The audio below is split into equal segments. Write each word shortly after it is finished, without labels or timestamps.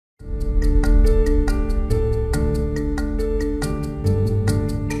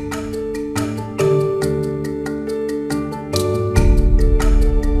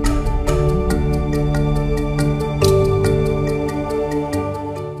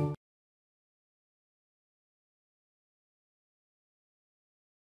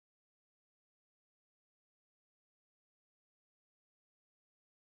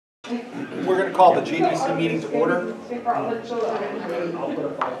to call the JBC meeting to order.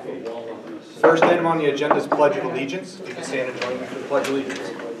 First item on the agenda is Pledge of Allegiance. If you can stand and join me for the Pledge of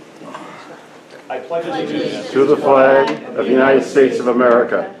Allegiance. I pledge allegiance to the flag of the United States of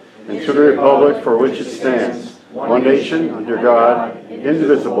America and to the republic for which it stands, one nation, under God,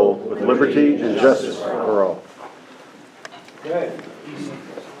 indivisible, with liberty and justice for all. Good.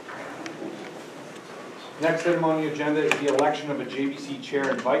 Next item on the agenda is the election of a JBC chair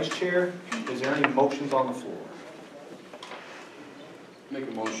and vice chair. Is there any motions on the floor? Make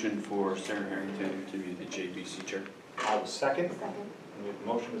a motion for Sarah Harrington to be the JBC chair. I will second. We have a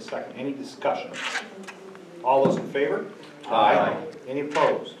motion to second. Any discussion? All those in favor? Aye. Any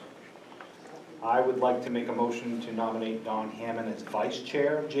opposed? I would like to make a motion to nominate Don Hammond as vice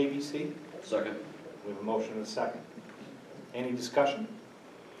chair of JBC. Second. We have a motion and a second. Any discussion?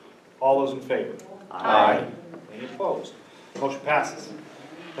 All those in favor? Aye. Any opposed? Motion passes.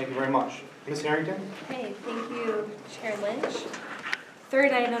 Thank you very much. Ms. Harrington? Okay, thank you, Chair Lynch.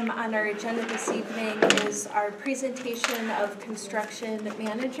 Third item on our agenda this evening is our presentation of construction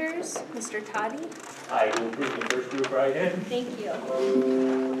managers. Mr. Toddy? I will approve the first group right in. Thank you.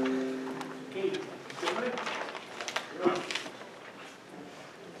 Kate,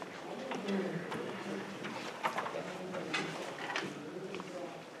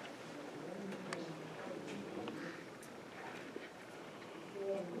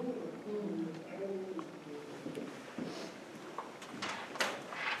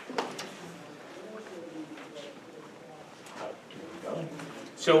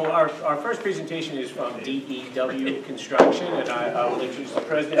 So our first presentation is from DEW Construction, and I will introduce the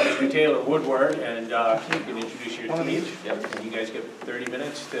president, Mr. Taylor Woodward, and you can introduce your team. Yep. And you guys get 30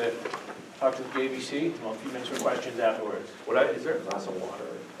 minutes to talk to the JBC, and a few minutes for questions afterwards. Is there a glass of water,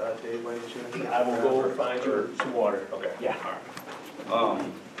 Dave, by any chance? I will go over and find you some water. Okay. Yeah. All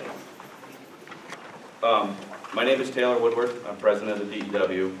right. My name is Taylor Woodward. I'm president of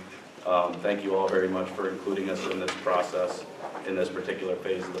DEW. Thank you all very much for including us in this process, in this particular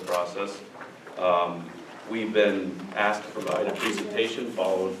phase of the process. We've been asked to provide a presentation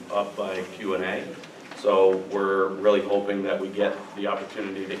followed up by Q&A. So we're really hoping that we get the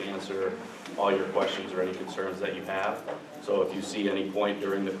opportunity to answer all your questions or any concerns that you have. So if you see any point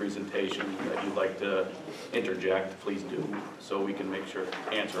during the presentation that you'd like to interject, please do, so we can make sure to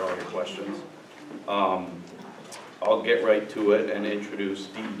answer all your questions. I'll get right to it and introduce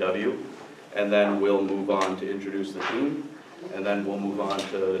DEW, and then we'll move on to introduce the team, and then we'll move on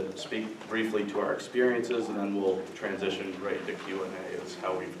to speak briefly to our experiences, and then we'll transition right into Q&A is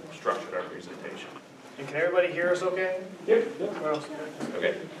how we've structured our presentation. And can everybody hear us okay? Yep.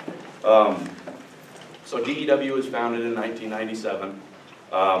 Okay. So DEW was founded in 1997.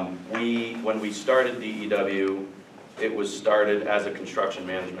 When we started DEW, it was started as a construction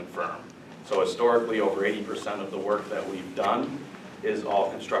management firm. So historically, over 80% of the work that we've done is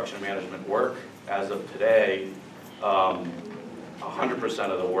all construction management work. As of today, 100%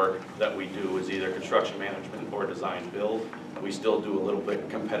 of the work that we do is either construction management or design build. We still do a little bit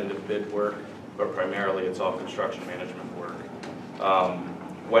competitive bid work, but primarily it's all construction management work.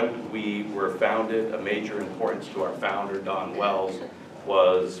 When we were founded, a major importance to our founder, Don Wells,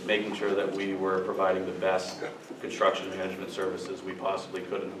 was making sure that we were providing the best construction management services we possibly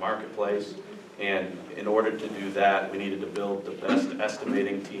could in the marketplace. And in order to do that, we needed to build the best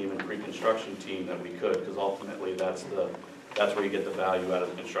estimating team and pre-construction team that we could, because ultimately that's where you get the value out of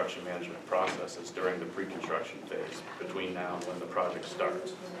the construction management process, is during the pre-construction phase, between now and when the project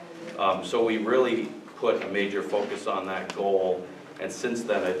starts. So we really put a major focus on that goal. And since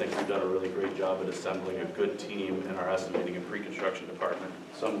then, I think we've done a really great job at assembling a good team in our estimating and pre-construction department,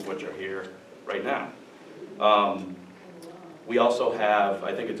 some of which are here right now. We also have,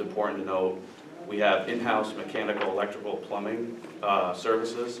 I think it's important to note, we have in-house mechanical, electrical, plumbing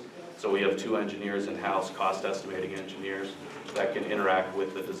services. So we have 2 engineers in-house, cost estimating engineers, that can interact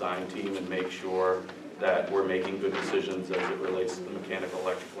with the design team and make sure that we're making good decisions as it relates to the mechanical,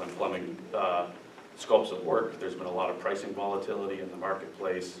 electrical, and plumbing scopes of work. There's been a lot of pricing volatility in the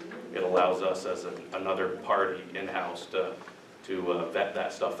marketplace. It allows us as another party in-house to vet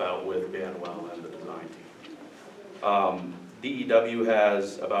that stuff out with Banwell and the design team. DEW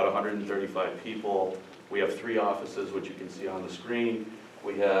has about 135 people. We have 3 offices, which you can see on the screen.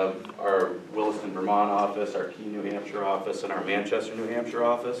 We have our Williston, Vermont office, our Keene, New Hampshire office, and our Manchester, New Hampshire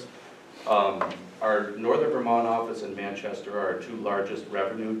office. Our Northern Vermont office and Manchester are our 2 largest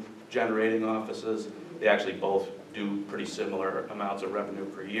revenue generating offices. They actually both do pretty similar amounts of revenue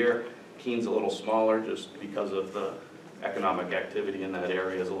per year. Keene's a little smaller just because of the economic activity in that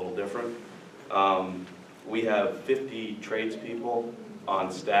area is a little different. We have 50 tradespeople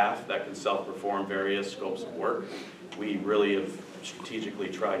on staff that can self-perform various scopes of work. We really have strategically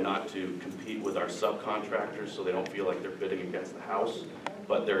tried not to compete with our subcontractors so they don't feel like they're bidding against the house,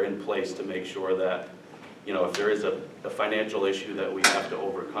 but they're in place to make sure that, you know, if there is a financial issue that we have to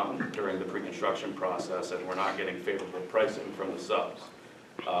overcome during the pre-construction process and we're not getting favorable pricing from the subs,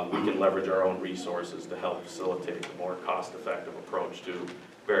 we can leverage our own resources to help facilitate a more cost-effective approach to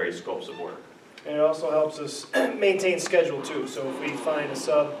various scopes of work. And it also helps us maintain schedule too. So if we find a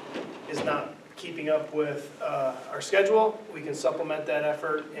sub is not keeping up with our schedule, we can supplement that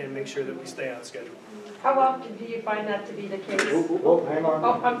effort and make sure that we stay on schedule. How often do you find that to be the case? Hang on.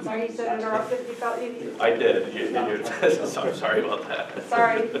 Oh, I'm sorry, you said interrupted, you felt you needed. I did. So I'm sorry about that.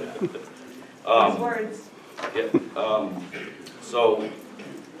 Sorry. Those words. Yeah, so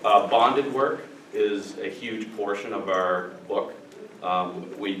bonded work is a huge portion of our book.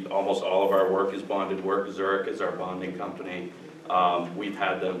 Almost all of our work is bonded work. Zurich is our bonding company. We've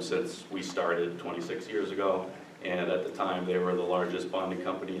had them since we started 26 years ago, and at the time they were the largest bonding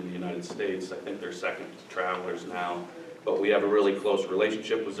company in the United States. I think they're second to Travelers now, but we have a really close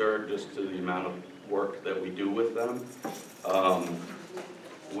relationship with Zurich just to the amount of work that we do with them.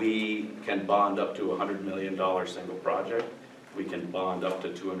 We can bond up to $100 million single project. We can bond up to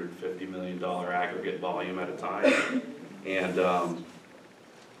 $250 million aggregate volume at a time. And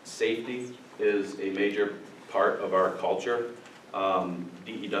safety is a major part of our culture.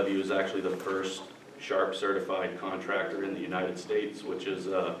 DEW is actually the first SHARP certified contractor in the United States, which is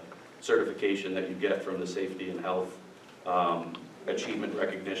a certification that you get from the Safety and Health Achievement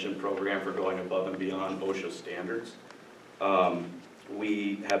Recognition Program for going above and beyond OSHA standards.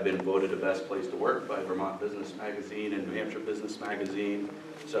 We have been voted the best place to work by Vermont Business Magazine and New Hampshire Business Magazine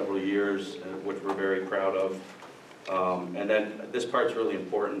several years, which we're very proud of. And then this part's really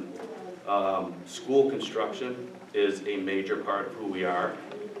important. School construction is a major part of who we are.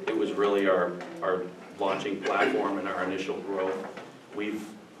 It was really our launching platform and our initial growth.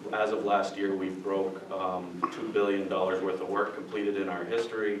 As of last year, we've broke $2 billion worth of work completed in our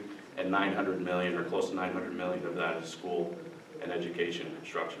history, and 900 million, or close to 900 million of that is school and education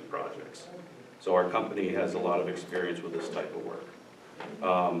construction projects. So our company has a lot of experience with this type of work.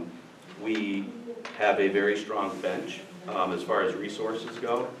 We have a very strong bench as far as resources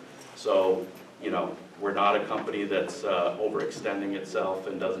go. So, you know, we're not a company that's overextending itself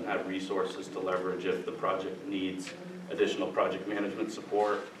and doesn't have resources to leverage if the project needs additional project management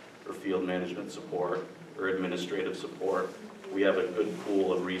support or field management support or administrative support. We have a good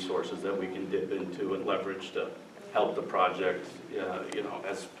pool of resources that we can dip into and leverage to help the project, you know,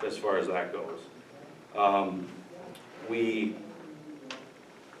 as far as that goes.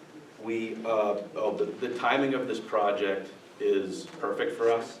 The timing of this project is perfect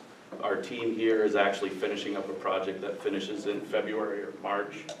for us. Our team here is actually finishing up a project that finishes in February or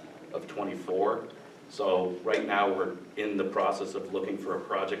March of '24. So right now we're in the process of looking for a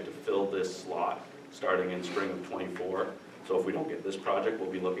project to fill this slot starting in spring of '24. So if we don't get this project,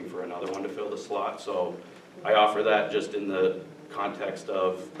 we'll be looking for another one to fill the slot. So I offer that just in the context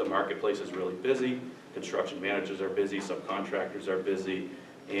of the marketplace is really busy, construction managers are busy, subcontractors are busy,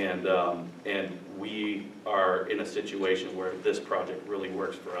 and we are in a situation where this project really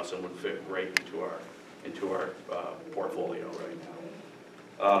works for us and would fit right into our portfolio right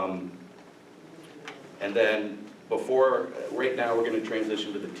now. And then right now we're going to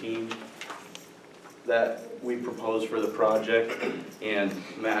transition to the team that we propose for the project. And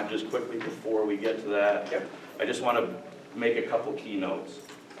Matt, just quickly before we get to that, Yep. I just want to make a couple key notes.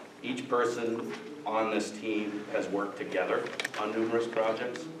 Each person on this team has worked together on numerous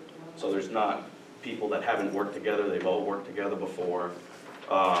projects. So there's not people that haven't worked together, they've all worked together before.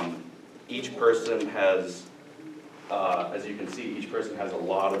 Each person has, as you can see, each person has a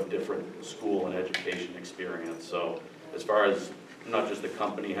lot of different school and education experience. So as far as not just the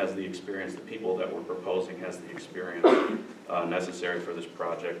company has the experience, the people that we're proposing has the experience necessary for this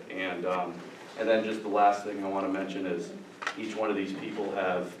project. And then just the last thing I want to mention is each one of these people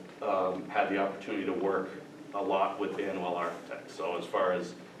have had the opportunity to work a lot with Banwell Architects. So as far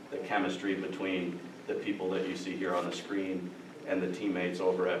as the chemistry between the people that you see here on the screen and the teammates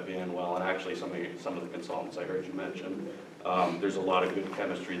over at Banwell, and actually some of the consultants I heard you mention, there's a lot of good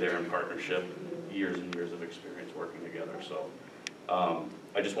chemistry there in partnership, years and years of experience working together. So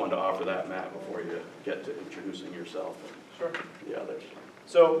I just wanted to offer that, Matt, before you get to introducing yourself Sure. and the others.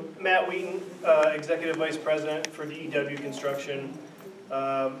 So Matt Wheaton, Executive Vice President for DEW Construction.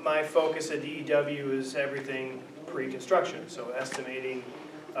 My focus at DEW is everything pre-construction, so estimating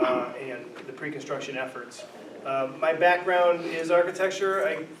and the pre-construction efforts. My background is architecture.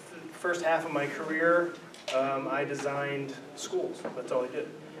 The first half of my career I designed schools. That's all he did.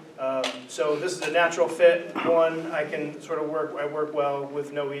 So this is a natural fit. One, I can sort of work well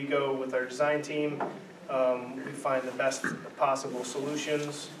with no ego with our design team. We find the best possible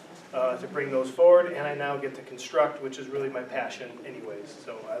solutions to bring those forward, and I now get to construct, which is really my passion anyways.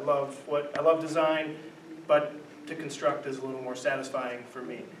 So I love design, but to construct is a little more satisfying for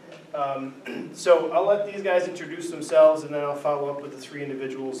me. So I'll let these guys introduce themselves, and then I'll follow up with the three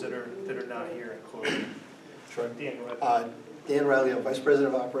individuals that are not here in closing. Sure. Dan, go ahead. Dan Riley, I'm Vice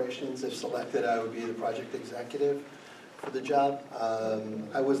President of Operations. If selected, I would be the project executive for the job.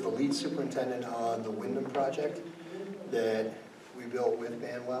 I was the lead superintendent on the Wyndham project that we built with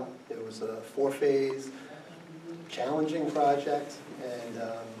Banwell. It was a 4-phase, challenging project, and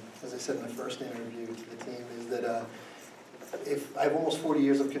as I said in the first interview to the team, is that if I have almost 40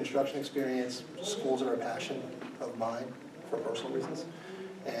 years of construction experience. Schools are a passion of mine for personal reasons,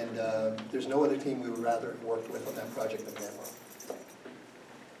 and there's no other team we would rather have worked with on that project than Banwell.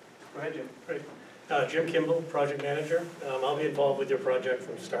 Go ahead, Jim. Great. Jim Kimball, project manager. I'll be involved with your project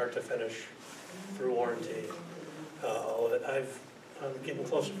from start to finish through warranty. All of it. I'm getting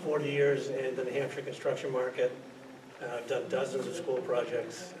close to 40 years in the New Hampshire construction market. I've done dozens of school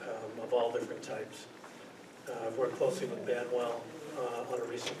projects of all different types. I've worked closely with Banwell on a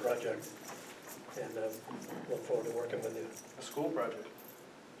recent project, and look forward to working with you. A school project.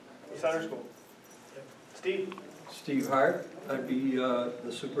 Center school. Yep. Steve. Steve Hart, I'd be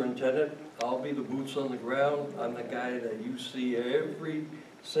the superintendent. I'll be the boots on the ground. I'm the guy that you see every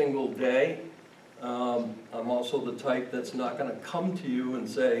single day. I'm also the type that's not gonna come to you and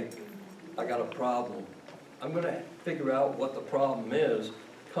say, I got a problem. I'm gonna figure out what the problem is,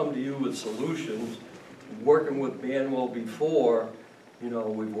 come to you with solutions. Working with Banwell before, you know,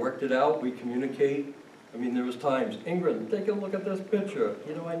 we've worked it out, we communicate. I mean, there was times, Ingrid, take a look at this picture.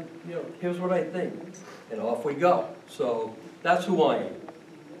 Here's what I think, and off we go. So that's who I am.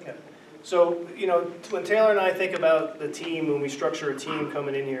 Okay. So, when Taylor and I think about the team, when we structure a team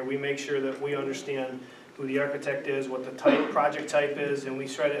coming in here, we make sure that we understand who the architect is, what the project type is, and we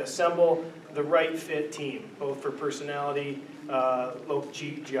try to assemble the right fit team, both for personality, local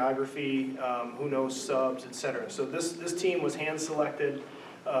geography, who knows subs, etc. So this team was hand-selected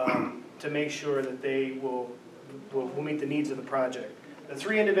to make sure that they will meet the needs of the project. The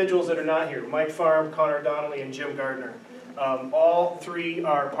three individuals that are not here, Mike Farm, Connor Donnelly, and Jim Gardner, all three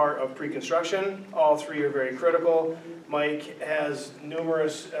are part of pre-construction. All three are very critical. Mike has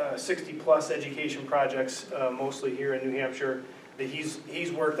numerous 60-plus education projects, mostly here in New Hampshire, that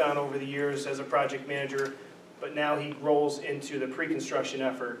he's worked on over the years as a project manager, but now he rolls into the pre-construction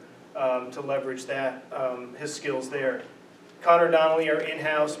effort to leverage that, his skills there. Connor Donnelly, our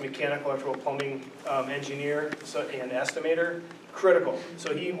in-house mechanical, electrical, plumbing engineer and estimator, critical.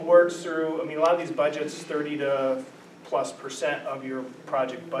 So he works through, a lot of these budgets, 30+% of your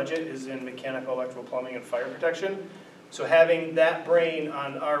project budget is in mechanical, electrical, plumbing, and fire protection. So having that brain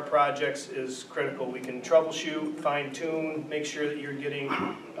on our projects is critical. We can troubleshoot, fine-tune, make sure that you're getting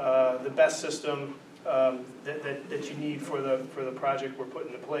the best system that you need for the project we're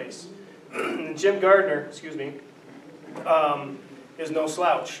putting into place. Jim Gardner, is no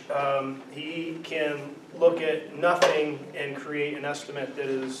slouch. He can look at nothing and create an estimate that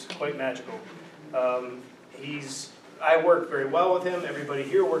is quite magical. I work very well with him. Everybody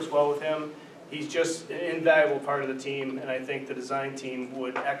here works well with him. He's just an invaluable part of the team, and I think the design team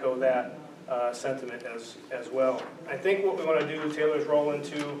would echo that sentiment as well. I think what we want to do, Taylor's roll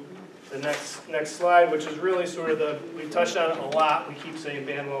into the next slide, which is really sort of we touched on it a lot. We keep saying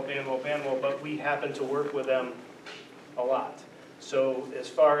Banwell, Banwell, Banwell, but we happen to work with them a lot. So as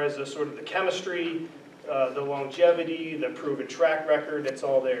far as the sort of the chemistry, the longevity, the proven track record, it's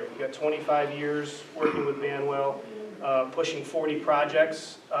all there. We've got 25 years working with Banwell, pushing 40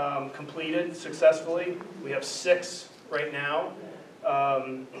 projects completed successfully. We have 6 right now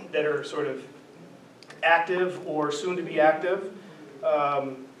that are sort of active or soon to be active.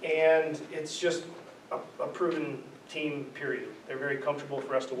 And it's just a proven team, period. They're very comfortable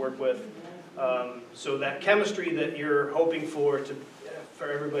for us to work with. So that chemistry that you're hoping for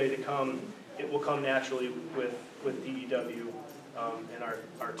everybody to come, it will come naturally with DEW and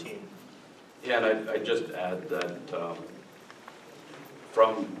our team. Yeah, and I'd just add that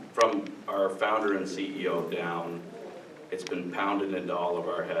from our founder and CEO down, it's been pounded into all of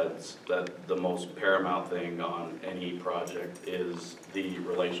our heads that the most paramount thing on any project is the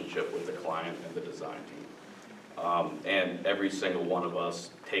relationship with the client and the design team. And every single one of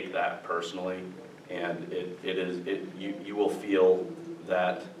us take that personally, and you will feel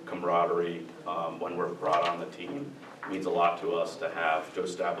that camaraderie when we're brought on the team. It means a lot to us to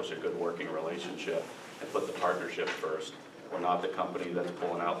establish a good working relationship. and put the partnership first. We're not the company that's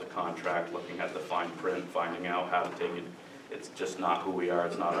pulling out the contract, looking at the fine print, finding out how to take it. It's just not who we are,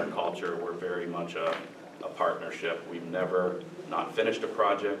 it's not our culture. We're very much a partnership. We've never not finished a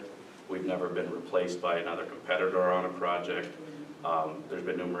project. We've never been replaced by another competitor on a project. There's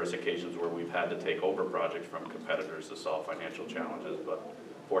been numerous occasions where we've had to take over projects from competitors to solve financial challenges, but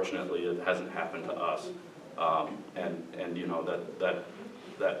fortunately it hasn't happened to us. And you know,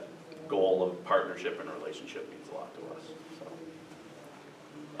 that goal of partnership and relationship means a lot to us.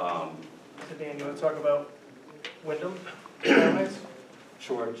 So Dan, you want to talk about Wyndham?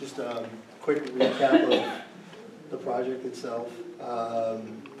 Sure, just a quick recap of the project itself.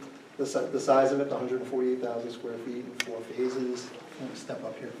 The size of it, 148,000 square feet in 4 phases. Let me step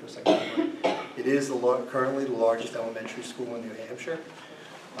up here for a second. It is currently the largest elementary school in New Hampshire.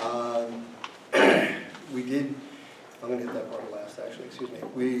 We did, I'm going to get that part last actually, excuse me.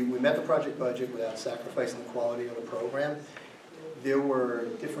 We met the project budget without sacrificing the quality of the program. There were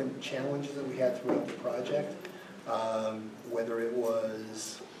different challenges that we had throughout the project, whether it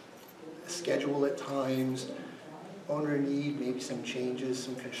was schedule at times, owner need, maybe some changes,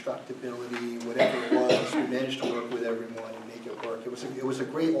 some constructability, whatever it was. We managed to work with everyone and make it work. It was a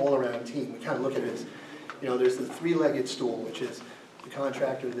great all-around team. We kind of look at it as, you know, there's the three-legged stool, which is the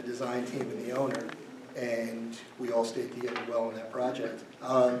contractor, the design team, and the owner, and we all stayed together well in that project.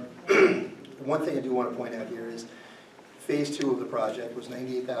 One thing I do want to point out here is phase 2 of the project was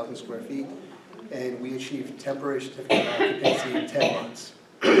 98,000 square feet, and we achieved temporary certificate of occupancy in 10 months.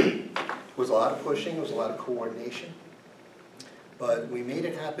 It was a lot of pushing, it was a lot of coordination, but we made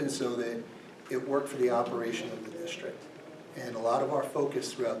it happen so that it worked for the operation of the district. And a lot of our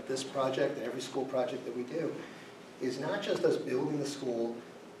focus throughout this project and every school project that we do is not just us building the school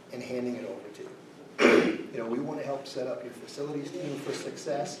and handing it over to you. You know, we want to help set up your facilities team for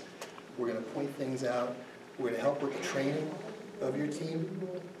success. We're going to point things out. We're going to help with the training of your team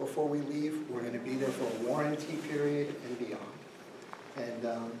before we leave. We're going to be there for a warranty period and beyond.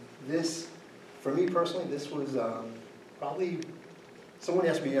 And this, for me personally, this was probably, someone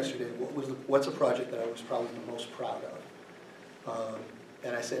asked me yesterday, what's a project that I was probably the most proud of?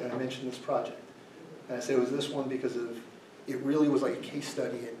 And I said, and I mentioned this project. And I said it was this one because it really was like a case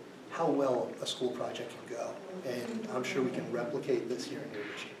study in how well a school project can go. And I'm sure we can replicate this here in New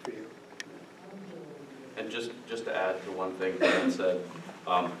Hampshire for you. And just to add to one thing Dan said,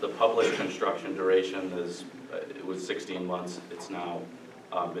 the public construction duration it was 16 months. It's now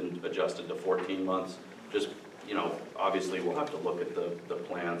been adjusted to 14 months. Just, you know, obviously we'll have to look at the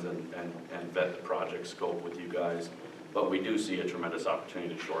plans and vet the project scope with you guys. But we do see a tremendous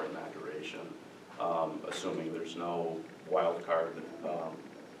opportunity to shorten that duration, assuming there's no wild card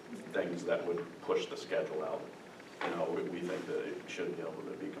things that would push the schedule out. You know, we think that it should be able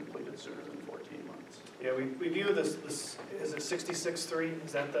to be completed sooner than 14 months. Yeah, we view this, is it 66.3?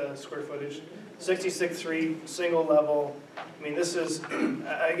 Is that the square footage? 66.3, single level. I mean, this is,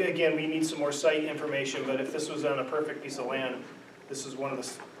 again, we need some more site information, but if this was on a perfect piece of land, this is one of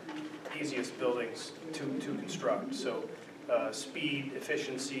the easiest buildings to construct. So speed,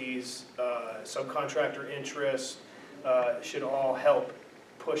 efficiencies, subcontractor interest should all help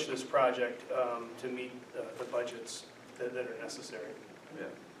push this project to meet the budgets that are necessary.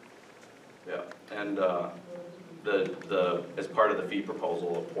 Yeah, and as part of the fee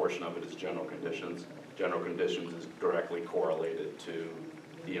proposal, a portion of it is general conditions. General conditions is directly correlated to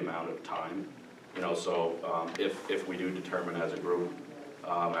the amount of time. You know, so if we do determine as a group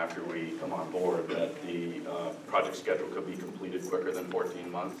after we come on board that the project schedule could be completed quicker than 14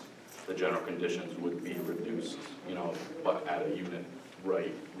 months, the general conditions would be reduced, you know, but at a unit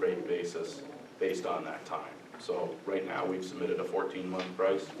rate basis based on that time. So right now we've submitted a 14-month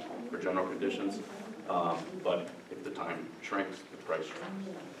price for general conditions, but if the time shrinks, the price shrinks.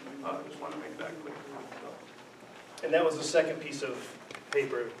 I just want to make that clear. And that was the second piece of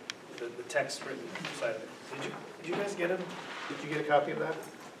paper, the text written side of it. Did you guys get it? Did you get a copy of that?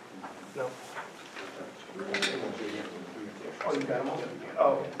 No? Oh, you got them all?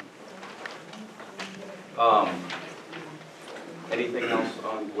 Oh, okay. Anything else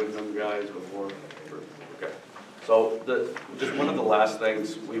on Wyndham, guys, before? Okay. So just one of the last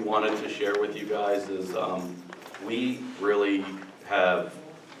things we wanted to share with you guys is we really have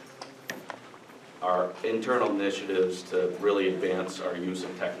our internal initiatives to really advance our use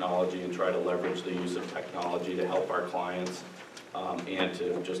of technology and try to leverage the use of technology to help our clients and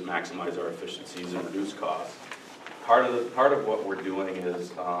to just maximize our efficiencies and reduce costs. Part of what we're doing is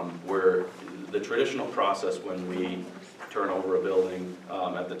the traditional process when we turn over a building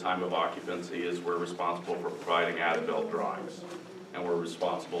at the time of occupancy is we're responsible for providing as-built drawings. and we're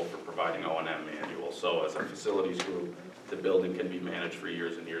responsible for providing O&M manuals. So as a facilities group, the building can be managed for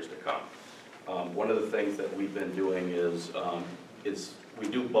years and years to come. One of the things that we've been doing is we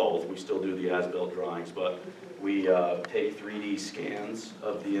do both. We still do the as-built drawings, but we take 3D scans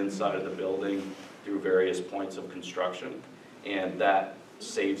of the inside of the building through various points of construction, and that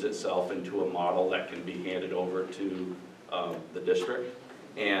saves itself into a model that can be handed over to the district.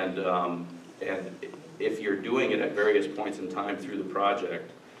 And if you're doing it at various points in time through the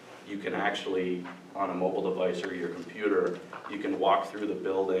project, you can actually, on a mobile device or your computer, you can walk through the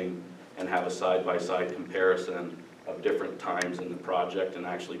building and have a side-by-side comparison of different times in the project and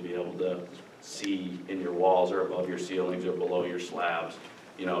actually be able to see in your walls or above your ceilings or below your slabs,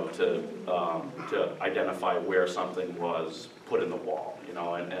 you know, to identify where something was put in the wall, you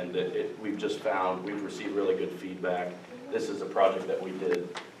know, and we've just found, we've received really good feedback. This is a project that we did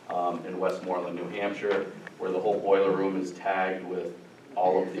in Westmoreland, New Hampshire, where the whole boiler room is tagged with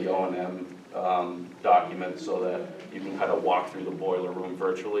all of the O&M documents so that you can kind of walk through the boiler room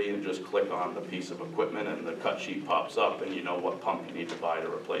virtually and just click on the piece of equipment and the cut sheet pops up and you know what pump you need to buy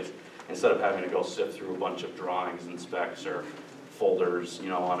to replace. Instead of having to go sift through a bunch of drawings and specs or folders, you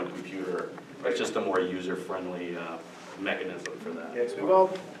know, on a computer, it's just a more user-friendly mechanism for that. Yes,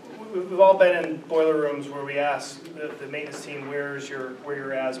 we've all been in boiler rooms where we ask the maintenance team, where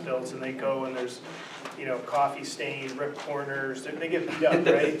your as-built, and they go and there's, you know, coffee stain, ripped corners, they get beat up,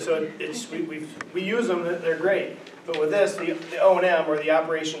 right? So we use them, they're great. But with this, the O&M, or the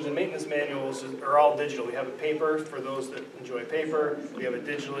operations and maintenance manuals, are all digital. We have a paper for those that enjoy paper, we have it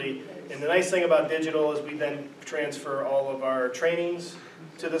digitally. And the nice thing about digital is we then transfer all of our trainings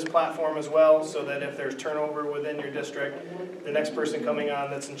to this platform as well, so that if there's turnover within your district, the next person coming on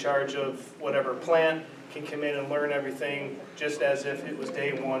that's in charge of whatever plant can come in and learn everything just as if it was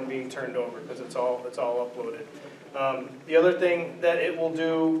day one being turned over, because it's all uploaded. The other thing that it will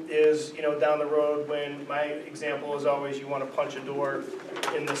do is, you know, down the road, when my example is always you want to punch a door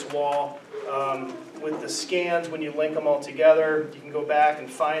in this wall, with the scans, when you link them all together, you can go back and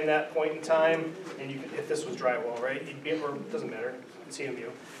find that point in time, and you can, if this was drywall, right, you'd be able, or it doesn't matter, CMU,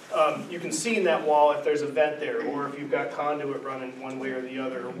 you can see in that wall if there's a vent there, or if you've got conduit running one way or the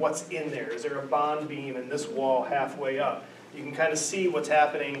other, or what's in there. Is there a bond beam in this wall halfway up? You can kind of see what's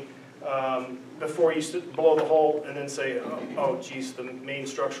happening before you blow the hole and then say, oh geez, the main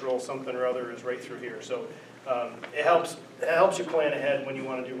structural something or other is right through here. So it helps you plan ahead when you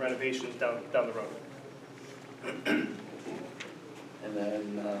want to do renovations down the road. And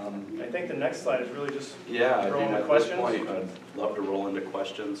then I think the next slide is really just yeah, roll into at questions. this point, I'd love to roll into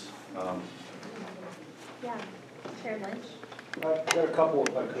questions. Yeah, Chair Lynch. I've got a couple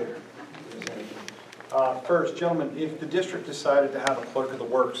if I could. First, gentlemen, if the district decided to have a clerk of the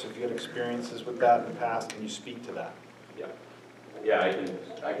works, if you had experiences with that in the past, can you speak to that? Yeah,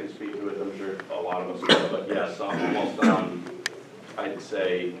 I can speak to it. I'm sure a lot of us do, but yes, almost I'd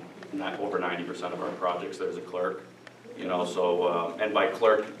say over 90% of our projects there's a clerk. You know, so, and by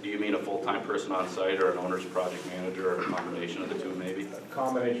clerk, do you mean a full-time person on site or an owner's project manager, or a combination of the two maybe? A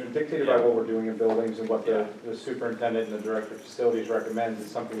combination, dictated by what we're doing in buildings and what the superintendent and the director of facilities recommends.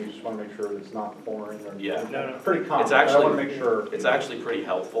 It's something you just want to make sure it's not foreign or pretty common. It's actually, I want to make sure. It's actually pretty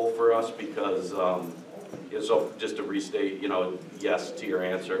helpful for us because, so just to restate, you know, yes to your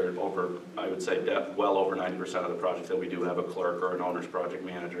answer, I would say well over 90% of the projects that we do have a clerk or an owner's project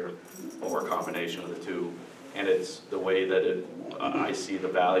manager or a combination of the two. And it's the way that I see the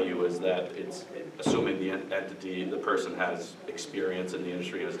value is that it's assuming the entity, the person has experience in the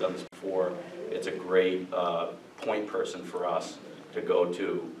industry, has done this before, it's a great point person for us to go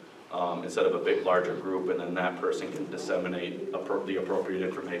to instead of a big larger group, and then that person can disseminate the appropriate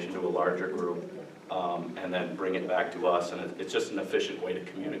information to a larger group and then bring it back to us. And it's just an efficient way to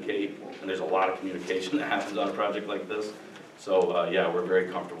communicate, and there's a lot of communication that happens on a project like this. So yeah, we're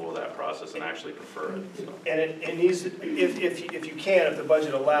very comfortable with that process and actually prefer it. So. And it needs, if you can, if the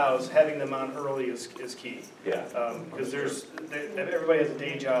budget allows, having them on early is key. Yeah. Because everybody has a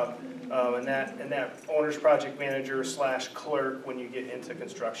day job, and that owner's project manager / clerk, when you get into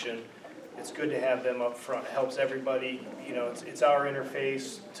construction, it's good to have them up front. It helps everybody. You know, it's our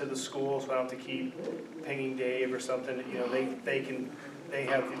interface to the schools. So I don't have to keep pinging Dave or something. You know, they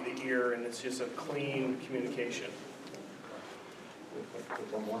have the ear, and it's just a clean communication.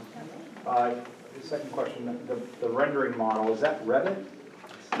 One more. The second question, the rendering model, is that Revit?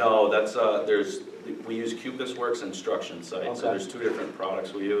 No, that's we use CubusWorks Instruction Site. Okay. So there's two different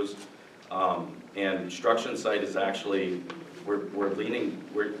products we use, and Instruction Site is actually we're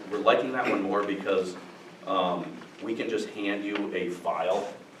liking that one more because we can just hand you a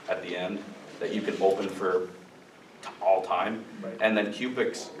file at the end that you can open for all time. Right. And then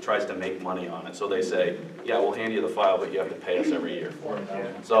Cupix tries to make money on it, so they say, yeah, we'll hand you the file, but you have to pay us every year for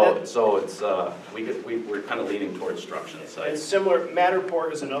it. So it's, we're kind of leaning towards structure And sites. similar,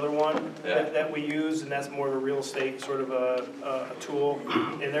 Matterport is another one Yeah. that we use, and that's more of a real estate sort of a tool.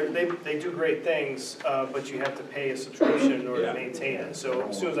 And they do great things, but you have to pay a subscription in order Yeah. to maintain it. So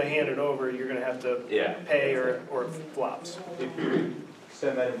as soon as I hand it over, you're gonna have to Yeah. pay or it flops. If you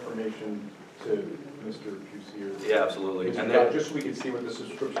send that information to Mr. Pucier. Yeah, absolutely. And And then, just so we can see what the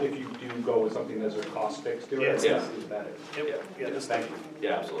subscription, if you do go with something that's a cost fix to it, Yeah. is that it? Yep, yeah, this Thank you.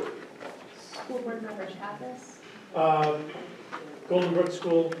 yeah, absolutely. School board members have this? Golden Brook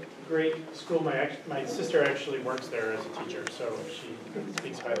School, great school. My sister actually works there as a teacher, so she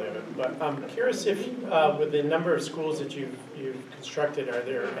speaks highly of it. But I'm curious if, with the number of schools that you've constructed, are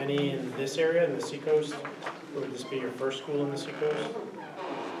there any in this area, in the Seacoast? Or would this be your first school in the Seacoast?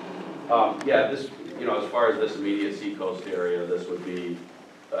 Yeah, this, as far as this immediate seacoast area, this would be,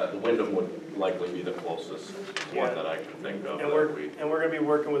 the Wyndham would likely be the closest one that I can think of. And we're gonna be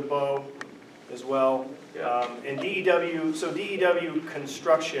working with Bo as well. Yeah. And DEW, so DEW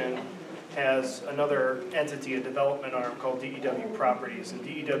Construction has another entity, a development arm called DEW Properties. And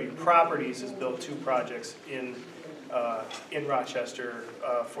DEW Properties has built 2 projects in Rochester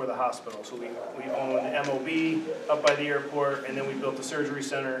for the hospital. So we own MOB up by the airport, and then we built the surgery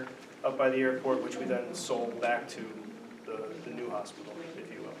center up by the airport, which we then sold back to the new hospital,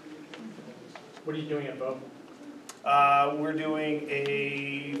 if you will. What are you doing at Bo? We're doing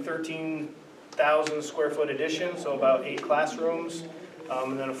a 13,000 square foot addition, so about 8 classrooms,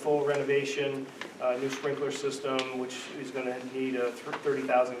 and then a full renovation, new sprinkler system, which is going to need a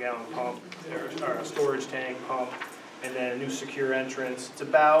 30,000 gallon pump, or a storage tank pump, and then a new secure entrance. It's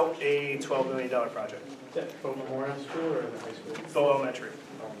about a $12 million project. Is that Bo Memorial School or the high school? Full elementary.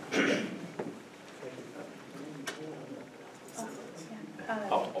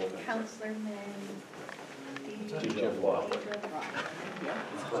 Counselor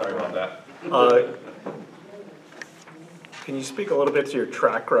Sorry about that. Can you speak a little bit to your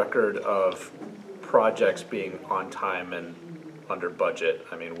track record of projects being on time and under budget?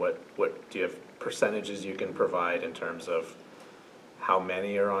 I mean, what do you have percentages you can provide in terms of how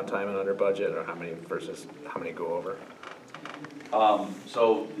many are on time and under budget, or how many versus how many go over?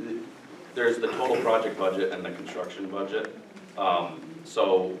 So there's the total project budget and the construction budget.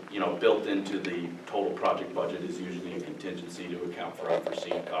 So, built into the total project budget is usually a contingency to account for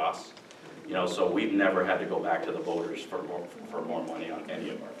unforeseen costs. So we've never had to go back to the voters for more money on any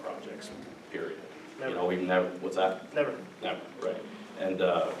of our projects, period. Never. We've never, what's that? Never. Never, right.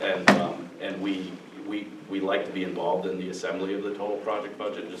 And we like to be involved in the assembly of the total project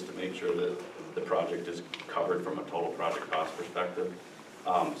budget just to make sure that the project is covered from a total project cost perspective.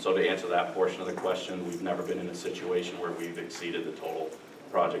 So to answer that portion of the question, we've never been in a situation where we've exceeded the total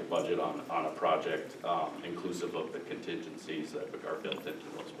project budget on a project, inclusive of the contingencies that are built into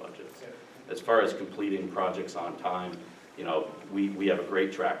those budgets. As far as completing projects on time, we have a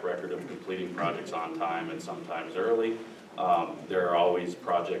great track record of completing projects on time and sometimes early. There are always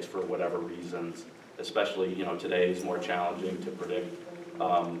projects for whatever reasons, especially, today is more challenging to predict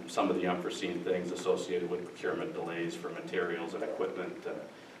some of the unforeseen things associated with procurement delays for materials and equipment.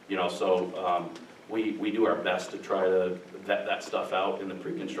 So we do our best to try to vet that stuff out in the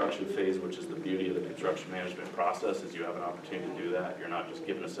pre-construction phase, which is the beauty of the construction management process, is you have an opportunity to do that. You're not just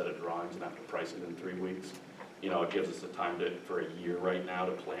given a set of drawings and have to price it in 3 weeks. It gives us the time for a year right now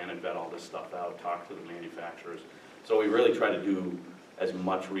to plan and vet all this stuff out, talk to the manufacturers. So we really try to do as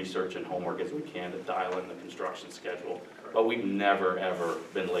much research and homework as we can to dial in the construction schedule. But we've never, ever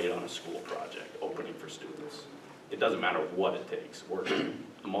been late on a school project opening for students. It doesn't matter what it takes. Working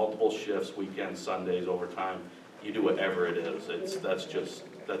multiple shifts, weekends, Sundays, overtime, you do whatever it is. That's just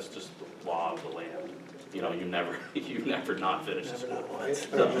the law of the land. You never not finish a school.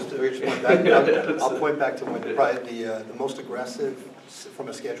 I'll point back to when probably the most aggressive, from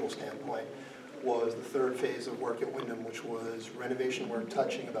a schedule standpoint, was the 3rd phase of work at Wyndham, which was renovation work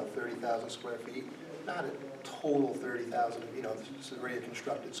touching about 30,000 square feet. Not a total 30,000, this is already a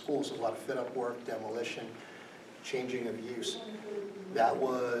constructed school, so a lot of fit-up work, demolition, changing of use. We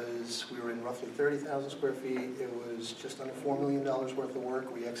were in roughly 30,000 square feet. It was just under $4 million worth of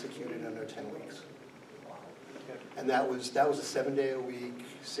work. We executed under 10 weeks. And that was a 7-day-a-week,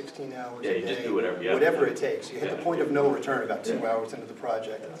 16 hours a day. Yeah, you just do whatever it takes. You hit the point of no return about 2 hours into the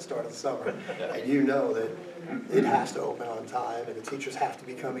project at the start of the summer. And you know that it has to open on time, and the teachers have to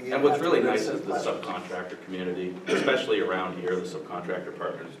be coming in. And what's really nice is the subcontractor community, especially around here, the subcontractor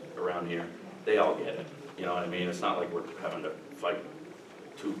partners around here, they all get it. You know what I mean? It's not like we're having to fight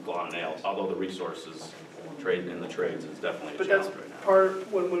tooth claw nail, although the resources trade in the trades is definitely a But that's challenge right now.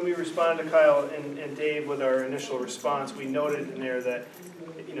 part, when we responded to Kyle and Dave with our initial response, we noted in there that,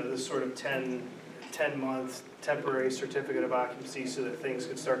 you know, this sort of 10-month temporary certificate of occupancy so that things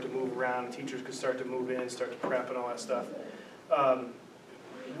could start to move around, teachers could start to move in, start to prep and all that stuff.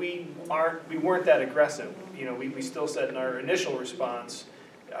 We weren't that aggressive. You know, we still said in our initial response,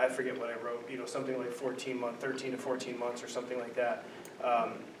 I forget what I wrote, you know, something like 13 to 14 months or something like that.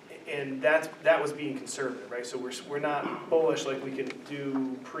 And that was being conservative, right? So we're not bullish like we can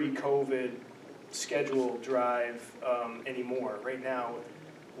do pre-COVID schedule drive anymore. Right now,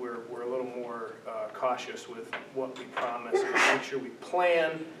 we're a little more cautious with what we promise. We make sure we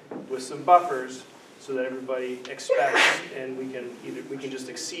plan with some buffers so that everybody expects, and we can just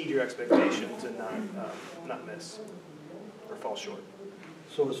exceed your expectations and not miss or fall short.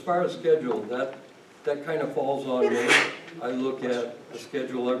 So as far as schedule, that kind of falls on me. I look at the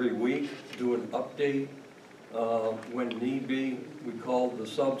schedule every week, do an update. When need be, we call the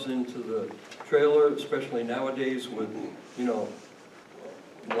subs into the trailer, especially nowadays with, you know,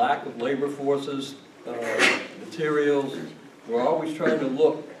 lack of labor forces, materials. We're always trying to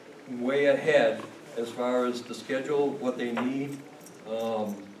look way ahead as far as the schedule, what they need.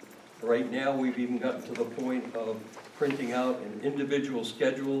 Right now, we've even gotten to the point of printing out an individual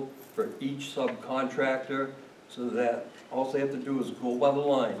schedule for each subcontractor so that all they have to do is go by the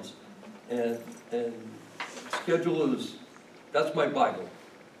lines. And schedule that's my Bible.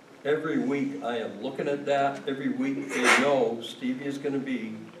 Every week I am looking at that. Every week they know Stevie is going to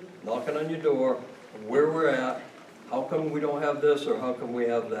be knocking on your door, where we're at, how come we don't have this or how come we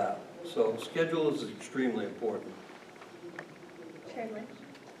have that. So schedule is extremely important. Chair Lynch?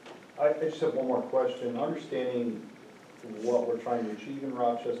 I just have one more question. Understanding what we're trying to achieve in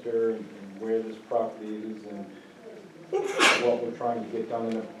Rochester and where this property is and what we're trying to get done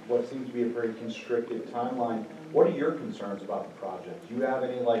in what seems to be a very constricted timeline, what are your concerns about the project? Do you have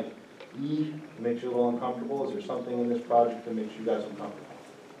any, like, that makes you a little uncomfortable? Is there something in this project that makes you guys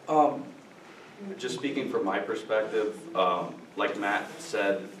uncomfortable? Just speaking from my perspective, like Matt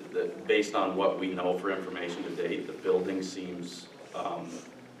said, that based on what we know for information to date, the building seems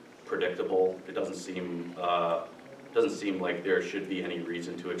predictable. It doesn't seem like there should be any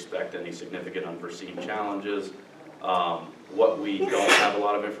reason to expect any significant unforeseen challenges. What we don't have a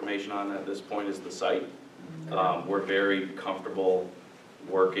lot of information on at this point is the site. We're very comfortable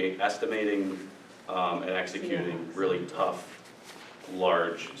estimating and executing really tough,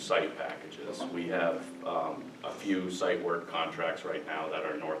 large site packages. We have a few site work contracts right now that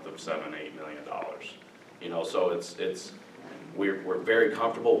are north of $7–8 million. You know, so we're very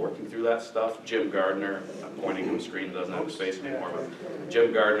comfortable working through that stuff. Jim Gardner, I'm pointing to a screen that doesn't have space anymore, but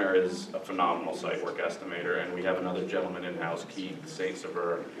Jim Gardner is a phenomenal site work estimator, and we have another gentleman in-house, Keith St.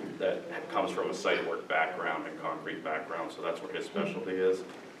 Sever, that comes from a site work background and concrete background, so that's where his specialty is.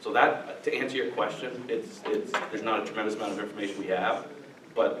 So that, to answer your question, there's not a tremendous amount of information we have,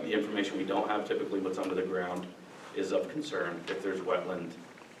 but the information we don't have, typically what's under the ground, is of concern. If there's wetland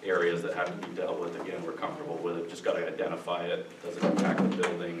areas that have to be dealt with, again, we're comfortable with it, just got to identify it, doesn't impact the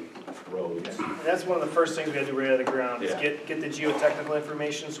building, roads. And that's one of the first things we had to do right out of the ground, is get the geotechnical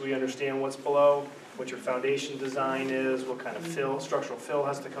information so we understand what's below, what your foundation design is, what kind of structural fill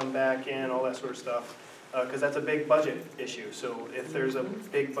has to come back in, all that sort of stuff. Because that's a big budget issue. So if there's a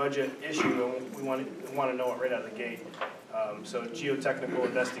big budget issue, we want to know it right out of the gate. So geotechnical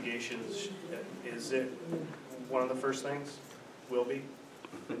investigations, is it one of the first things? Will be.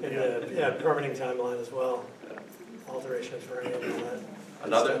 And permitting timeline as well. Alterations for any of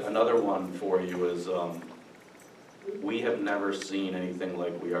that. Another one for you is we have never seen anything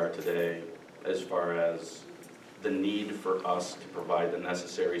like we are today as far as the need for us to provide the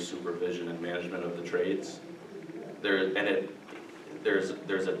necessary supervision and management of the trades. There's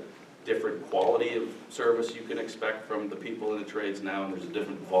a different quality of service you can expect from the people in the trades now, and there's a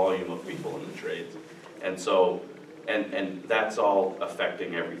different volume of people in the trades. And so, and that's all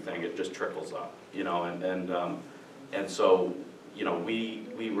affecting everything. It just trickles up, you know, and so, you know, we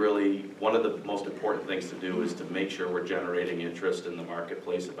really, one of the most important things to do is to make sure we're generating interest in the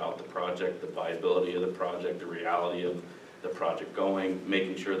marketplace about the project, the viability of the project, the reality of the project going,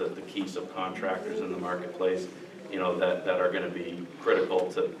 making sure that the key subcontractors in the marketplace, you know, that are going to be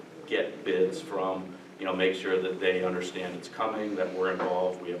critical to get bids from, you know, make sure that they understand it's coming, that we're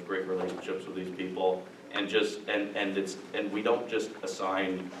involved, we have great relationships with these people, and we don't just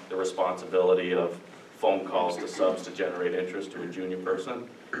assign the responsibility of phone calls to subs to generate interest to a junior person.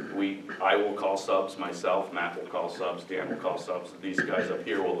 I will call subs myself, Matt will call subs, Dan will call subs, these guys up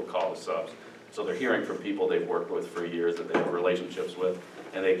here will call the subs. So they're hearing from people they've worked with for years, that they have relationships with,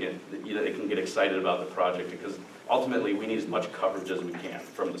 and they can get excited about the project, because ultimately we need as much coverage as we can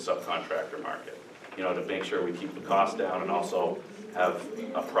from the subcontractor market, to make sure we keep the cost down and also have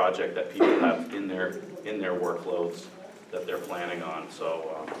a project that people have in their workloads that they're planning on.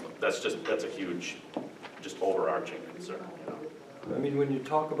 So that's a huge, just overarching concern. I mean, when you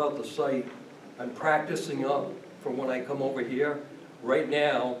talk about the site, I'm practicing up from when I come over here. Right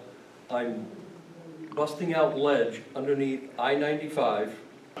now, I'm busting out ledge underneath I-95.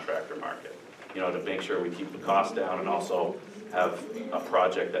 Contractor market, to make sure we keep the cost down and also have a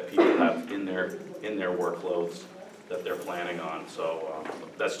project that people have in their workloads that they're planning on. So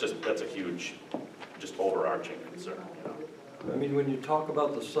that's a huge, just overarching concern. I mean, when you talk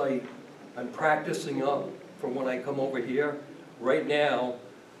about the site, I'm practicing up from when I come over here. Right now,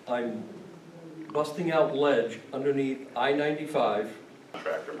 I'm busting out ledge underneath I-95.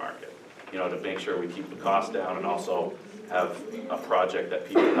 Contractor market, to make sure we keep the cost down and also have a project that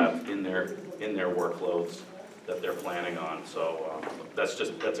people have in their workloads that they're planning on. So that's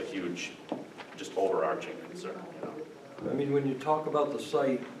a huge, just overarching concern. I mean, when you talk about the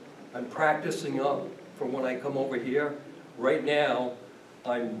site, I'm practicing up from when I come over here. Right now,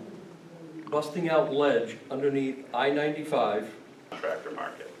 I'm busting out ledge underneath I-95. Contractor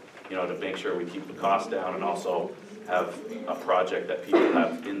market, to make sure we keep the cost down and also have a project that people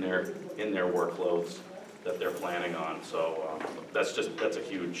have in their workloads that they're planning on. So that's a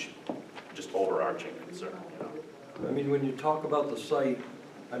huge, just overarching concern. I mean, when you talk about the site,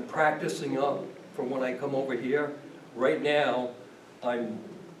 I'm practicing up from when I come over here. Right now, I'm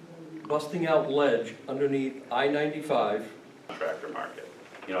busting out ledge underneath I-95. Contractor market,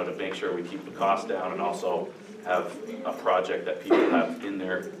 to make sure we keep the cost down and also have a project that people have in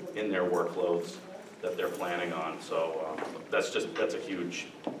their workloads that they're planning on. So that's a huge,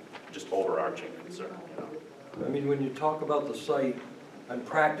 just overarching concern. I mean, when you talk about the site, I'm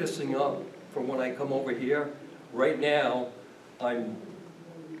practicing up from when I come over here. Right now, I'm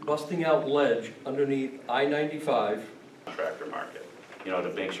busting out ledge underneath I-95. Contractor market,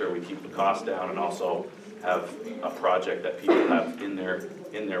 to make sure we keep the cost down and also have a project that people have in their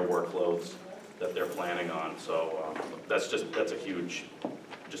workloads that they're planning on. So that's a huge,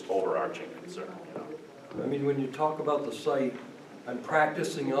 just overarching concern. I mean, when you talk about the site, I'm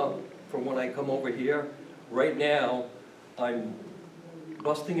practicing up from when I come over here. Right now, I'm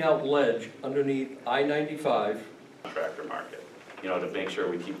busting out ledge underneath I-95. Contractor market, to make sure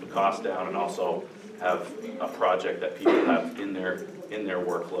we keep the cost down and also have a project that people have in their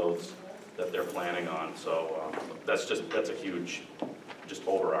workloads that they're planning on. So that's a huge, just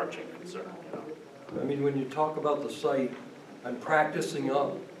overarching concern. I mean, when you talk about the site, I'm practicing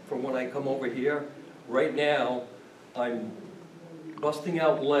up from when I come over here. Right now, I'm busting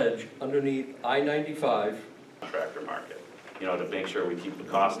out ledge underneath I-95. Contractor market, to make sure we keep the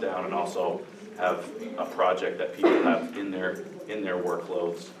cost down and also have a project that people have in their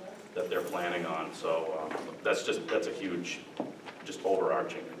workloads that they're planning on. So that's a huge, just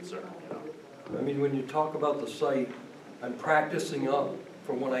overarching concern. I mean, when you talk about the site, I'm practicing up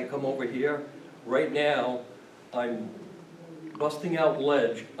from when I come over here. Right now, I'm busting out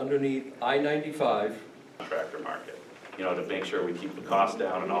ledge underneath I-95. Contractor market, to make sure we keep the cost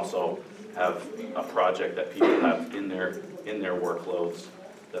down and also have a project that people have in their workloads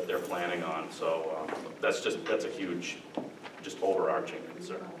that they're planning on. So that's a huge, just overarching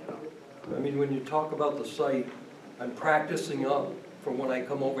concern. I mean, when you talk about the site, I'm practicing up from when I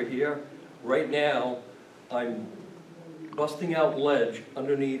come over here. Right now, I'm busting out ledge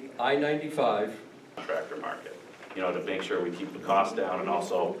underneath I-95. Contractor market, to make sure we keep the cost down and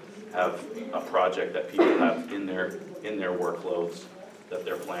also have a project that people have in their workloads that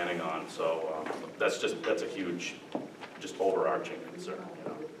they're planning on. So that's a huge, just overarching concern.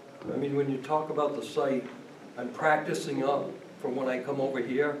 I mean, when you talk about the site, I'm practicing up from when I come over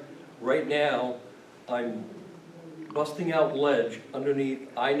here. Right now, I'm busting out ledge underneath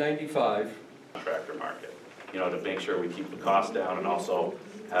I-95. Contractor market, to make sure we keep the cost down and also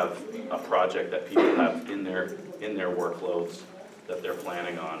have a project that people have in their workloads that they're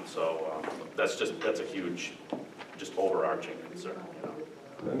planning on. So that's a huge, just overarching concern.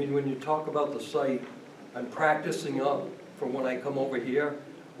 I mean, when you talk about the site, I'm practicing up from when I come over here.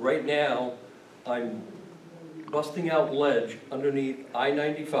 Right now, I'm busting out ledge underneath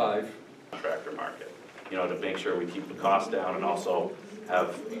I-95. Contractor market, to make sure we keep the cost down and also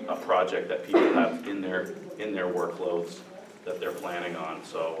have a project that people have in their workloads that they're planning on.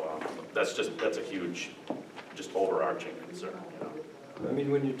 So that's a huge, just overarching concern. I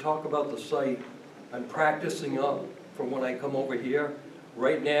mean, when you talk about the site, I'm practicing up from when I come over here.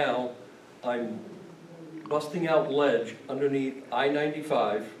 Right now, I'm busting out ledge underneath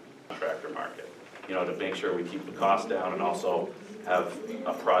I-95. Contractor market, you know, to make sure we keep the cost down and also have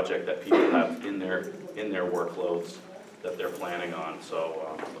a project that people have in their workloads that they're planning on.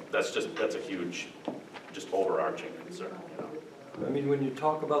 So that's a huge, just overarching concern, you know. I mean, when you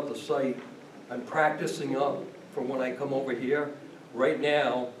talk about the site, I'm practicing up from when I come over here. Right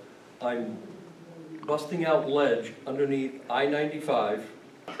now, I'm busting out ledge underneath I-95.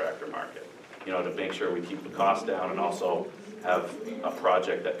 Contractor market, you know, to make sure we keep the cost down and also have a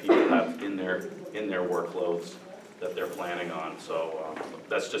project that people have in their workloads that they're planning on. So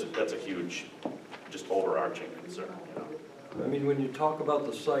that's a huge, just overarching concern, you know. I mean, when you talk about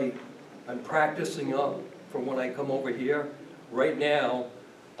the site, I'm practicing up from when I come over here. Right now,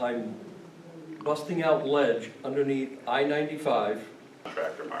 I'm busting out ledge underneath I-95.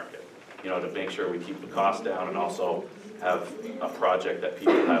 Contractor market, you know, to make sure we keep the cost down and also have a project that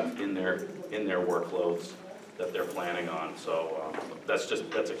people have in their workloads that they're planning on. So that's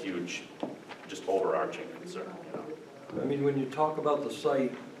a huge, just overarching concern, you know. I mean, when you talk about the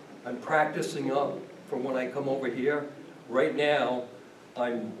site, I'm practicing up from when I come over here. Right now,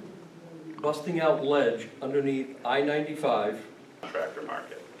 I'm busting out ledge underneath I-95. Contractor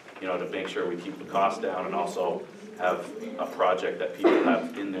market, you know, to make sure we keep the cost down and also have a project that people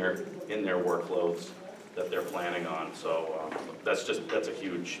have in their workloads that they're planning on. So that's a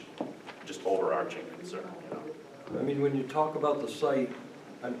huge, just overarching concern, you know. I mean, when you talk about the site,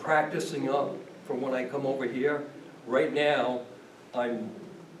 I'm practicing up from when I come over here. Right now, I'm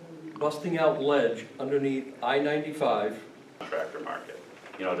busting out ledge underneath I-95. Contractor market,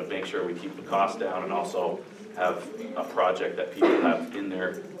 you know, to make sure we keep the cost down and also have a project that people have in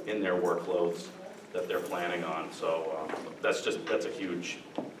their workloads that they're planning on. So that's a huge,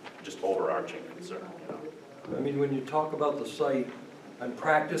 just overarching concern, you know. I mean, when you talk about the site, I'm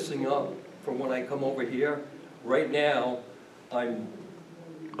practicing up from when I come over here. Right now, I'm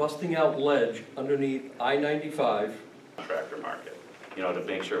busting out ledge underneath I-95. Contractor market, you know, to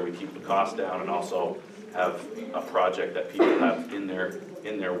make sure we keep the cost down and also have a project that people have in their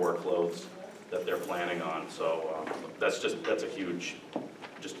workloads that they're planning on. So that's a huge,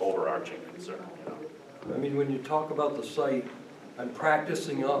 just overarching concern, you know. I mean, when you talk about the site, I'm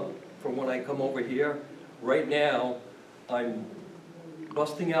practicing up from when I come over here. Right now, I'm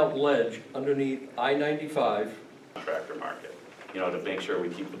busting out ledge underneath I-95. Contractor market, you know, to make sure we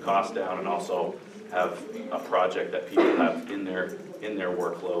keep the cost down and also have a project that people have in their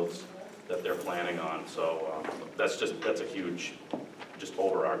workloads that they're planning on. So that's a huge, just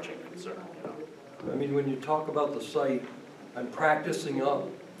overarching concern, you know. I mean, when you talk about the site, I'm practicing up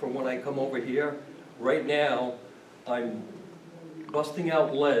from when I come over here. Right now, I'm busting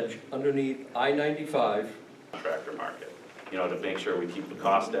out ledge underneath I-95. Contractor market, you know, to make sure we keep the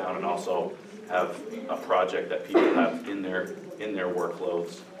cost down and also have a project that people have in their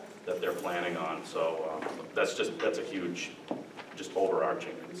workloads that they're planning on. So that's a huge, just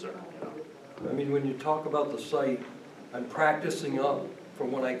overarching concern, you know. I mean, when you talk about the site, I'm practicing up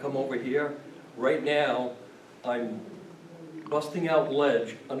from when I come over here. Right now, I'm busting out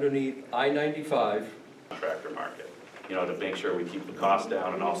ledge underneath I-95. Contractor market, you know, to make sure we keep the cost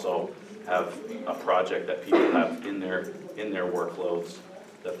down and also have a project that people have in their workloads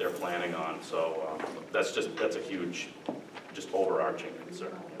that they're planning on. So that's a huge, just overarching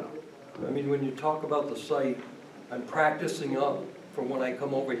concern, you know. I mean, when you talk about the site, I'm practicing up from when I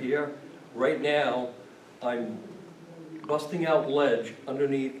come over here. Right now, I'm busting out ledge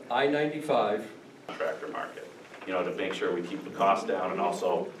underneath I-95. Contractor market, you know, to make sure we keep the cost down and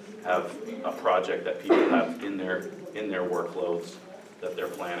also have a project that people have in their workloads that they're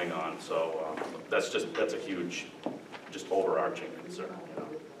planning on. So that's a huge, just overarching concern, you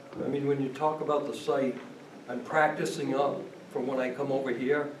know. I mean, when you talk about the site, I'm practicing up from when I come over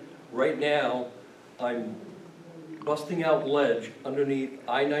here. Right now, I'm busting out ledge underneath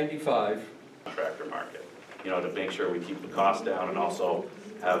I-95. Contractor market, you know, to make sure we keep the cost down and also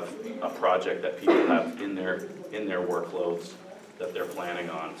have a project that people have in their workloads that they're planning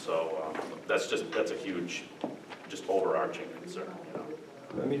on. So that's a huge, just overarching concern, you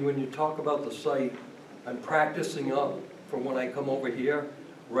know. I mean, when you talk about the site, I'm practicing up from when I come over here.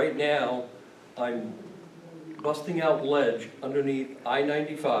 Right now, I'm busting out ledge underneath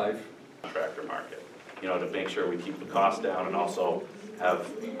I-95. Contractor market, you know, to make sure we keep the cost down and also have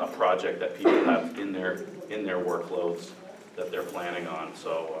a project that people have in their workloads that they're planning on.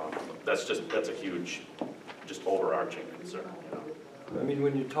 So that's a huge, just overarching concern, you know. I mean,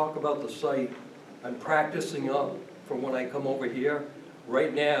 when you talk about the site, I'm practicing up from when I come over here.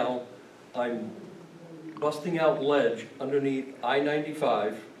 Right now, I'm busting out ledge underneath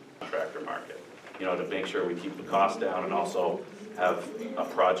I-95. contractor market, you know, to make sure we keep the cost down and also have a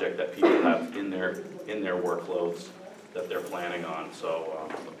project that people have in their workloads that they're planning on. So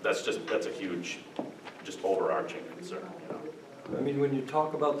that's a huge, just overarching concern, you know. I mean, when you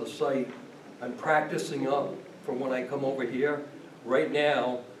talk about the site, I'm practicing up from when I come over here. Right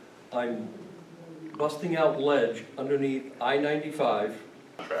now, I'm busting out ledge underneath I-95.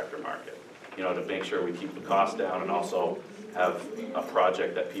 Contractor market, you know, to make sure we keep the cost down and also have a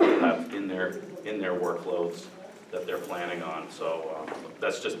project that people have in their workloads that they're planning on. So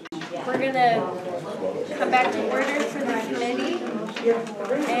that's just. We're gonna come back to order for the committee,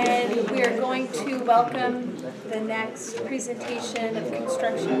 and we are going to welcome the next presentation of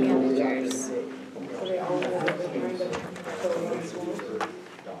construction managers.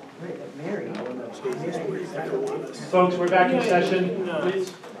 Folks, we're back in session,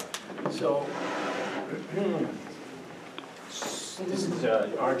 please. So, this is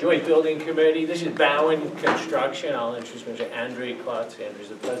our joint building committee. This is Bowen Construction. I'll introduce Mr. Andre Klotz. Andrew's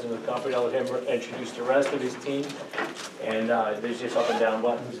the president of the company. I'll let him introduce the rest of his team. And there's just up and down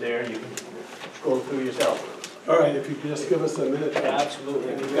buttons there. You can scroll through yourself. All right, if you could just give us a minute.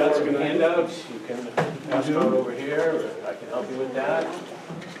 Absolutely. If you've got some handouts, you can pass them out over here, or I can help you with that.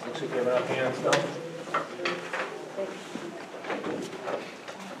 Looks like you have enough hands though.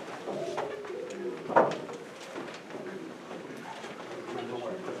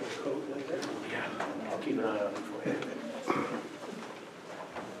 I'll keep an eye on it for you.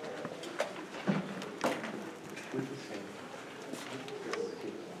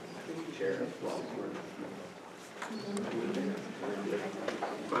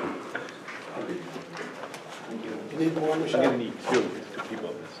 You need more, Michelle? I'm gonna need two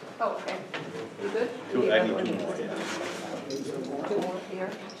people. Oh, okay. You good? I need two more, yeah. Two more here.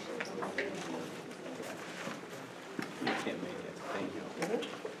 You can't make it, thank you.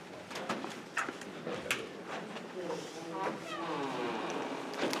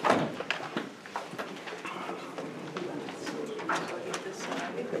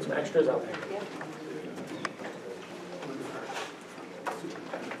 Get some extras out there.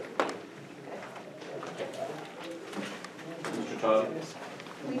 Mr. Todd?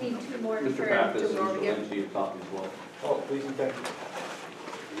 We need two more for Mr. Pappas, to Mr. Norwood. Lindsay, have talked as well. Oh, please and thank you.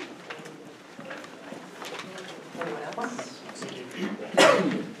 Anyone else?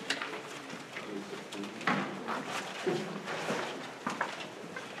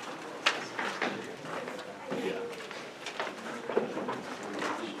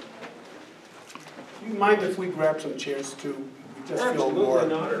 Do you mind if we grab some chairs too? We just feel more.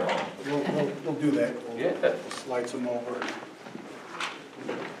 Absolutely not at all. We'll do that. Yeah. We'll slide some over.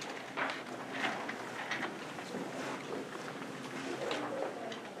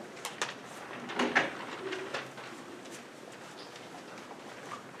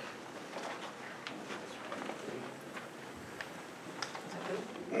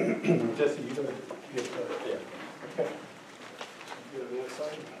 Jesse, you gonna get the, Yeah. okay. You on the other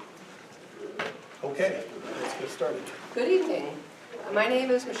side? Okay, let's get started. Good evening. My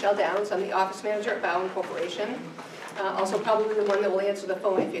name is Michelle Downs. I'm the office manager at Bowen Corporation. Also probably the one that will answer the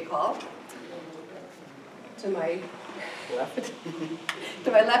phone if you call. To my left.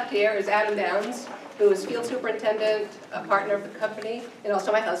 To my left here is Adam Downs, who is field superintendent, a partner of the company, and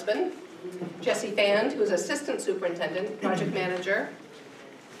also my husband. Jesse Fand, who is assistant superintendent, project manager.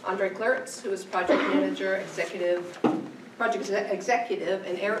 Andre Klertz, who is project manager, project executive,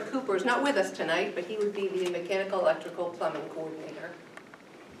 and Eric Cooper is not with us tonight, but he would be the mechanical, electrical, plumbing coordinator.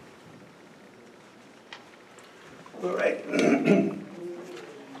 All right.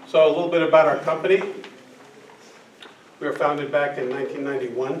 So a little bit about our company. We were founded back in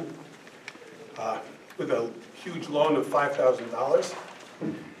 1991 with a huge loan of $5,000.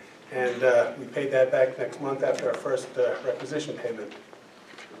 And we paid that back next month after our first requisition payment.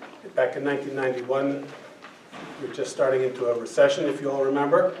 Back in 1991, we were just starting into a recession, if you all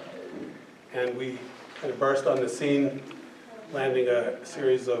remember. And we kind of burst on the scene, landing a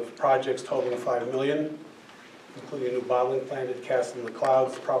series of projects totaling $5 million, including a new bottling plant at Castle in the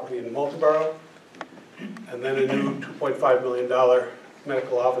Clouds property in Multiborough, and then a new $2.5 million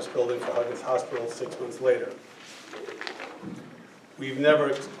medical office building for Huggins Hospital 6 months later. We've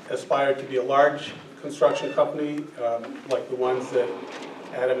never aspired to be a large construction company like the ones that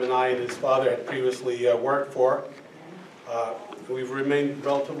Adam and I and his father had previously worked for. We've remained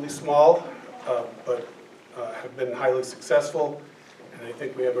relatively small, but have been highly successful, and I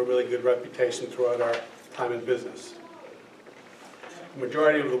think we have a really good reputation throughout our time in business. The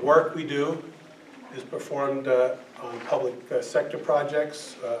majority of the work we do is performed on public sector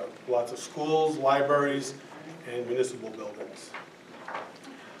projects, lots of schools, libraries, and municipal buildings.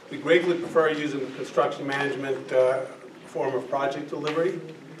 We greatly prefer using the construction management form of project delivery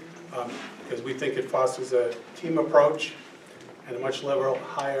because we think it fosters a team approach and a much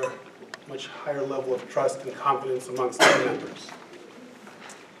higher level of trust and confidence amongst team members.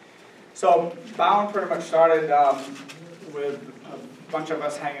 So Bowen pretty much started with a bunch of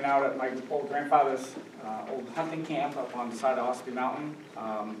us hanging out at my old grandfather's old hunting camp up on the side of Ospey Mountain.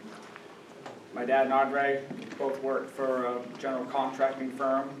 My dad and Andre both worked for a general contracting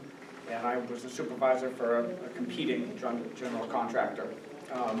firm, and I was a supervisor for a competing general contractor.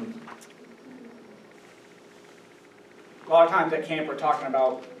 A lot of times at camp we're talking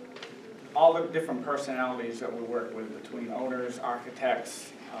about all the different personalities that we work with between owners,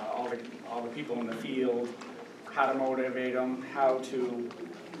 architects, all the people in the field, how to motivate them, how to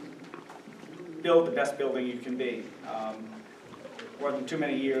build the best building you can be. Wasn't too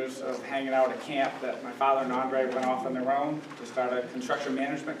many years of hanging out at camp that my father and Andre went off on their own to start a construction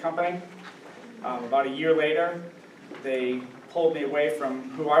management company. About a year later, they pulled me away from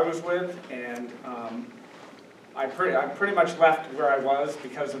who I was with, and I pretty much left where I was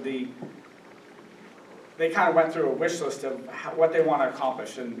because of they kind of went through a wish list of what they want to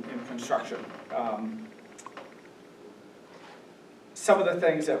accomplish in construction. Some of the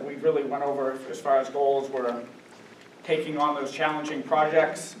things that we really went over as far as goals were taking on those challenging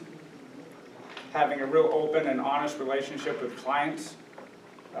projects, having a real open and honest relationship with clients,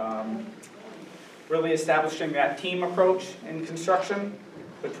 really establishing that team approach in construction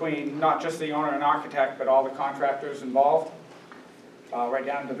between not just the owner and architect, but all the contractors involved, right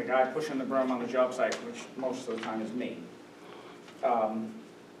down to the guy pushing the broom on the job site, which most of the time is me.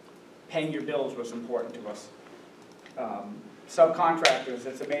 Paying your bills was important to us. Subcontractors,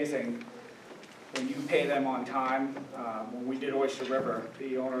 it's amazing when you pay them on time. When we did Oyster River,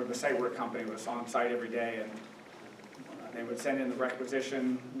 the owner of the site work company was on site every day, and they would send in the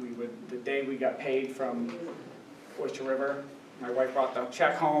requisition. The day we got paid from Oyster River, my wife brought the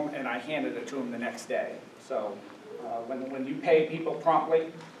check home and I handed it to him the next day. So when you pay people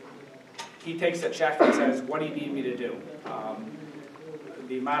promptly, he takes the check and says, what do you need me to do?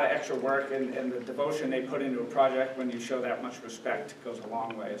 The amount of extra work and the devotion they put into a project when you show that much respect goes a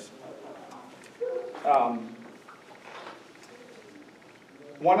long ways.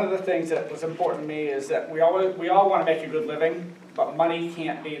 One of the things that was important to me is that we all want to make a good living, but money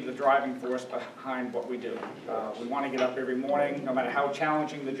can't be the driving force behind what we do. We want to get up every morning, no matter how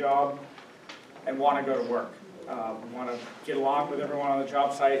challenging the job, and want to go to work. We want to get along with everyone on the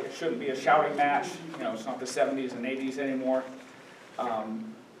job site. It shouldn't be a shouting match. You know, it's not the 70s and 80s anymore.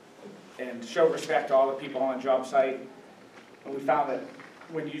 And show respect to all the people on the job site. And we found that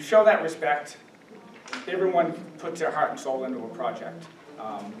when you show that respect, everyone puts their heart and soul into a project.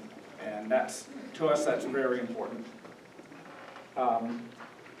 And that's, to us, that's very important.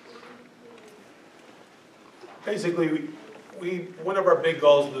 Basically, one of our big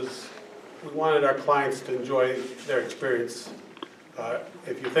goals was we wanted our clients to enjoy their experience.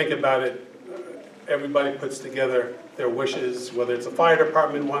 If you think about it, everybody puts together their wishes, whether it's a fire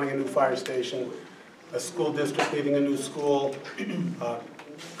department wanting a new fire station, a school district needing a new school.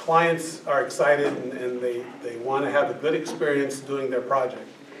 Clients are excited and they want to have a good experience doing their project.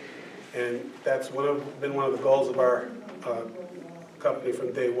 And that's been one of the goals of our company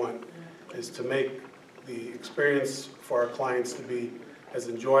from day one, is to make the experience for our clients to be as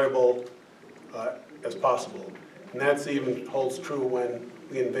enjoyable as possible. And that even holds true when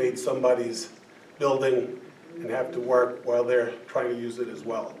we invade somebody's building and have to work while they're trying to use it as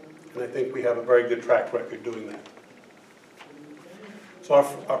well. And I think we have a very good track record doing that. So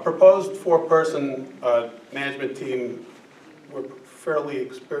our proposed 4-person management team, we're fairly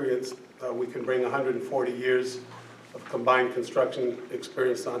experienced. We can bring 140 years of combined construction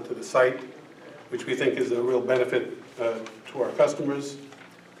experience onto the site, which we think is a real benefit to our customers.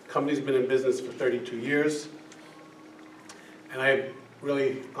 The company's been in business for 32 years. And I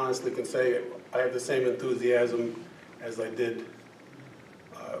really honestly can say I have the same enthusiasm as I did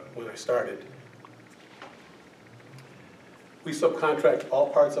when I started. We subcontract all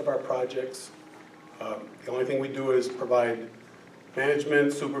parts of our projects. The only thing we do is provide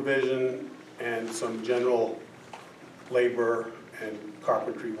management, supervision, and some general labor and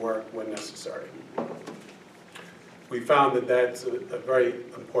carpentry work when necessary. We found that that's a very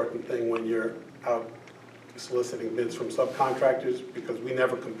important thing when you're out soliciting bids from subcontractors, because we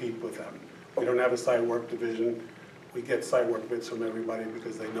never compete with them. We don't have a site work division. We get site work bids from everybody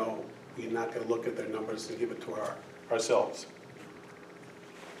because they know we're not going to look at their numbers and give it to ourselves.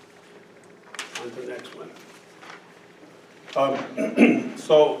 On to the next one.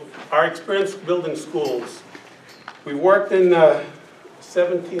 So our experience building schools. We worked in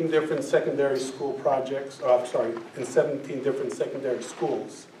 17 different secondary school projects, in 17 different secondary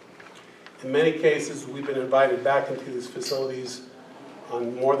schools. In many cases, we've been invited back into these facilities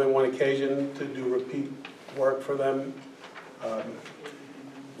on more than one occasion to do repeat work for them.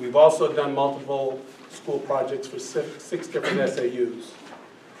 We've also done multiple school projects for six different SAUs.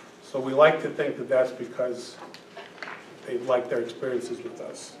 So we like to think that that's because they like their experiences with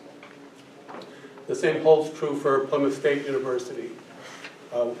us. The same holds true for Plymouth State University.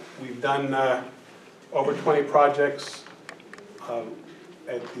 We've done over 20 projects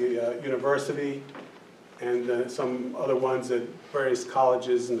at the university and some other ones at various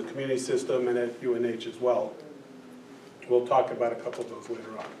colleges in the community system and at UNH as well. We'll talk about a couple of those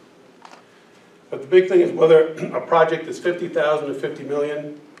later on. But the big thing is whether a project is 50,000 or 50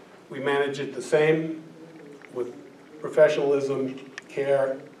 million, we manage it the same with professionalism,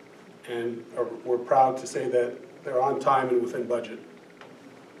 care, and we're proud to say that they're on time and within budget.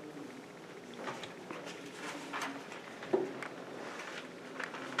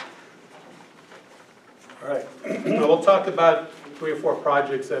 All right, we'll talk about 3 or 4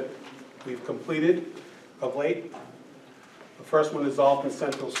 projects that we've completed of late. The first one is Alton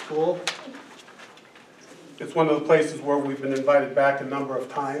Central School. It's one of the places where we've been invited back a number of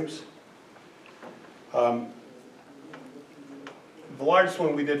times. The largest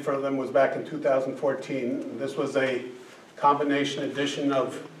one we did for them was back in 2014. This was a combination addition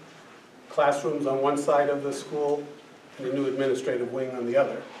of classrooms on one side of the school and a new administrative wing on the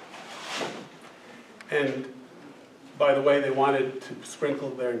other. And by the way, they wanted to sprinkle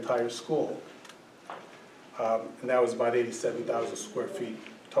their entire school. And that was about 87,000 square feet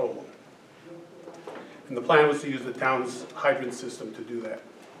total. And the plan was to use the town's hydrant system to do that.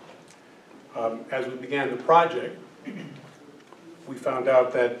 As we began the project, we found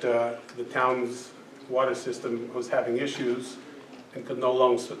out that the town's water system was having issues and could no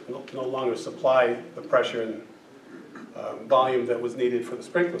longer supply the pressure and volume that was needed for the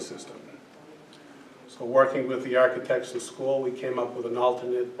sprinkler system. So working with the architects of the school, we came up with an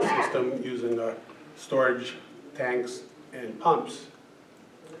alternate system using storage tanks and pumps.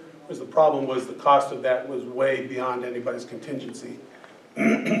 Because the problem was the cost of that was way beyond anybody's contingency.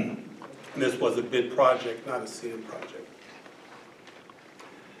 This was a bid project, not a CM project.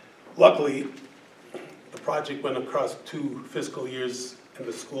 Luckily, the project went across 2 fiscal years in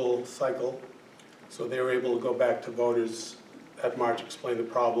the school cycle, so they were able to go back to voters at March, explain the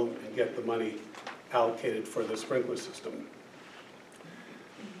problem, and get the money allocated for the sprinkler system.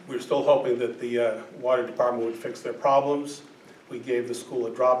 We're still hoping that the water department would fix their problems. We gave the school a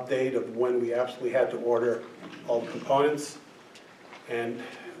drop date of when we absolutely had to order all the components, and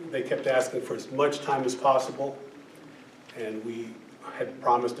they kept asking for as much time as possible, and we had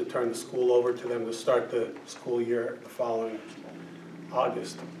promised to turn the school over to them to start the school year the following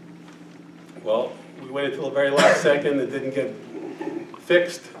August. Well, we waited till the very last second. It didn't get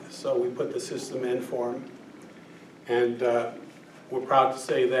fixed, so we put the system in for them. And we're proud to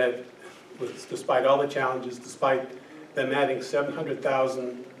say that despite all the challenges, despite them adding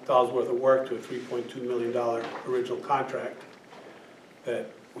 $700,000 worth of work to a $3.2 million original contract, that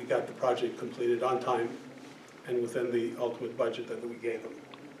we got the project completed on time and within the ultimate budget that we gave them.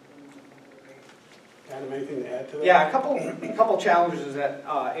 Adam, anything to add to that? Yeah, a couple challenges at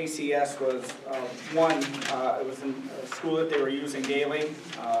ACS was, one, it was in a school that they were using daily.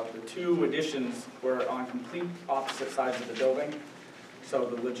 The 2 additions were on complete opposite sides of the building. So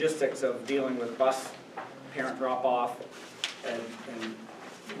the logistics of dealing with bus parent drop-off and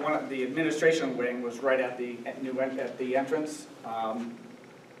one of the administration wing was right at the entrance.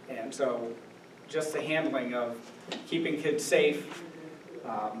 And so just the handling of keeping kids safe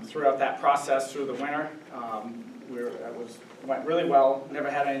throughout that process through the winter, went really well. Never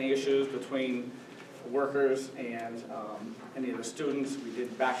had any issues between the workers and any of the students. We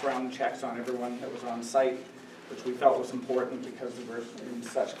did background checks on everyone that was on site, which we felt was important because we were in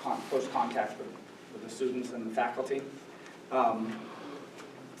such close contact with the students and the faculty.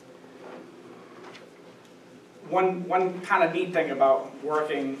 One kind of neat thing about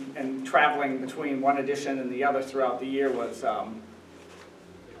working and traveling between one edition and the other throughout the year was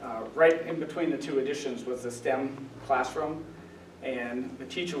right in between the 2 editions was the STEM classroom, and the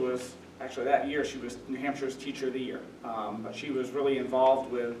teacher was, actually that year she was New Hampshire's Teacher of the Year, but she was really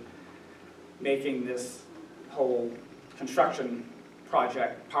involved with making this whole construction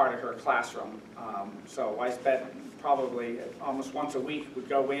project part of her classroom. So I spent probably almost once a week, would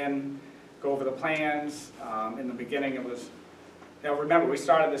go in, go over the plans. In the beginning it was, now remember we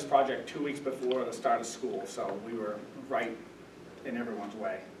started this project 2 weeks before the start of school, so we were right in everyone's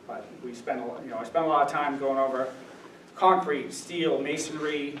way. But we spent I spent a lot of time going over concrete, steel,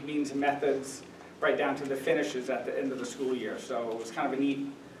 masonry, means and methods, right down to the finishes at the end of the school year. So it was kind of a neat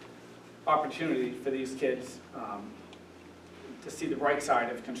opportunity for these kids to see the bright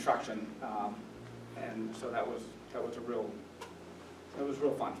side of construction, and so that was real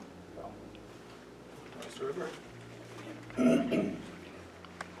fun. Mr. River? Oh,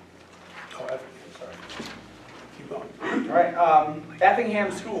 sorry. Keep going. All right,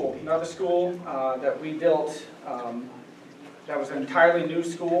 Effingham School, another school that we built. That was an entirely new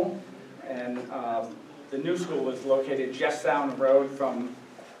school, and the new school was located just down the road from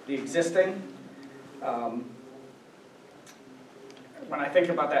the existing. When I think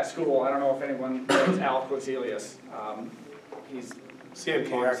about that school, I don't know if anyone knows Al Quazelius. He's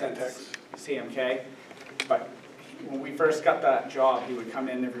CMK Architects. CMK, but when we first got that job, he would come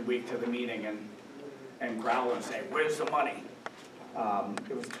in every week to the meeting and growl and say, "Where's the money?"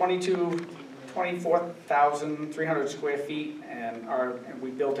 It was 24,300 square feet, and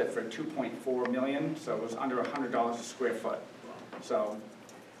we built it for $2.4 million, so it was under $100 a square foot. So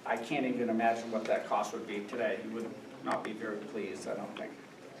I can't even imagine what that cost would be today. He would not be very pleased, I don't think.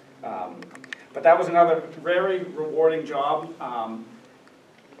 But that was another very rewarding job.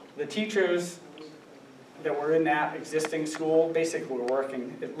 The teachers that were in that existing school basically were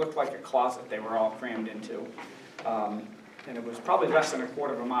working, it looked like a closet they were all crammed into. And it was probably less than a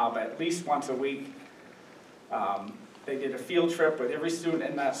quarter of a mile, but at least once a week, they did a field trip with every student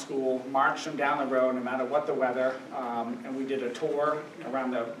in that school, marched them down the road no matter what the weather, and we did a tour around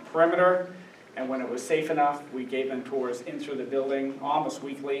the perimeter, and when it was safe enough, we gave them tours in through the building almost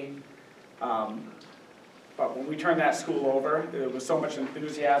weekly. But when we turned that school over, there was so much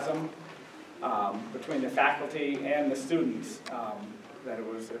enthusiasm between the faculty and the students that it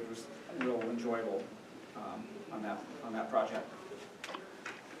was real enjoyable on that project.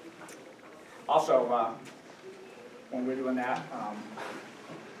 Also, when we were doing that,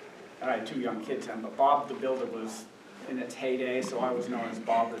 I had 2 young kids then, but Bob the Builder was in its heyday, so I was known as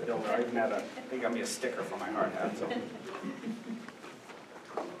Bob the Builder. I even had they got me a sticker for my hard hat.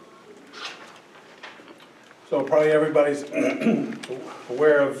 So probably everybody's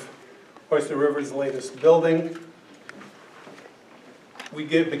aware of Oyster River's latest building. We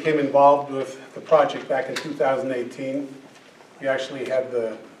became involved with the project back in 2018. We actually had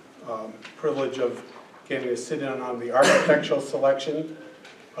the privilege of getting to sit in on the architectural selection,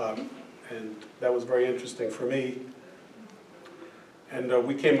 and that was very interesting for me. And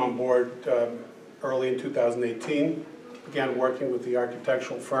we came on board early in 2018, began working with the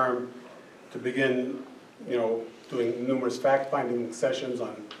architectural firm to begin doing numerous fact-finding sessions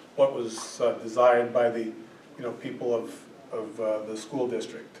on what was desired by the people of the school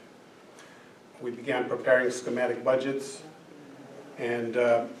district. We began preparing schematic budgets, and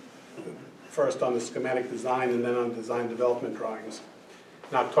first on the schematic design and then on design development drawings.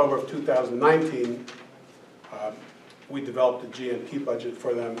 In October of 2019, we developed a GNP budget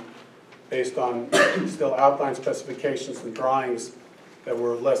for them based on still outline specifications and drawings that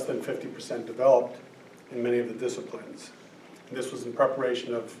were less than 50% developed in many of the disciplines. And this was in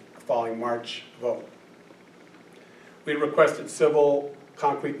preparation of the following March vote. We requested civil,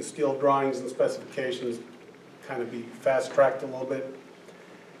 concrete, and steel drawings and specifications kind of be fast-tracked a little bit.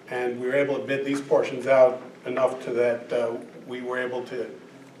 And we were able to bid these portions out enough to that we were able to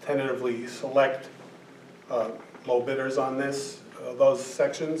tentatively select low bidders on those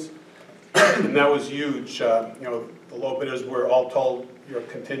sections. And that was huge. The low bidders were all told you're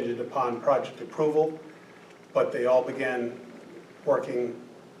contingent upon project approval, but they all began working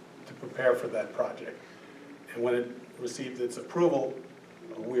to prepare for that project. And when it received its approval,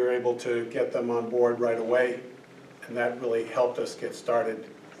 we were able to get them on board right away, and that really helped us get started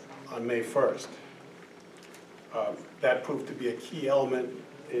on May 1st. That proved to be a key element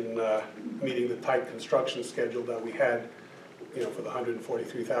in meeting the tight construction schedule that we had, for the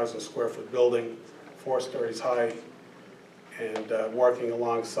 143,000 square foot building, 4 stories high, and working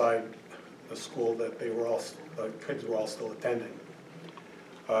alongside the school that the kids were all still attending.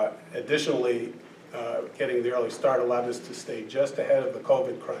 Additionally, getting the early start allowed us to stay just ahead of the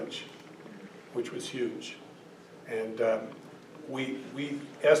COVID crunch, which was huge. And we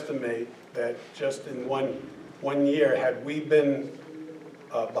estimate that just in one year, had we been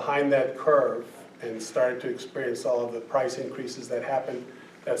behind that curve and started to experience all of the price increases that happened,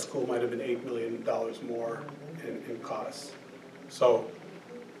 that school might have been $8 million more in costs. So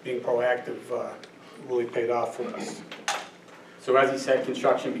being proactive really paid off for us. So as he said,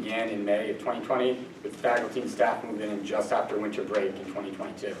 construction began in May of 2020, with faculty and staff moving in just after winter break in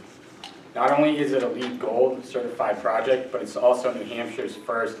 2022. Not only is it a LEED Gold certified project, but it's also New Hampshire's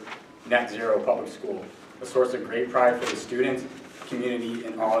first net zero public school. a source of great pride for the students, community,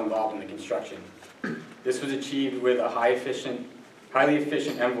 and all involved in the construction. This was achieved with a highly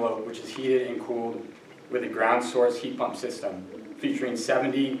efficient envelope which is heated and cooled with a ground source heat pump system featuring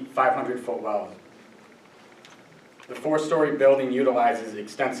 70 500-foot wells. The 4-story building utilizes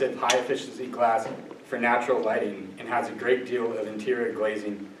extensive high-efficiency glass for natural lighting and has a great deal of interior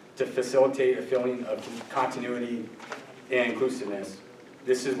glazing to facilitate a feeling of continuity and inclusiveness.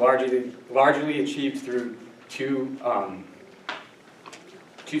 This is largely achieved through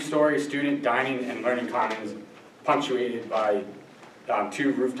two-story student dining and learning commons punctuated by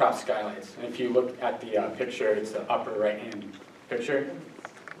 2 rooftop skylights. And if you look at the picture, it's the upper right-hand picture.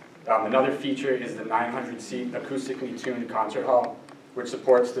 Another feature is the 900-seat acoustically tuned concert hall, which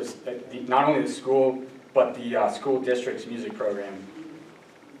supports not only the school, but the school district's music program.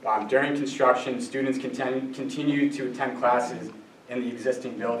 During construction, students continue to attend classes in the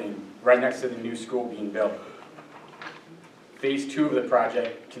existing building, right next to the new school being built. Phase 2 of the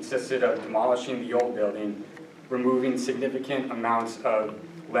project consisted of demolishing the old building, removing significant amounts of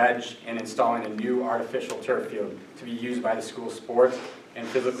ledge, and installing a new artificial turf field to be used by the school's sports and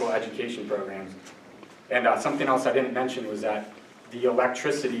physical education programs. And something else I didn't mention was that the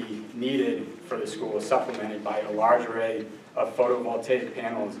electricity needed for the school is supplemented by a large array of photovoltaic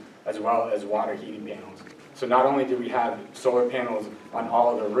panels as well as water heating panels. So not only do we have solar panels on all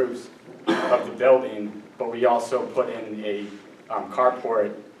of the roofs of the building, but we also put in a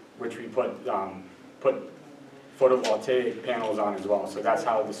carport, which we put photovoltaic panels on as well. So that's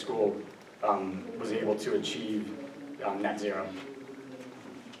how the school was able to achieve net zero.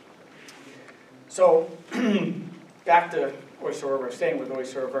 So back to Oyster River, staying with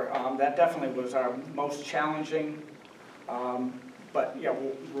Oyster River, that definitely was our most challenging, but yeah,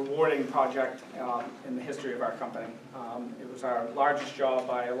 rewarding project in the history of our company. It was our largest job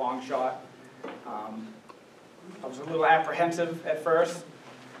by a long shot. I was a little apprehensive at first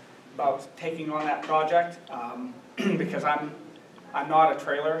about taking on that project because I'm not a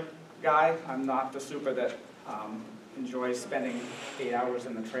trailer guy. I'm not the super that enjoys spending 8 hours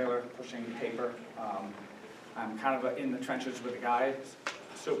in the trailer pushing paper. I'm kind of in the trenches with the guys,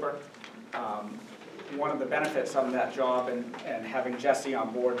 super. One of the benefits of that job and having Jesse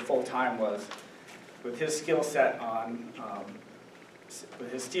on board full-time was with his skill set on,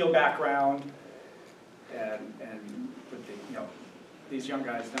 with his steel background and with the, these young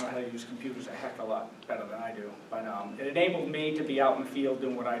guys know how to use computers a heck of a lot better than I do. But it enabled me to be out in the field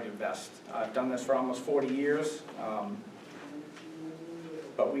doing what I do best. I've done this for almost 40 years.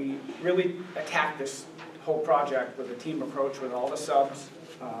 But we really attacked this whole project with a team approach with all the subs.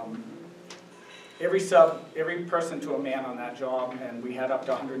 Every person to a man on that job, and we had up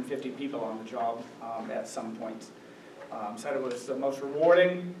to 150 people on the job at some point. Said it was the most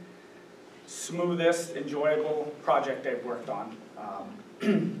rewarding, smoothest, enjoyable project I've worked on.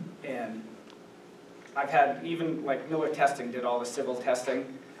 And I've had, even like Miller Testing did all the civil testing,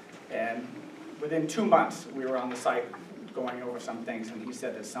 and within 2 months we were on the site going over some things, and he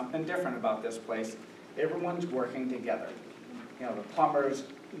said there's something different about this place. Everyone's working together. The plumbers,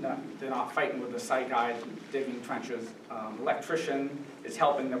 they're not fighting with the site guy digging trenches. Electrician is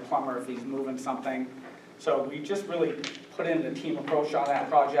helping the plumber if he's moving something. So we just really put in the team approach on that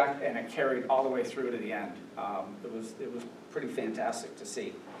project, and it carried all the way through to the end. It was pretty fantastic to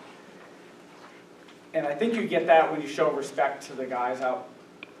see. And I think you get that when you show respect to the guys out,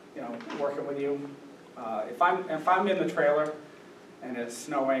 working with you. If I'm in the trailer and it's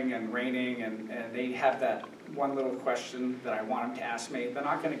snowing and raining and they have that one little question that I want them to ask me, they're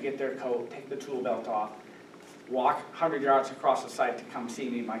not going to get their coat, take the tool belt off, walk 100 yards across the site to come see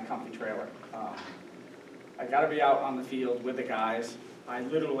me in my comfy trailer. I got to be out on the field with the guys. I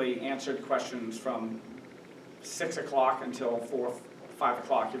literally answered questions from 6 o'clock until 4, 5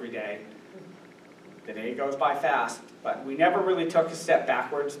 o'clock every day. The day goes by fast, but we never really took a step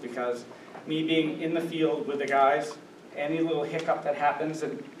backwards because me being in the field with the guys, any little hiccup that happens,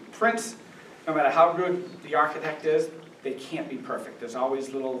 and prints, no matter how good the architect is, they can't be perfect. There's always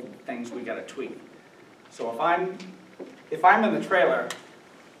little things we got to tweak. So if I'm in the trailer,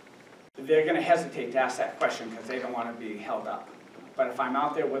 they're going to hesitate to ask that question because they don't want to be held up. But if I'm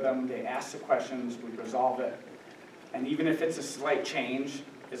out there with them, they ask the questions, we resolve it. And even if it's a slight change,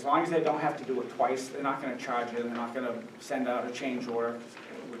 as long as they don't have to do it twice, they're not going to charge you, they're not going to send out a change order,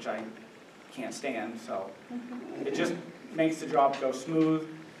 which I can't stand. So it just makes the job go smooth.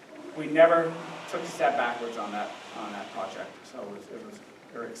 We never took a step backwards on that project. So it was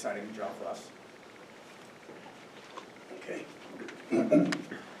a very exciting job for us. Okay.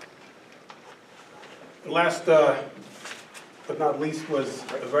 The last, but not least, was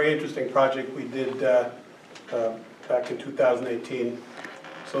a very interesting project we did back in 2018.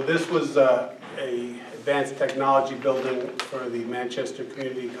 So this was a advanced technology building for the Manchester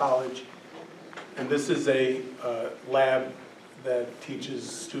Community College. And this is a lab that teaches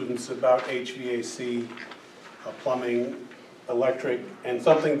students about HVAC, plumbing, electric, and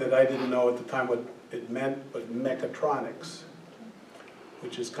something that I didn't know at the time what it meant, but mechatronics,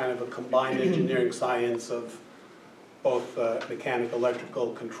 which is kind of a combined engineering science of both mechanical,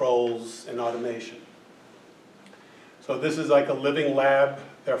 electrical controls and automation. So this is like a living lab.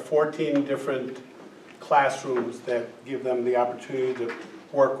 There are 14 different classrooms that give them the opportunity to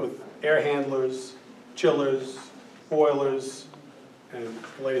work with air handlers, chillers, boilers, and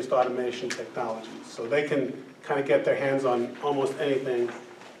the latest automation technologies. So they can kind of get their hands on almost anything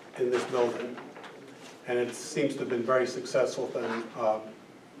in this building. And it seems to have been very successful for them. A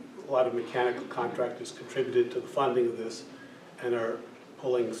lot of mechanical contractors contributed to the funding of this and are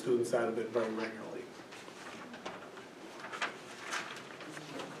pulling students out of it very regularly.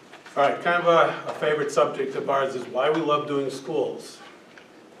 All right, kind of a favorite subject of ours is why we love doing schools.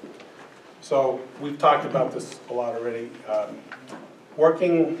 So we've talked about this a lot already.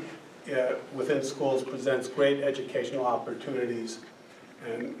 Working within schools presents great educational opportunities,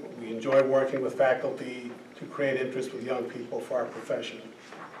 and we enjoy working with faculty to create interest with young people for our profession.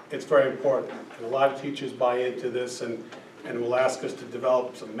 It's very important, and a lot of teachers buy into this and will ask us to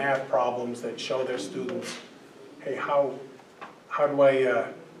develop some math problems that show their students, hey, how do I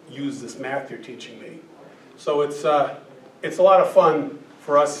use this math you're teaching me? So it's a lot of fun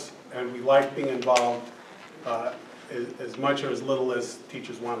for us, and we like being involved as much or as little as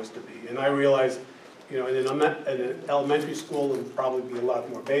teachers want us to be. And I realize, you know, in an elementary school it would probably be a lot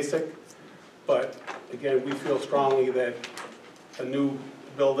more basic, but again, we feel strongly that a new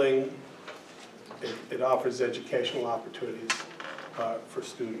building, it offers educational opportunities for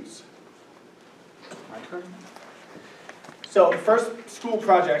students. My turn. So the first school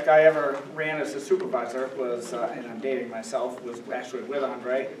project I ever ran as a supervisor was, and I'm dating myself, was actually with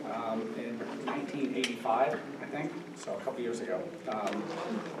Andre in 1985, I think, so a couple years ago.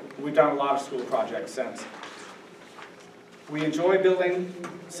 We've done a lot of school projects since. We enjoy building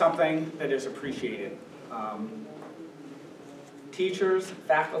something that is appreciated. Teachers,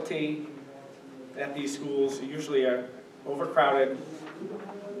 faculty at these schools usually are overcrowded.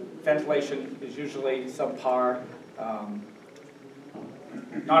 Ventilation is usually subpar.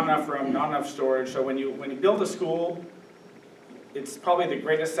 Not enough room, not enough storage. So when you build a school, it's probably the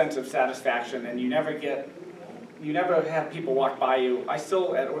greatest sense of satisfaction, and you never have people walk by you. I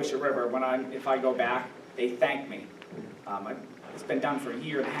still, at Oyster River, if I go back, they thank me. It's been done for a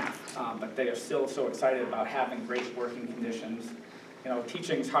year and a half, but they are still so excited about having great working conditions. You know,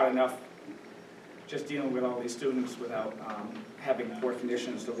 teaching's hard enough just dealing with all these students without having poor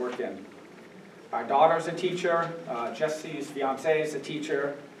conditions to work in. Our daughter's a teacher, Jesse's fiance is a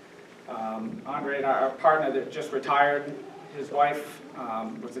teacher, Andre, our partner that just retired, his wife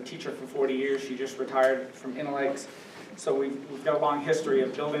was a teacher for 40 years, she just retired from Interlakes. So we've got a long history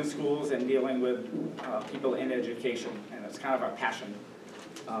of building schools and dealing with people in education, and it's kind of our passion.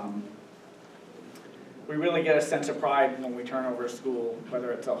 We really get a sense of pride when we turn over a school,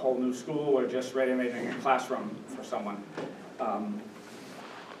 whether it's a whole new school or just renovating a classroom for someone.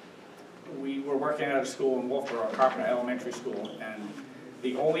 We were working at a school in Wolfboro, Carpenter Elementary School, and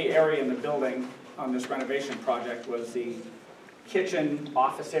the only area in the building on this renovation project was the kitchen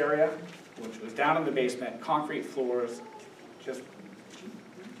office area, which was down in the basement, concrete floors, just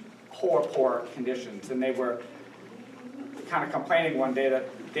poor conditions. And they were kind of complaining one day that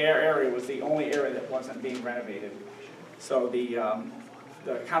their area was the only area that wasn't being renovated. So the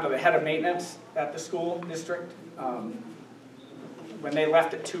head of maintenance at the school district, when they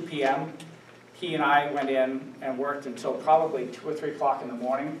left at 2 p.m., he and I went in and worked until probably 2 or 3 o'clock in the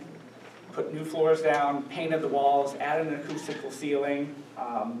morning, put new floors down, painted the walls, added an acoustical ceiling,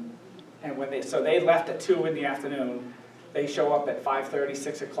 and so they left at 2 in the afternoon. They show up at 5:30,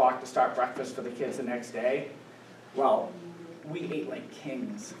 6 o'clock to start breakfast for the kids the next day. Well, we ate like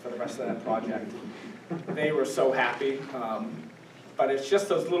kings for the rest of that project. They were so happy. But it's just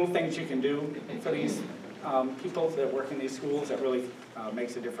those little things you can do for these people that work in these schools that really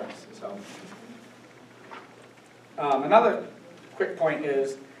makes a difference. So, another quick point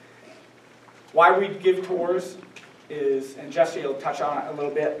is why we give tours is, and Jesse will touch on it a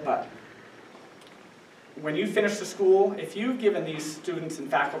little bit, but when you finish the school, if you've given these students and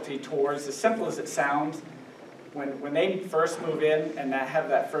faculty tours, as simple as it sounds, when they first move in and have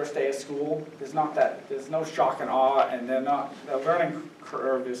that first day of school, there's no shock and awe, and the learning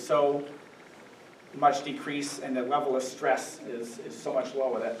curve is so much decreased, and the level of stress is so much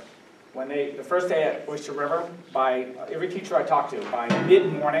lower that the first day at Oyster River, by every teacher I talked to, by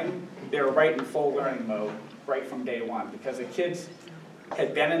mid-morning, they were right in full learning mode, right from day one, because the kids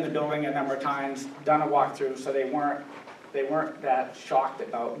had been in the building a number of times, done a walkthrough, so they weren't that shocked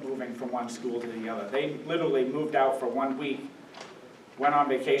about moving from one school to the other. They literally moved out for 1 week, went on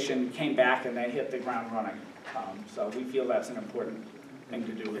vacation, came back, and they hit the ground running. So we feel that's an important thing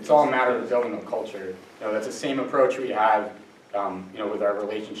to do. It's all a matter of building a culture. That's the same approach we have, with our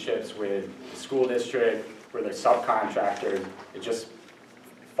relationships with the school district, with our subcontractors. It's just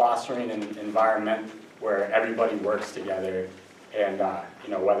fostering an environment where everybody works together, and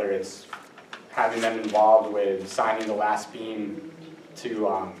whether it's having them involved with signing the last beam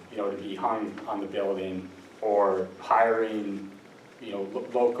to be hung on the building, or hiring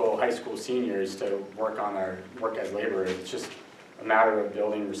local high school seniors to work as laborers. It's just a matter of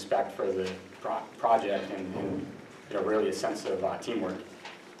building respect for the project and really a sense of teamwork.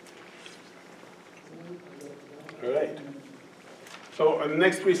 All right. So on the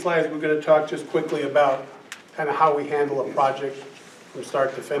next 3 slides, we're going to talk just quickly about kind of how we handle a project from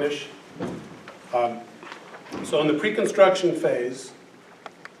start to finish. So in the pre-construction phase,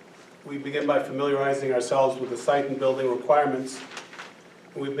 we begin by familiarizing ourselves with the site and building requirements.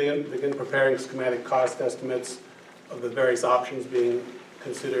 We begin preparing schematic cost estimates of the various options being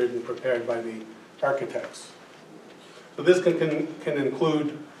considered and prepared by the architects. So this can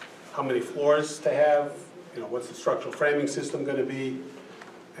include how many floors to have, what's the structural framing system going to be,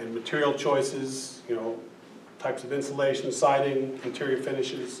 and material choices, types of insulation, siding, interior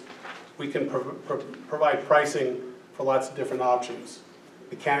finishes. We can provide pricing for lots of different options.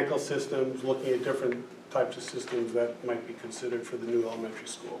 Mechanical systems, looking at different types of systems that might be considered for the new elementary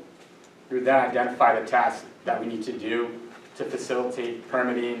school. We would then identify the tasks that we need to do to facilitate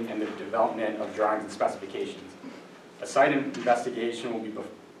permitting and the development of drawings and specifications. A site investigation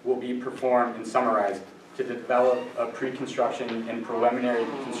will be performed and summarized to develop a pre-construction and preliminary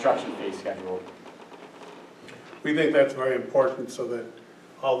construction phase schedule. We think that's very important so that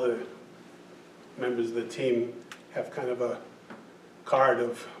all the members of the team have kind of a card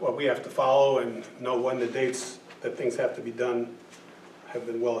of what we have to follow and know when the dates that things have to be done have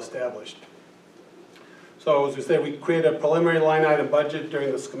been well established. So as we say, we create a preliminary line item budget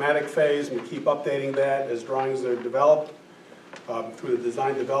during the schematic phase, and we keep updating that as drawings are developed through the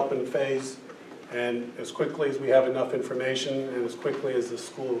design development phase. And as quickly as we have enough information and as quickly as the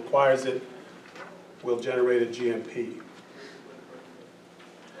school requires it, we'll generate a GMP.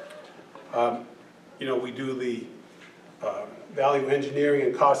 We do the value engineering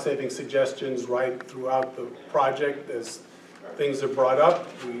and cost-saving suggestions right throughout the project. As things are brought up,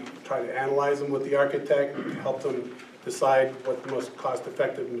 we try to analyze them with the architect, help them decide what the most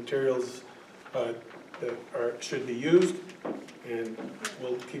cost-effective materials should be used, and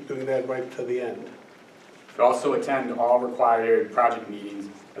we'll keep doing that right to the end. We also attend all required project meetings,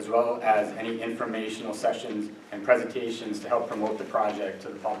 as well as any informational sessions and presentations to help promote the project to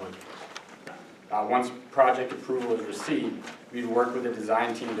the public. Once project approval is received, we work with the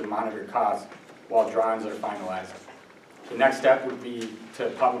design team to monitor costs while drawings are finalized. The next step would be to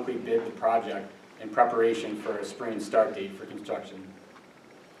publicly bid the project in preparation for a spring start date for construction.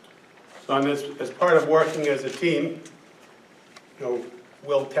 So on this, as part of working as a team,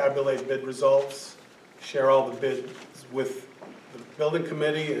 we'll tabulate bid results, share all the bids with the building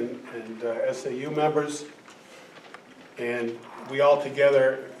committee and SAU members, and we all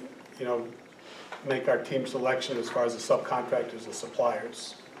together, make our team selection as far as the subcontractors and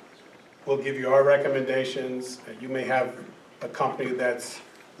suppliers. We'll give you our recommendations. You may have a company that's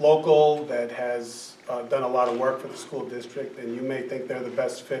local, that has done a lot of work for the school district, and you may think they're the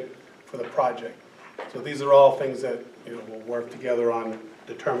best fit for the project. So these are all things that we'll work together on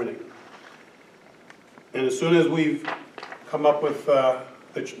determining. And as soon as we've come up with the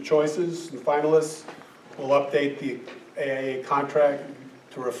choices and finalists, we'll update the AIA contract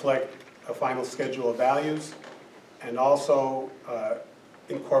to reflect a final schedule of values, and also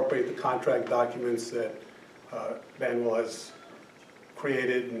incorporate the contract documents that Manuel has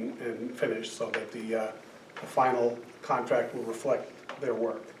created and finished, so that the final contract will reflect their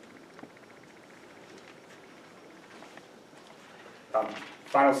work.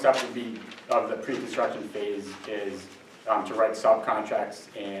 Final step would be of the pre-construction phase is to write subcontracts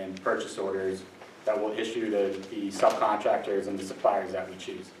and purchase orders that will issue to the subcontractors and the suppliers that we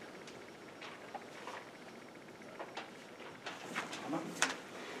choose.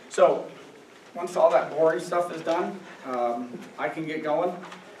 So, once all that boring stuff is done, I can get going.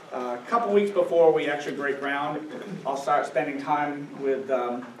 A couple weeks before we actually break ground, I'll start spending time with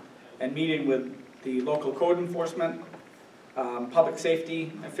and meeting with the local code enforcement public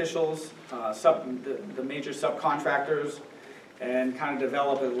safety officials, the major subcontractors, and kind of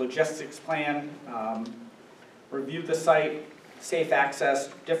develop a logistics plan, review the site, safe access,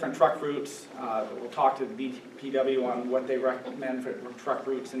 different truck routes. We'll talk to the BPW on what they recommend for truck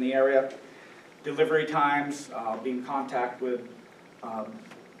routes in the area. Delivery times, be in contact with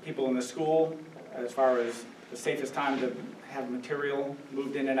people in the school as far as the safest time to have material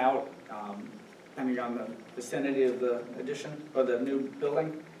moved in and out, depending on the vicinity of the addition or the new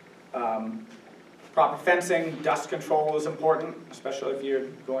building. Proper fencing, dust control is important, especially if you're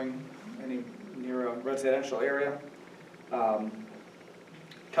going near a residential area.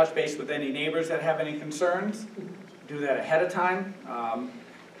 Touch base with any neighbors that have any concerns. Do that ahead of time.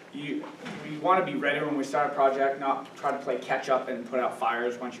 We want to be ready when we start a project, not try to play catch up and put out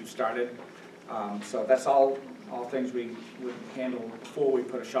fires once you've started. So that's all things we would handle before we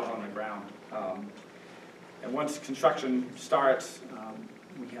put a shovel on the ground. And once construction starts,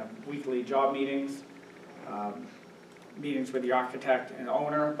 we have weekly job meetings, meetings with the architect and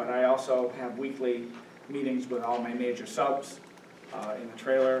owner, but I also have weekly meetings with all my major subs in the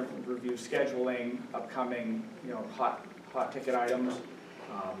trailer, review scheduling, upcoming hot ticket items,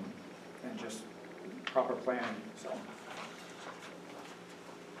 and just proper planning. So.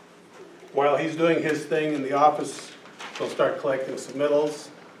 While he's doing his thing in the office, we'll start collecting submittals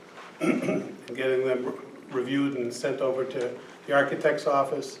and getting them reviewed and sent over to the architect's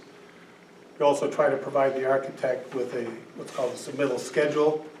office. We also try to provide the architect with what's called a submittal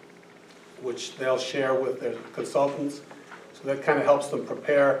schedule, which they'll share with their consultants. So that kind of helps them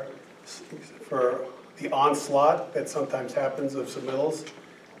prepare for the onslaught that sometimes happens of submittals.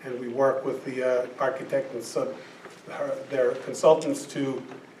 And we work with the architect and their consultants to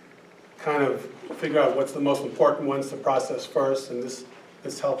kind of figure out what's the most important ones to process first. And this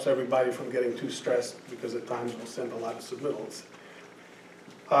helps everybody from getting too stressed, because at times we'll send a lot of submittals.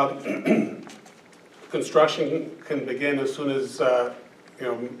 Construction can begin as soon as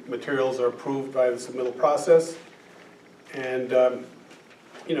materials are approved by the submittal process, and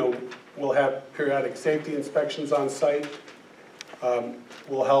we'll have periodic safety inspections on site.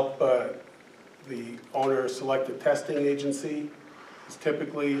 We'll help the owner select a testing agency. It's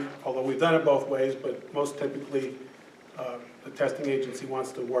typically, although we've done it both ways, but most typically the testing agency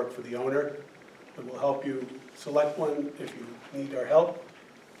wants to work for the owner, and we'll help you select one if you need our help.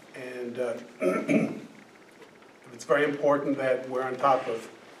 And it's very important that we're on top of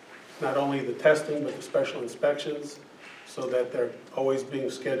not only the testing, but the special inspections, so that they're always being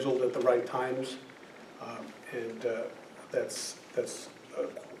scheduled at the right times. And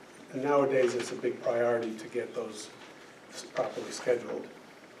nowadays it's a big priority to get those properly scheduled.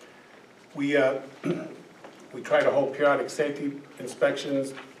 We try to hold periodic safety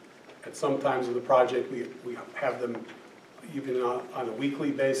inspections. At some times of the project, we have them even on a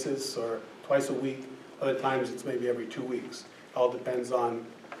weekly basis or twice a week. Other times it's maybe every 2 weeks. All depends on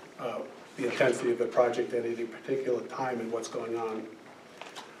the intensity of the project at any particular time and what's going on.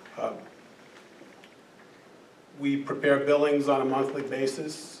 We prepare billings on a monthly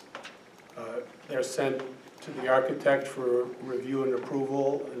basis. They're sent to the architect for review and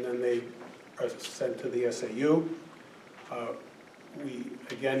approval, and then they are sent to the SAU. We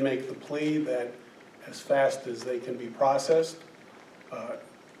again make the plea that as fast as they can be processed.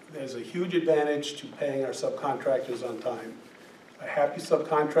 There's a huge advantage to paying our subcontractors on time. A happy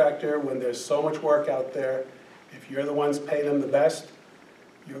subcontractor, when there's so much work out there, if you're the ones paying them the best,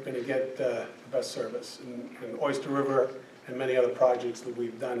 you're going to get the best service. And Oyster River and many other projects that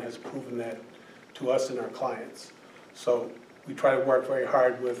we've done has proven that to us and our clients. So we try to work very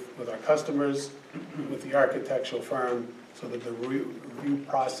hard with our customers, with the architectural firm, so that the review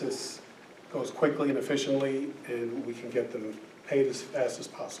process goes quickly and efficiently, and we can get them paid as fast as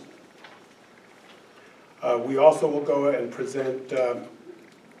possible. We also will go and present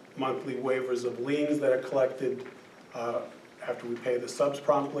monthly waivers of liens that are collected after we pay the subs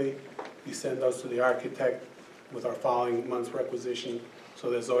promptly. We send those to the architect with our following month's requisition, so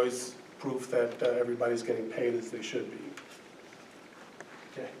there's always proof that everybody's getting paid as they should be.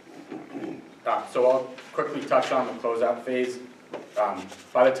 Okay. So I'll quickly touch on the closeout phase.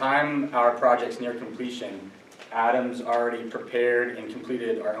 By the time our project's near completion, Adam's already prepared and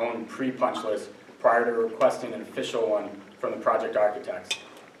completed our own pre-punch list prior to requesting an official one from the project architects.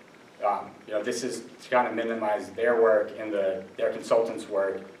 This is to kind of minimize their work and their consultants'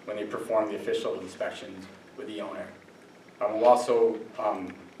 work when they perform the official inspections with the owner. We'll also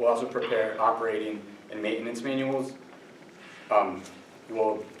prepare operating and maintenance manuals.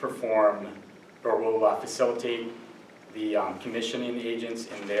 We'll perform, or we'll facilitate the commissioning agents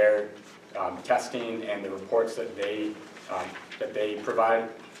in their testing and the reports that they provide.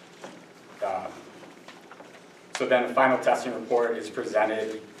 So then a final testing report is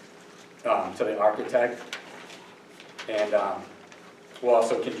presented to the architect, and we'll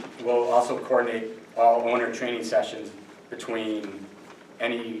also coordinate all owner training sessions between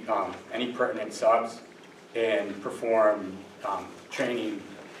any pertinent subs and perform training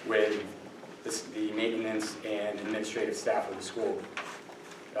with the maintenance and administrative staff of the school.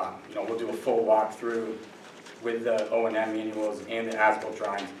 We'll do a full walkthrough with the O&M manuals and the as-built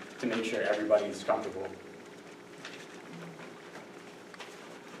drawings to make sure everybody's comfortable.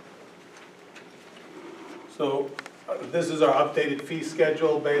 So this is our updated fee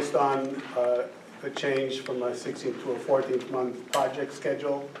schedule based on the change from a 16th to a 14th month project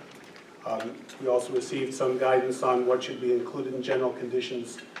schedule. We also received some guidance on what should be included in general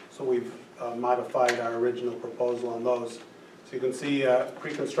conditions, so we've modified our original proposal on those. So you can see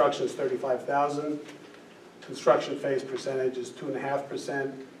pre-construction is $35,000, construction phase percentage is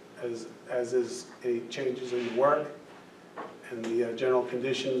 2.5%, as is any changes in the work, and the general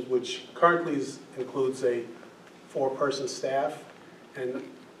conditions, which currently includes a 4-person staff, and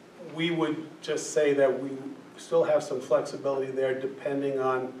we would just say that we still have some flexibility there depending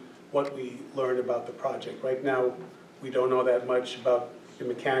on what we learn about the project. Right now, we don't know that much about the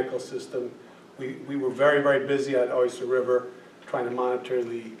mechanical system. We were very, very busy at Oyster River trying to monitor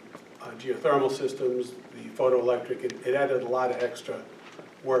the geothermal systems, the photoelectric. It added a lot of extra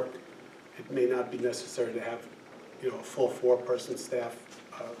work. It may not be necessary to have a full 4-person staff.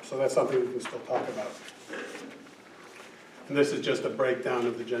 So that's something we can still talk about. And this is just a breakdown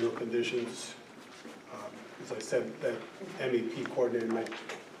of the general conditions. As I said, that MEP coordinator might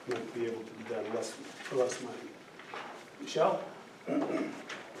be able to be done for less money. Michelle?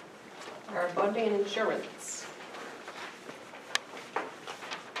 Our bonding and insurance.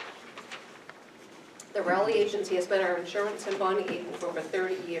 The Raleigh Agency has been our insurance and bonding agent for over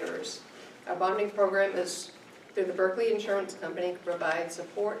 30 years. Our bonding program is through the Berkeley Insurance Company, provides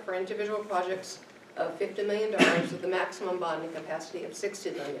support for individual projects of $50 million with a maximum bonding capacity of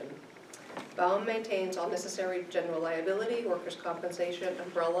 $60 million. Baum maintains all necessary general liability, workers' compensation,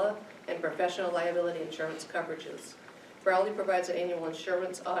 umbrella, and professional liability insurance coverages. Raleigh provides annual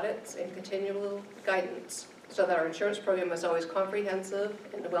insurance audits and continual guidance so that our insurance program is always comprehensive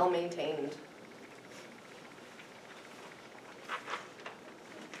and well-maintained.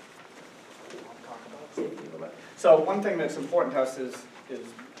 So one thing that's important to us is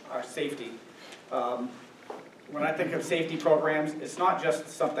our safety. When I think of safety programs, it's not just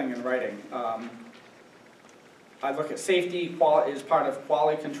something in writing. I look at safety as part of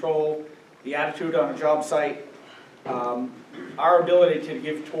quality control, the attitude on a job site, our ability to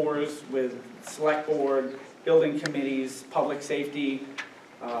give tours with select board, building committees, public safety,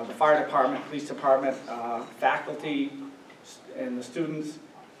 the fire department, police department, faculty, and the students,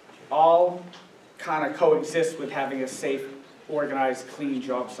 all kind of coexist with having a safe, organized, clean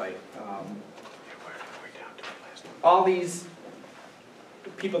job site. All these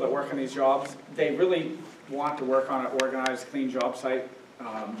people that work on these jobs, they really want to work on an organized, clean job site.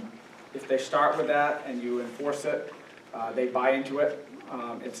 If they start with that and you enforce it, they buy into it.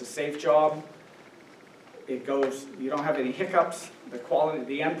 It's a safe job. It goes, you don't have any hiccups. The quality,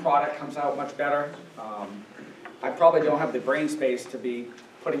 the end product comes out much better. I probably don't have the brain space to be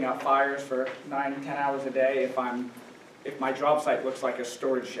putting out fires for 9, 10 hours a day if my job site looks like a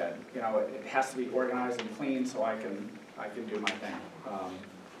storage shed. It has to be organized and clean so I can do my thing.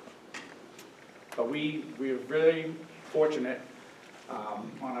 But we're really fortunate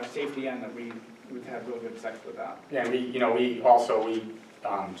on our safety end that we've had real good success with that. Yeah, and we also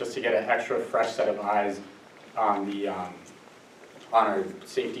just to get an extra fresh set of eyes on our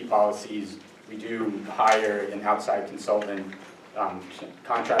safety policies, we do hire an outside consultant,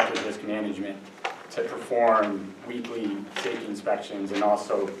 contractor risk management, to perform weekly safety inspections and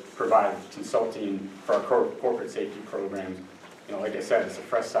also provide consulting for our corporate safety programs. Like I said, it's a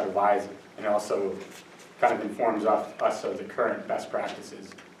fresh set of eyes, and also kind of informs us of the current best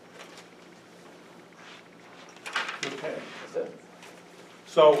practices. Okay.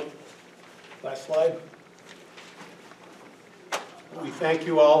 So, last slide. We thank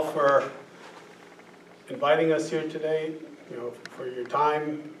you all for inviting us here today, for your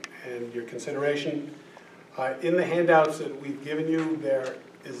time and your consideration. In the handouts that we've given you, there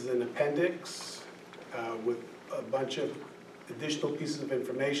is an appendix with a bunch of additional pieces of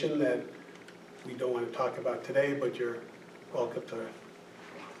information that we don't want to talk about today, but you're welcome to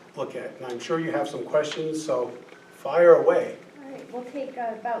look at. And I'm sure you have some questions, so fire away. All right, we'll take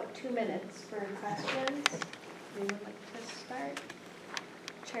about 2 minutes for questions. Who would like to start?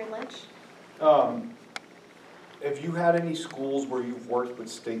 Chair Lynch? Have you had any schools where you've worked with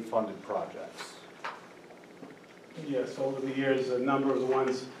state-funded projects? Yes, over the years, a number of the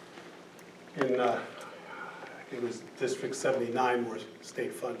ones in, it was District 79 were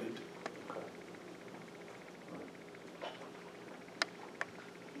state funded.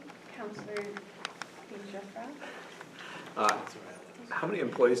 Counselor Jeffra? How many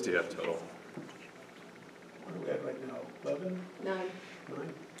employees do you have total? What are we at right now, 11? 9.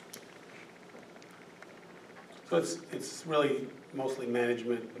 9? So it's really mostly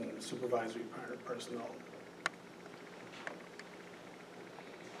management and supervisory personnel.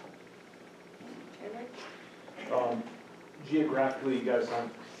 Geographically, you guys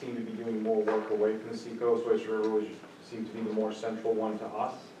seem to be doing more work away from the seacoast. Oyster River seems to be the more central one to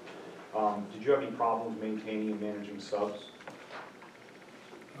us. Did you have any problems maintaining and managing subs?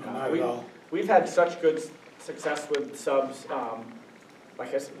 No, not at all. We've had such good success with subs,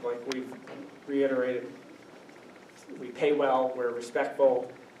 like we've reiterated, we pay well, we're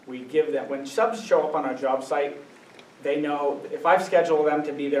respectful, we give them, when subs show up on our job site, they know, if I've scheduled them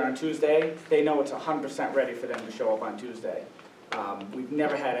to be there on Tuesday, they know it's 100% ready for them to show up on Tuesday. We've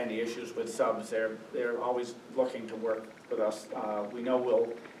never had any issues with subs. They're always looking to work with us. We know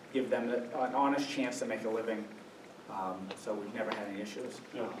we'll give them an honest chance to make a living. So we've never had any issues.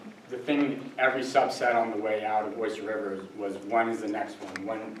 The thing every sub said on the way out of Oyster River was, when is the next one?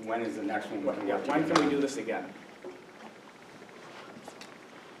 When is the next one? When can we do this again?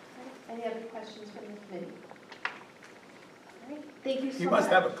 Any other questions from the committee? All right, thank you so much. You must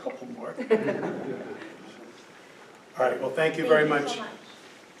have a couple more. All right, well, thank you very much.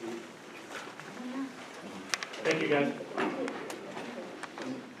 Thank you, guys.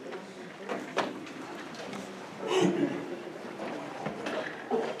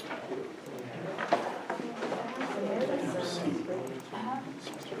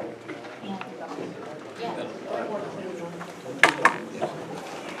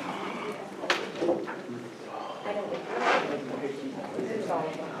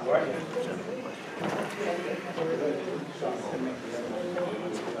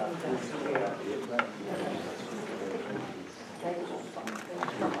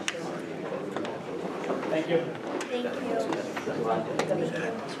 Thank you. Thank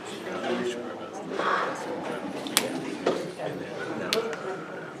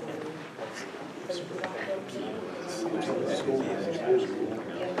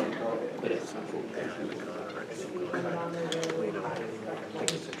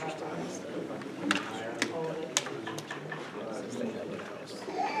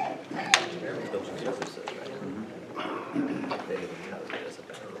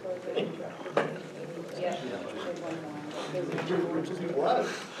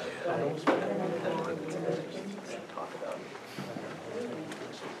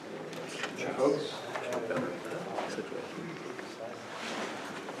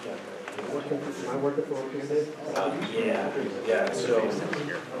Yeah, so. You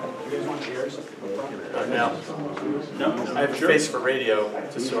guys want chairs? No, I have a face for radio,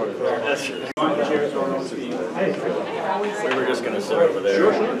 just so I'm clear. Chairs or no speed? We were just gonna sit over there.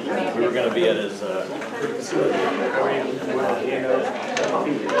 Sure. We were gonna be at his, facility.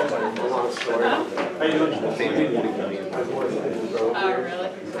 How you doing? Oh, really?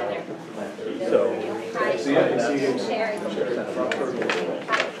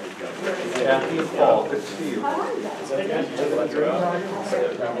 Kathy and Paul, good to see you. I'm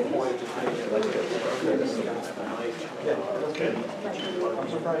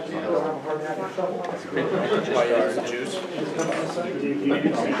surprised you don't have a hard hat and shovel. Why are the juice?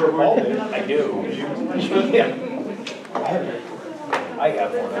 I'm sure Paul did. I do. Yeah. I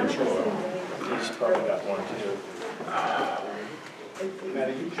have one, I'm sure. He's probably got one too. Matt,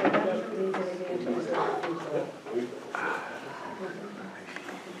 you sure that?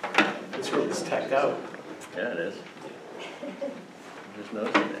 This room is teched out. yeah, it is. Just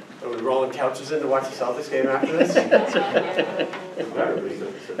noticing it. Are we rolling couches in to watch the Celtics game after this?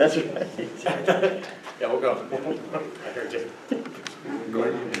 That's right. Yeah, we'll go. I heard you.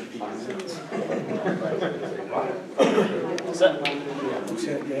 What's that? Who's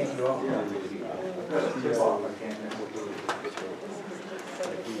that? Yeah, you all.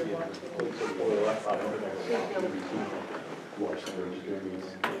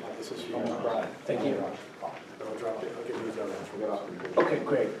 This is for you. Thank you. I'll drop it. I'll give you the other. Okay,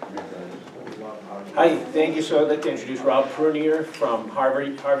 great. Hi, thank you. So I'd like to introduce Rob Prunier from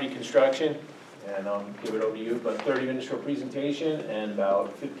Harvey Construction, and I'll give it over to you. About 30 minutes for a presentation and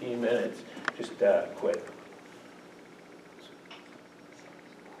about 15 minutes, just quick.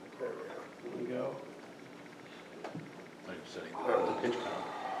 There we go.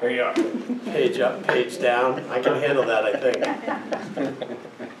 There you are. Page up, page down. I can handle that, I think.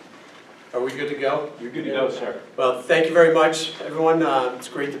 Are we good to go? You're good to go, sir. Well, thank you very much, everyone. It's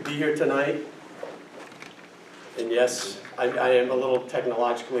great to be here tonight. And yes, I am a little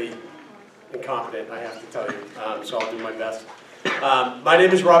technologically incompetent, I have to tell you, so I'll do my best. My name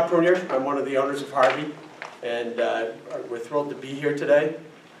is Rob Prunier. I'm one of the owners of Harvey, and we're thrilled to be here today.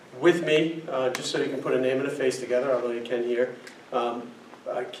 With me, just so you can put a name and a face together, although you can here,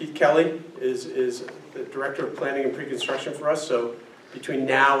 Keith Kelly is the Director of Planning and Pre-Construction for us, so between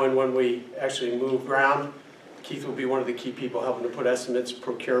now and when we actually move ground, Keith will be one of the key people helping to put estimates,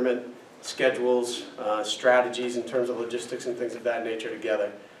 procurement, schedules, strategies in terms of logistics and things of that nature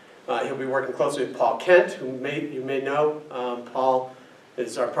together. He'll be working closely with Paul Kent, who you may know. Paul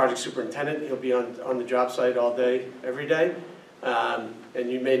is our project superintendent. He'll be on the job site all day, every day. And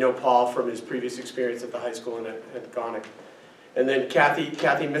you may know Paul from his previous experience at the high school and at Gonick. And then Kathy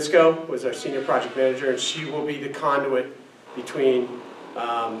Misko was our senior project manager, and she will be the conduit between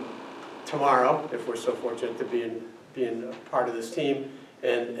tomorrow, if we're so fortunate to be in a part of this team,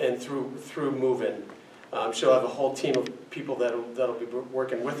 and through move-in. She'll have a whole team of people that'll be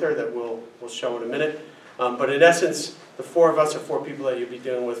working with her that we'll show in a minute. But in essence, the four of us are four people that you'll be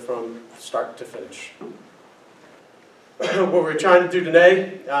dealing with from start to finish. What we're trying to do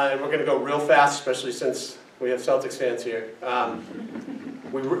today, and we're going to go real fast, especially since we have Celtics fans here.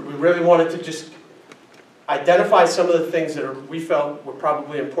 We really wanted to just identify some of the things that we felt were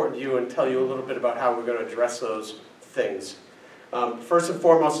probably important to you and tell you a little bit about how we're going to address those things. First and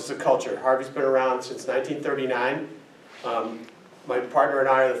foremost is the culture. Harvey's been around since 1939. My partner and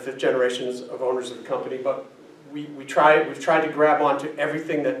I are the fifth generations of owners of the company, but we've tried to grab onto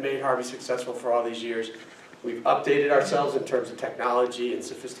everything that made Harvey successful for all these years. We've updated ourselves in terms of technology and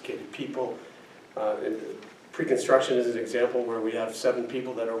sophisticated people. Pre-construction is an example where we have 7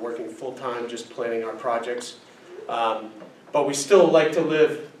 people that are working full-time just planning our projects. But we still like to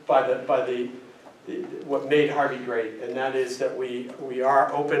live by what made Harvey great, and that is that we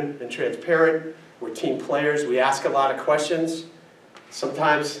are open and transparent. We're team players. We ask a lot of questions.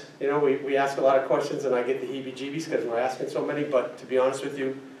 Sometimes, we ask a lot of questions and I get the heebie-jeebies because we're asking so many, but to be honest with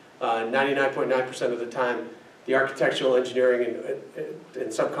you, 99.9% of the time, the architectural, engineering,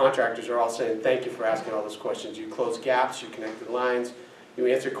 and subcontractors are all saying, thank you for asking all those questions. You closed gaps, you connected lines, you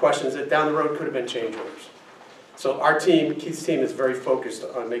answered questions that down the road could have been change orders. So our team, Keith's team, is very focused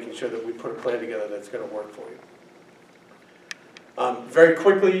on making sure that we put a plan together that's going to work for you. Very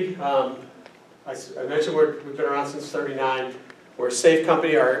quickly, I mentioned we've been around since '39. We're a safe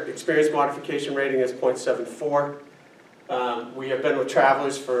company. Our experience modification rating is 0.74. We have been with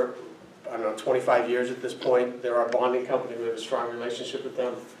Travelers for, 25 years at this point. They're our bonding company. We have a strong relationship with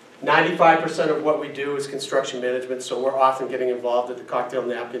them. 95% of what we do is construction management, so we're often getting involved at the cocktail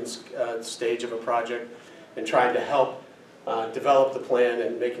napkins stage of a project and trying to help develop the plan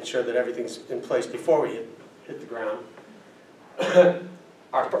and making sure that everything's in place before we hit the ground.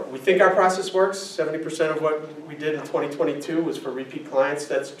 We think our process works. 70% of what we did in 2022 was for repeat clients.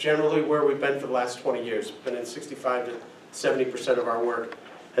 That's generally where we've been for the last 20 years. Been in 65 to 70% of our work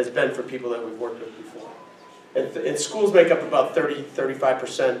has been for people that we've worked with before. And schools make up about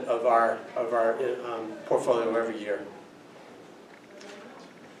 35% of our portfolio every year.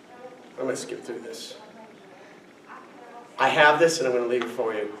 I'm going to skip through this. I have this, and I'm going to leave it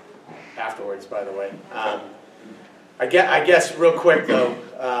for you afterwards, by the way. I guess real quick, though,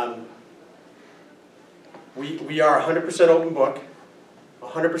 we are 100% open book.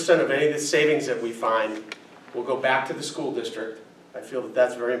 100% of any of the savings that we find will go back to the school district. I feel that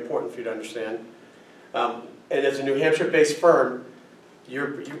that's very important for you to understand. And as a New Hampshire-based firm,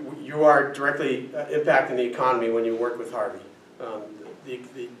 you are directly impacting the economy when you work with Harvey.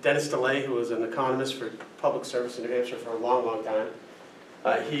 The Dennis DeLay, who was an economist for public service in New Hampshire for a long, long time,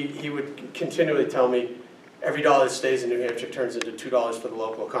 he would continually tell me, every dollar that stays in New Hampshire turns into $2 for the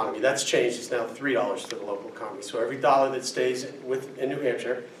local economy. That's changed. It's now $3 to the local economy. So every dollar that stays in New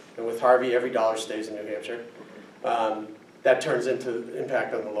Hampshire, and with Harvey, every dollar stays in New Hampshire, that turns into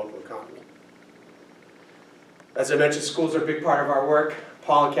impact on the local economy. As I mentioned, schools are a big part of our work.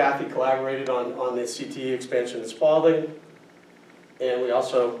 Paul and Kathy collaborated on the CTE expansion in Spalding. And we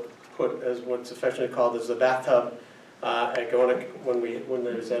also put, as what's affectionately called as the bathtub, at Gonick, when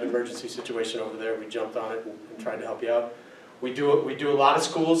there was that emergency situation over there, we jumped on it and tried to help you out. We do a lot of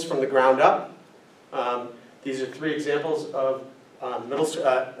schools from the ground up. These are 3 examples of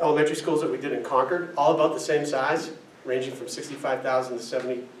elementary schools that we did in Concord, all about the same size, ranging from 65,000 to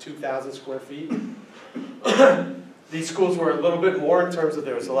 72,000 square feet. These schools were a little bit more in terms of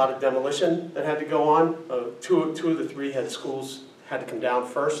there was a lot of demolition that had to go on. Two of the 3 had had to come down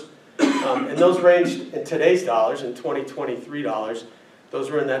first. And those ranged in today's dollars, in 2023 dollars,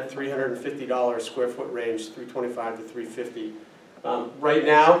 those were in that $350 a square foot range, $325 to $350. Right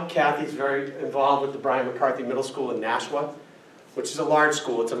now, Kathy's very involved with the Brian McCarthy Middle School in Nashua, which is a large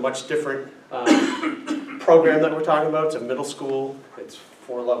school. It's a much different program that we're talking about. It's a middle school. It's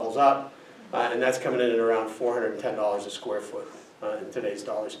 4 levels up, and that's coming in at around $410 a square foot in today's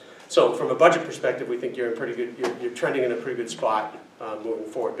dollars. So from a budget perspective, we think you're in pretty good. You're trending in a pretty good spot moving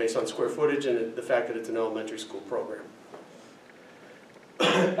forward, based on square footage and the fact that it's an elementary school program.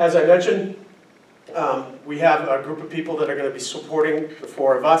 As I mentioned, we have a group of people that are going to be supporting the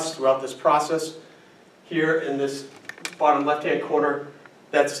 4 of us throughout this process. Here in this bottom left-hand corner,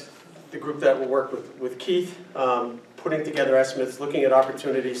 that's the group that will work with Keith, putting together estimates, looking at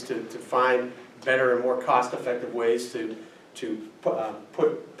opportunities to find better and more cost-effective ways to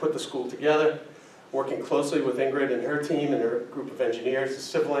put the school together. Working closely with Ingrid and her team and her group of engineers. The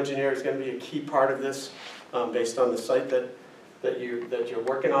civil engineer is going to be a key part of this, based on the site that you're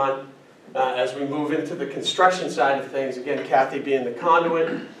working on. As we move into the construction side of things, again, Kathy being the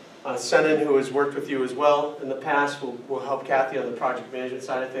conduit, Senan, who has worked with you as well in the past, will help Kathy on the project management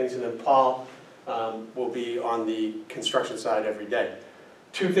side of things, and then Paul will be on the construction side every day.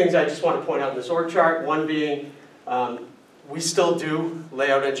 2 things I just want to point out in this org chart, one being we still do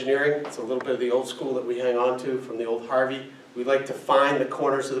layout engineering. It's a little bit of the old school that we hang on to from the old Harvey. We like to find the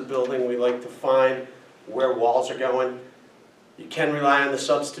corners of the building. We like to find where walls are going. You can rely on the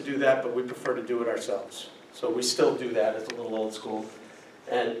subs to do that, but we prefer to do it ourselves. So we still do that. It's a little old school.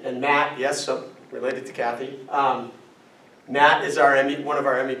 And Matt, yes, so related to Kathy. Matt is one of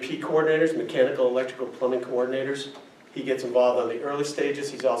our MEP coordinators, mechanical, electrical, plumbing coordinators. He gets involved on the early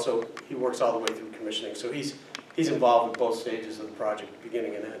stages. He works all the way through commissioning. So he's involved in both stages of the project,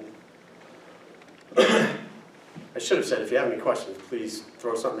 beginning and end. I should have said, if you have any questions, please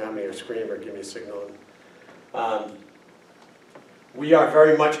throw something at me or scream or give me a signal. We are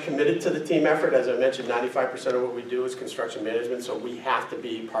very much committed to the team effort. As I mentioned, 95% of what we do is construction management, so we have to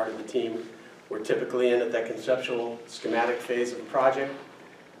be part of the team. We're typically in at that conceptual schematic phase of the project,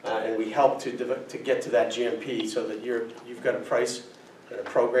 and we help to get to that GMP so that you've got a price and a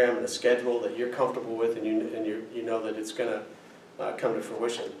program and a schedule that you're comfortable with, and you know that it's going to come to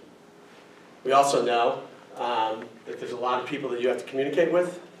fruition. We also know that there's a lot of people that you have to communicate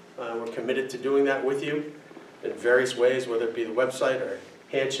with. We're committed to doing that with you in various ways, whether it be the website or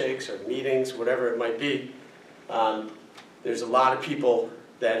handshakes or meetings, whatever it might be. There's a lot of people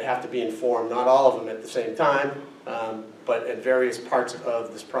that have to be informed, not all of them at the same time, but at various parts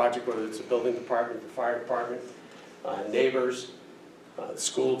of this project, whether it's the building department, the fire department, neighbors, the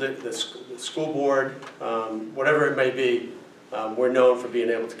school board, whatever it may be. We're known for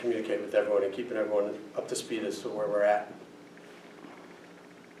being able to communicate with everyone and keeping everyone up to speed as to where we're at.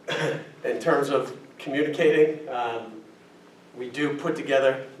 In terms of communicating, we do put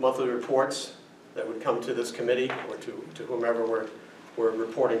together monthly reports that would come to this committee or to whomever we're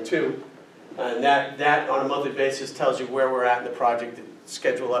reporting to. And that on a monthly basis tells you where we're at in the project,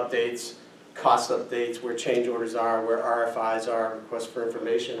 schedule updates, cost updates, where change orders are, where RFIs are, requests for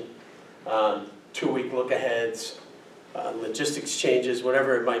information, 2-week look-aheads, logistics changes,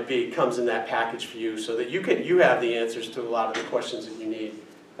 whatever it might be, comes in that package for you so that you have the answers to a lot of the questions that you need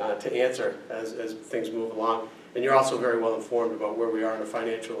to answer as things move along. And you're also very well informed about where we are in a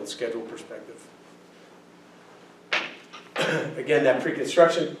financial and schedule perspective. Again, that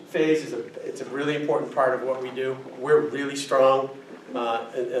pre-construction phase it's a really important part of what we do. We're really strong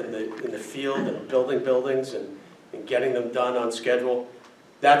in the field and building buildings and getting them done on schedule.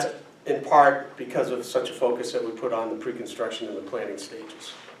 That's in part because of such a focus that we put on the pre-construction and the planning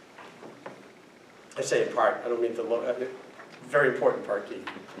stages. I say in part, I don't mean to very important part, Keith.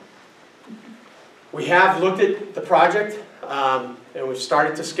 We have looked at the project and we've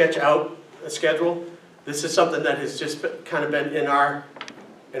started to sketch out a schedule. This is something that has just kind of been in our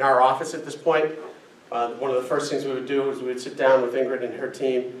office at this point. One of the first things we would do is we would sit down with Ingrid and her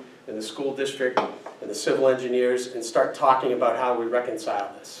team and the school district and the civil engineers and start talking about how we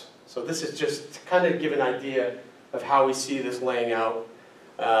reconcile this. So this is just to kind of give an idea of how we see this laying out.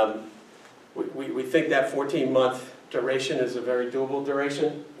 We think that 14-month duration is a very doable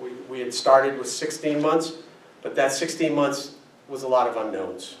duration. We had started with 16 months, but that 16 months was a lot of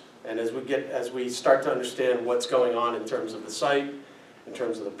unknowns. And as we start to understand what's going on in terms of the site, in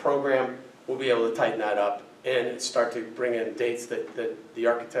terms of the program, we'll be able to tighten that up and start to bring in dates that the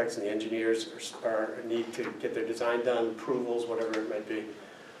architects and the engineers need to get their design done, approvals, whatever it might be.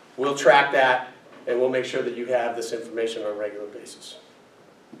 We'll track that, and we'll make sure that you have this information on a regular basis.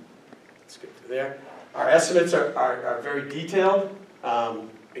 Let's get to there. Our estimates are very detailed.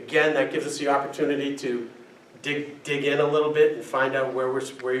 Again, that gives us the opportunity to dig in a little bit and find out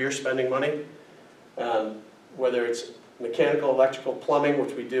where you're spending money. Whether it's mechanical, electrical, plumbing,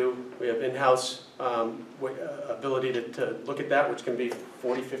 which we do. We have in-house ability to look at that, which can be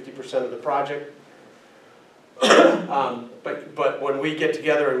 40–50% of the project. But when we get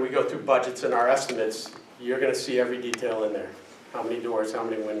together and we go through budgets and our estimates, you're going to see every detail in there. How many doors, how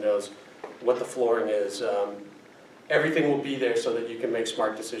many windows, what the flooring is. Everything will be there so that you can make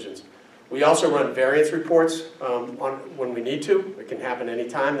smart decisions. We also run variance reports when we need to. It can happen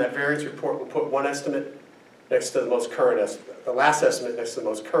anytime. That variance report will put one estimate next to the most current estimate, the last estimate next to the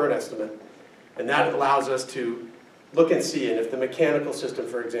most current estimate. And that allows us to look and see, and if the mechanical system,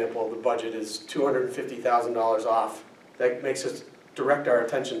 for example, the budget is $250,000 off, that makes us direct our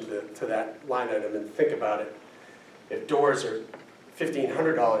attention to that line item and think about it. If doors are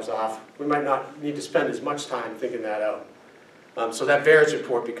 $1,500 off, we might not need to spend as much time thinking that out. So that variance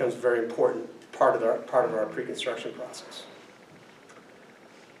report becomes a very important part of our pre-construction process.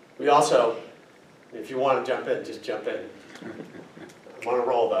 We also, if you want to jump in, just jump in. I'm on a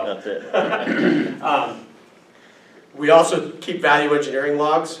roll though. That's it. We also keep value engineering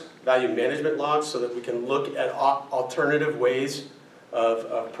logs, value management logs, so that we can look at alternative ways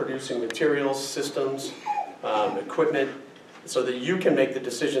of producing materials, systems, equipment, so that you can make the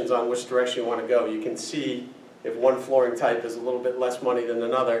decisions on which direction you want to go. You can see if one flooring type is a little bit less money than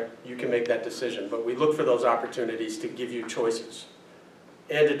another, you can make that decision. But we look for those opportunities to give you choices.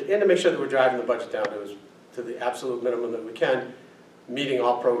 And to make sure that we're driving the budget down to the absolute minimum that we can, meeting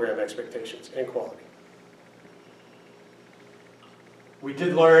all program expectations and quality. We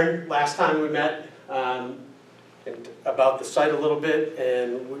did learn last time we met about the site a little bit,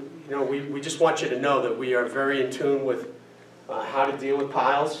 and we just want you to know that we are very in tune with how to deal with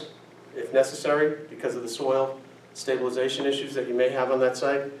piles, if necessary, because of the soil stabilization issues that you may have on that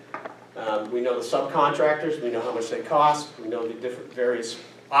site. We know the subcontractors, we know how much they cost, we know the different various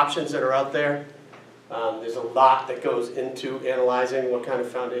options that are out there. There's a lot that goes into analyzing what kind of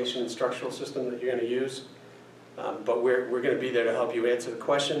foundation and structural system that you're going to use. But we're going to be there to help you answer the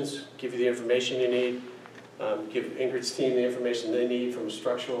questions, give you the information you need, give Ingrid's team the information they need from a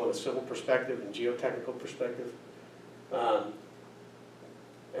structural and a civil perspective and geotechnical perspective.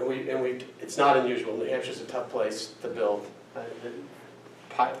 It's not unusual. New Hampshire's a tough place to build.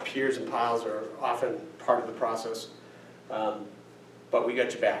 Piers and piles are often part of the process. But we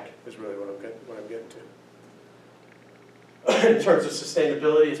got your back, is really what I'm getting to. In terms of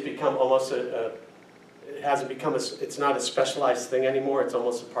sustainability, it's become almost it's not a specialized thing anymore. It's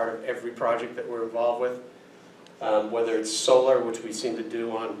almost a part of every project that we're involved with. Whether it's solar, which we seem to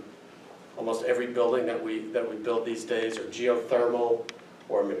do on almost every building that we build these days, or geothermal,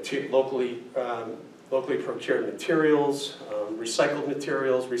 or locally procured materials, recycled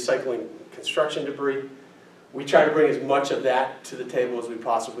materials, recycling construction debris. We try to bring as much of that to the table as we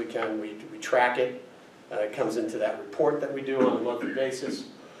possibly can. We track it. It comes into that report that we do on a monthly basis.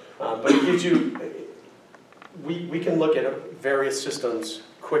 But it gives you, we can look at various systems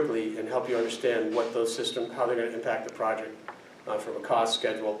quickly and help you understand what those systems, how they're going to impact the project from a cost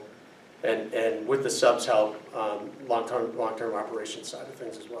schedule, and with the subs help, long-term operations side of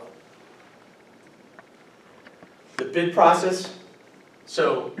things as well. The bid process,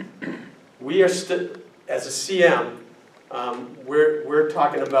 so we are still, as a CM, we're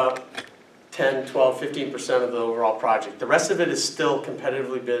talking about 10, 12, 15% of the overall project. The rest of it is still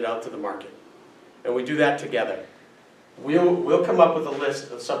competitively bid out to the market. And we do that together. We'll come up with a list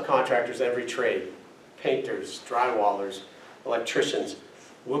of subcontractors in every trade, painters, drywallers, electricians.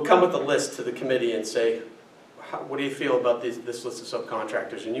 We'll come with a list to the committee and say, what do you feel about this list of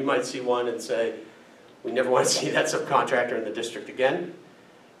subcontractors? And you might see one and say, we never want to see that subcontractor in the district again.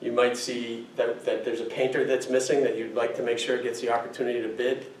 You might see that there's a painter that's missing that you'd like to make sure gets the opportunity to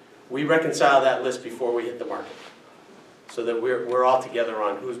bid. We reconcile that list before we hit the market, so that we're all together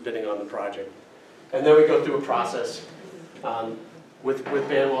on who's bidding on the project. And then we go through a process with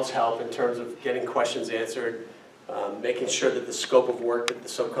Banwell's help in terms of getting questions answered, making sure that the scope of work that the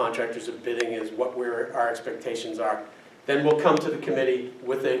subcontractors are bidding is what our expectations are. Then we'll come to the committee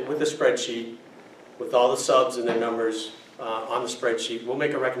with a spreadsheet with all the subs and their numbers on the spreadsheet. We'll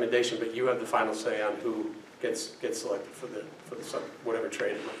make a recommendation, but you have the final say on who gets selected for the sub, whatever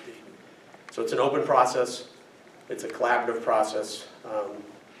trade it might be. So it's an open process. It's a collaborative process.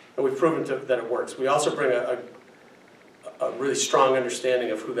 And we've proven that it works. We also bring a really strong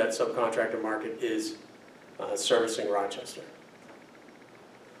understanding of who that subcontractor market is servicing Rochester.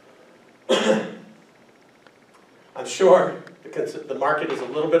 I'm sure the market is a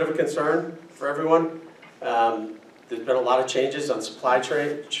little bit of a concern for everyone. There's been a lot of changes on supply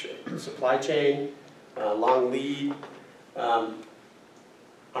chain, long lead.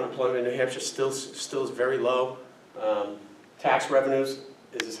 Unemployment in New Hampshire still is very low. Tax revenues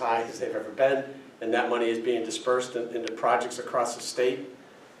is as high as they've ever been, and that money is being dispersed into projects across the state.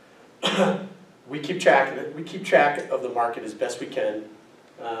 We keep track of it. We keep track of the market as best we can.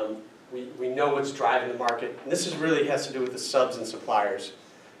 We know what's driving the market, and this really has to do with the subs and suppliers.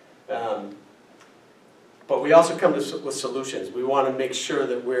 But we also come with solutions. We want to make sure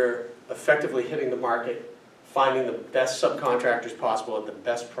that we're effectively hitting the market, finding the best subcontractors possible at the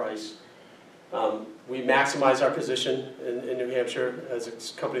best price. We maximize our position in New Hampshire as a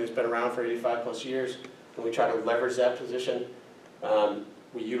company that's been around for 85 plus years, and we try to leverage that position.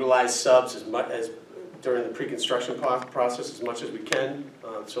 We utilize subs as much as during the pre-construction process as much as we can,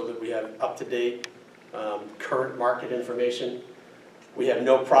 so that we have up-to-date current market information. We have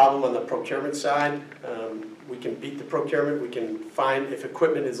no problem on the procurement side. We can beat the procurement. We can find, if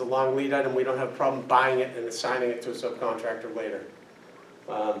equipment is a long lead item, we don't have a problem buying it and assigning it to a subcontractor later.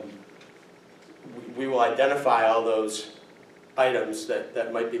 We will identify all those items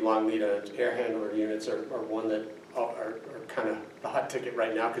that might be long lead items. Air handler units are one that are kind of the hot ticket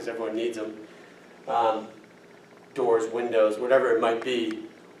right now because everyone needs them. Doors, windows, whatever it might be,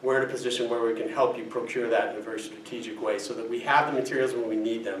 we're in a position where we can help you procure that in a very strategic way so that we have the materials when we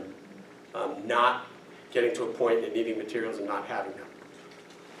need them, not getting to a point in needing materials and not having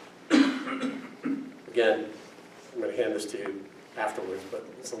them. Again, I'm going to hand this to you afterwards, but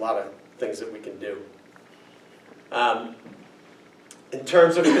it's a lot of things that we can do. In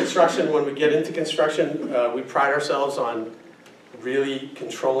terms of construction, when we get into construction, we pride ourselves on really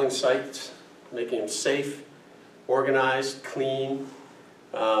controlling sites, making them safe, organized, clean.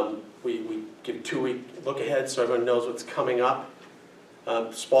 We give 2-week look ahead so everyone knows what's coming up.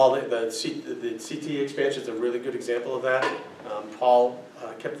 Spalding, the CT expansion is a really good example of that. Paul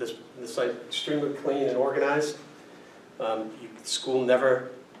kept the site extremely clean and organized. The school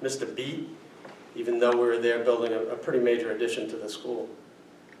never missed a beat, even though we were there building a pretty major addition to the school.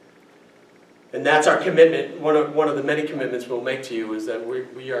 And that's our commitment. One of the many commitments we'll make to you is that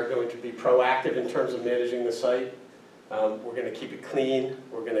we are going to be proactive in terms of managing the site. We're going to keep it clean.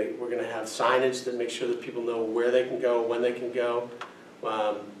 We're going to have signage that makes sure that people know where they can go, when they can go.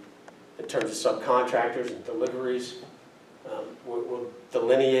 In terms of subcontractors and deliveries, we'll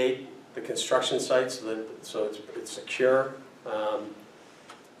delineate the construction site so it's secure,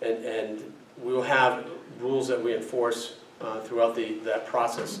 and we will have rules that we enforce throughout that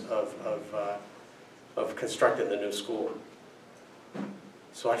process of constructing the new school.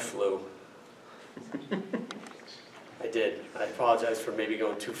 So I flew. I did. I apologize for maybe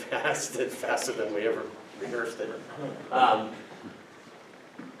going too fast, faster than we ever rehearsed it.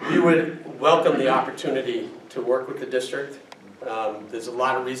 We would welcome the opportunity to work with the district. There's a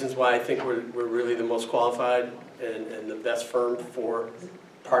lot of reasons why I think we're really the most qualified and the best firm for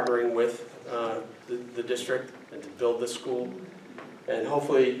partnering with the district and to build this school. And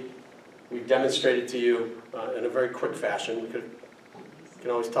hopefully we've demonstrated to you in a very quick fashion. We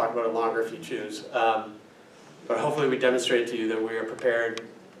can always talk about it longer if you choose. But hopefully we demonstrated to you that we are prepared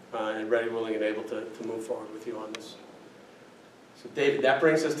and ready, willing, and able to move forward with you on this. So David, that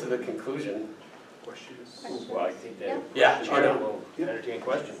brings us to the conclusion. Questions? Well, I think that we'll entertain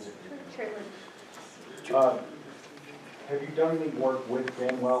questions. Sure. Have you done any work with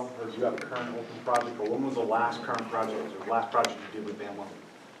Banwell, or do you have a current open project, or when was the last current project, or last project you did with Banwell?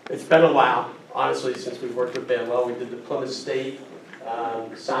 It's been a while, honestly, since we've worked with Banwell. We did the Plymouth State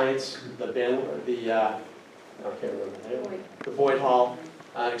Science, I can't remember the name, the Boyd Hall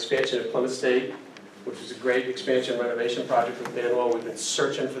expansion at Plymouth State, which is a great expansion renovation project with Banwell. We've been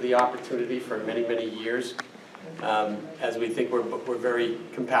searching for the opportunity for many, many years, as we think we're very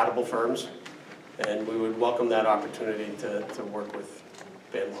compatible firms, and we would welcome that opportunity to work with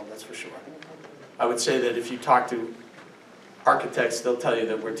Banwell, that's for sure. I would say that if you talk to architects, they'll tell you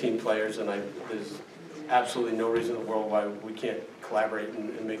that we're team players, and there's absolutely no reason in the world why we can't collaborate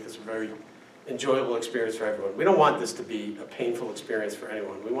and make this a very enjoyable experience for everyone. We don't want this to be a painful experience for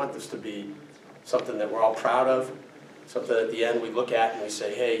anyone. We want this to be something that we're all proud of, something at the end we look at and we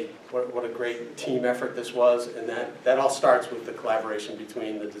say, hey, what a great team effort this was, and that all starts with the collaboration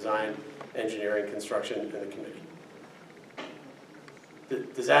between the design, engineering, construction, and the committee.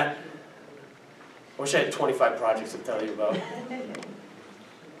 Does that, I wish I had 25 projects to tell you about.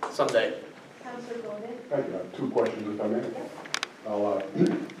 Someday. I got 2 questions if I may.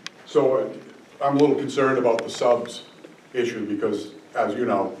 So I'm a little concerned about the subs issue because, as you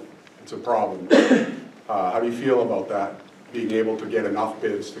know, it's a problem. How do you feel about that, being able to get enough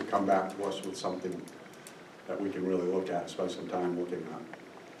bids to come back to us with something that we can really look at, spend some time looking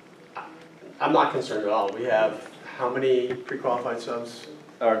at? I'm not concerned at all. We have how many pre-qualified subs?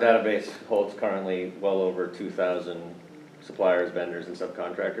 Our database holds currently well over 2,000 suppliers, vendors, and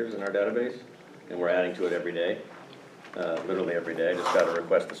subcontractors in our database, and we're adding to it every day, literally every day. I just got a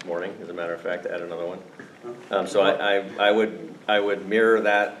request this morning, as a matter of fact, to add another one. So I would mirror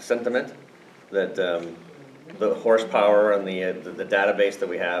that sentiment, that the horsepower and the database that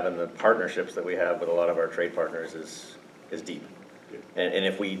we have and the partnerships that we have with a lot of our trade partners is deep. And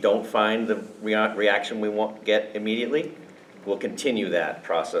if we don't find the reaction we get immediately, we'll continue that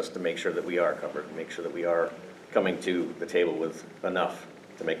process to make sure that we are covered, and make sure that we are coming to the table with enough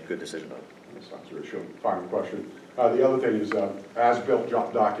to make a good decision on. That sounds reassuring. Final question. The other thing is as-built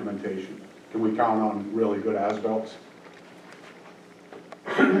documentation. Can we count on really good as-bills?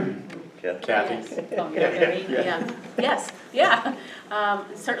 Kathy? Yes, yeah.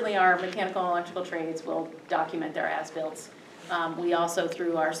 Certainly our mechanical and electrical trades will document their as-bills. We also,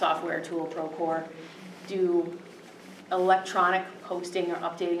 through our software tool, Procore, do electronic posting or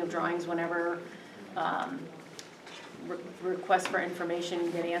updating of drawings whenever requests for information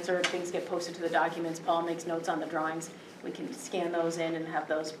get answered, things get posted to the documents. Paul makes notes on the drawings. We can scan those in and have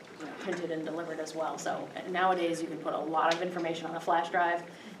those printed and delivered as well. So nowadays you can put a lot of information on a flash drive,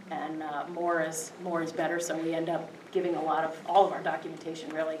 and more is better. So we end up giving all of our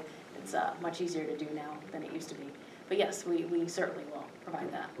documentation. Really, it's much easier to do now than it used to be. But yes, we certainly will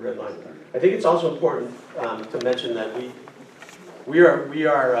provide that. Red line. I think it's also important to mention that we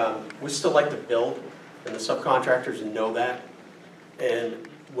still like to build, and the subcontractors know that. And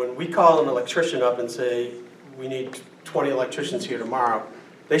when we call an electrician up and say, we need 20 electricians here tomorrow,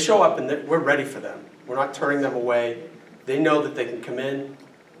 they show up and we're ready for them. We're not turning them away. They know that they can come in,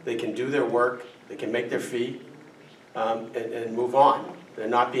 they can do their work, they can make their fee, and move on. They're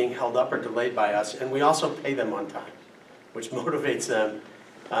not being held up or delayed by us, and we also pay them on time, which motivates them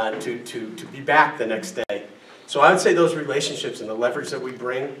to be back the next day. So I would say those relationships and the leverage that we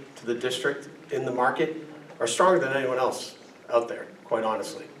bring to the district in the market are stronger than anyone else out there, quite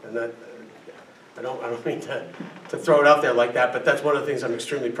honestly. And that, I don't mean to throw it out there like that, but that's one of the things I'm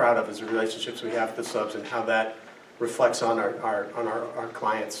extremely proud of, is the relationships we have with the subs and how that reflects on our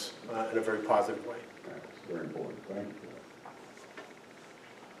clients in a very positive way. That's very important. Thank you.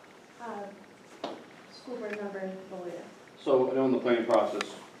 School board member Beloya. So I know in the planning process,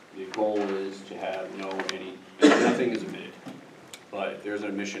 the goal is to have nothing is omitted. But if there's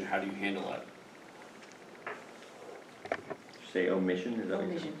an omission, how do you handle that? Say omission, is that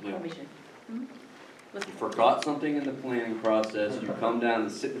what you said? Yeah. Omission. If you forgot something in the planning process, you come down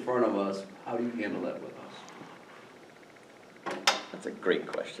and sit in front of us, how do you handle that with us? That's a great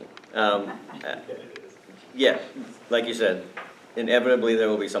question. Yeah, like you said, inevitably there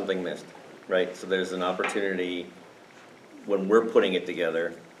will be something missed, right? So there's an opportunity when we're putting it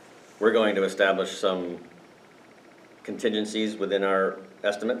together. We're going to establish some contingencies within our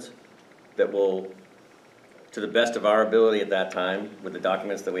estimates that will, to the best of our ability at that time, with the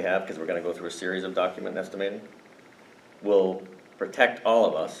documents that we have, because we're going to go through a series of document estimating, will protect all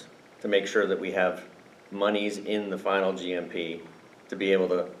of us to make sure that we have monies in the final GMP to be able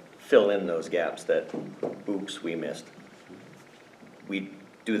to fill in those gaps that, oops, we missed. We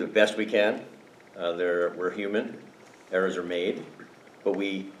do the best we can. We're human. Errors are made. But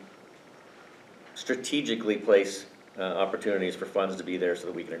we strategically place opportunities for funds to be there so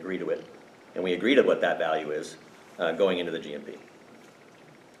that we can agree to it. And we agree to what that value is going into the GMP.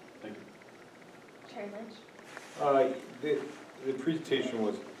 Thank you. Chair Lynch. The presentation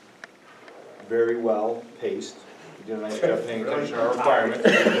was very well paced. You did a nice job paying attention to our requirements.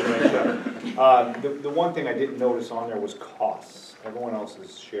 You did a nice job. The one thing I didn't notice on there was costs. Everyone else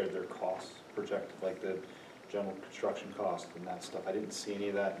has shared their costs projected, like the general construction cost and that stuff. I didn't see any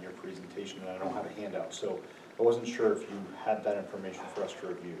of that in your presentation, and I don't have a handout, so I wasn't sure if you had that information for us to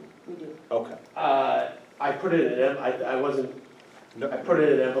review. We do. Okay. I put it in. I put it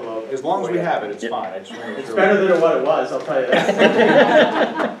in an envelope. As long as we have it, it's fine. I just want to make It's sure. better than what it was, I'll tell you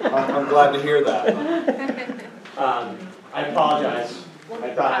that. I'm glad to hear that. I apologize.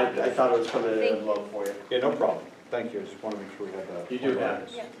 I thought it was coming in an envelope for you. Yeah, no problem. Thank you. I just want to make sure we have that. You do have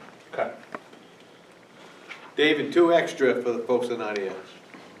it. Yeah. Okay. David, 2 extra for the folks that are not here.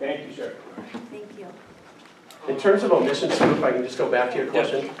 Thank you, sir. Thank you. In terms of omissions, Sue, if I can just go back to your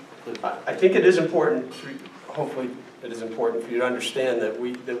question. I think it is important, hopefully it is important for you to understand that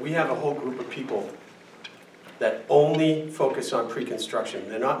we have a whole group of people that only focus on pre-construction.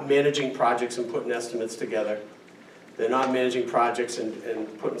 They're not managing projects and putting estimates together. They're not managing projects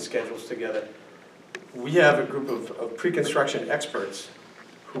and putting schedules together. We have a group of pre-construction experts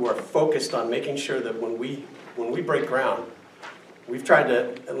who are focused on making sure that when we break ground, we've tried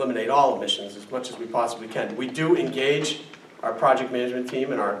to eliminate all emissions as much as we possibly can. We do engage our project management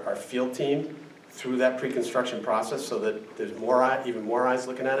team and our field team through that pre-construction process so that there's even more eyes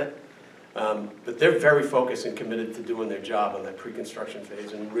looking at it. But they're very focused and committed to doing their job on that pre-construction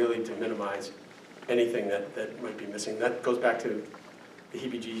phase and really to minimize anything that might be missing. That goes back to the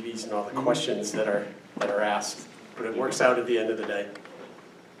heebie-jeebies and all the questions that are asked. But it works out at the end of the day.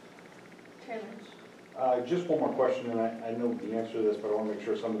 Just one more question, and I know the answer to this, but I want to make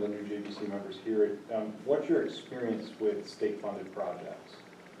sure some of the new JBC members hear it. What's your experience with state-funded projects?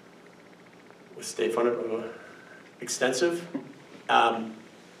 With state-funded, extensive.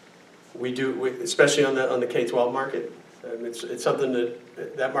 We do, especially on the K-12 market. It's something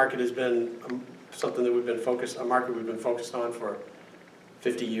that market has been something that a market we've been focused on for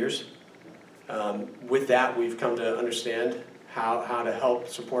 50 years. With that, we've come to understand how to help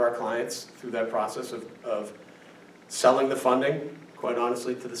support our clients through that process of selling the funding, quite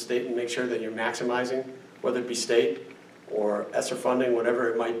honestly, to the state and make sure that you're maximizing, whether it be state or ESSER funding, whatever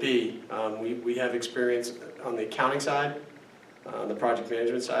it might be. We have experience on the accounting side, on the project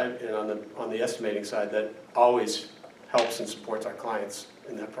management side, and on the estimating side that always helps and supports our clients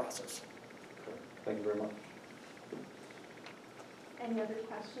in that process. Thank you very much. Any other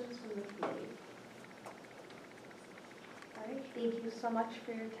questions from the committee? All right, thank you so much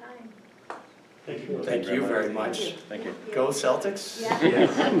for your time. Thank you. Thank you very much. Thank you. Go Celtics. Yeah.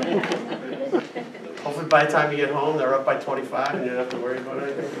 Hopefully by the time you get home, they're up by 25 and you don't have to worry about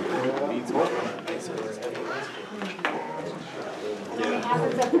anything.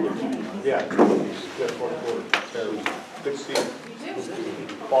 Yeah. Good to see you.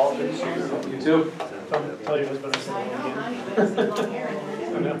 Paul, good to see you. You too. Tell your husband I'm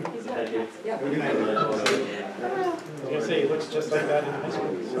I was gonna say, he looks just like that in high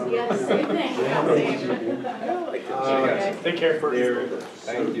school. So. Yes, same thing. Take care.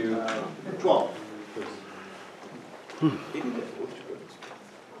 Thank you. 12.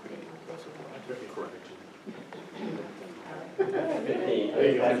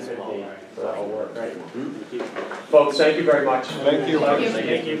 There you go. 15. So that'll work, right? Folks, thank you very much. Thank you.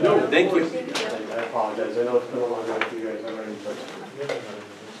 Thank you. Thank you. I apologize. I know it's been a long night for you guys already, but.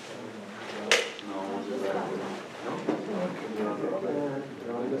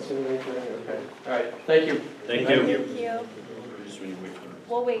 Okay. All right. Thank you. Thank you.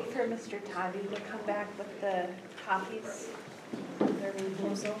 We'll wait for Mr. Toddy to come back with the copies of their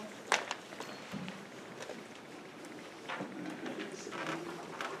proposal.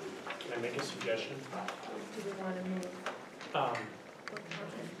 Can I make a suggestion? Do we want to move?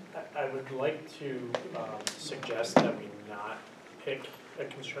 I would like to suggest that we not pick a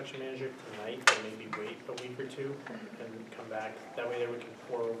construction manager tonight, but maybe wait a week or two and come back. That way we can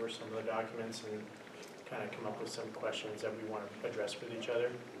pour over some of the documents and kind of come up with some questions that we want to address with each other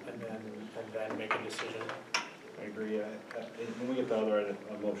and then make a decision. I agree. When we get the other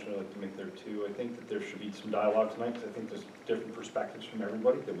motion, I'd like to make there too. I think that there should be some dialogue tonight because I think there's different perspectives from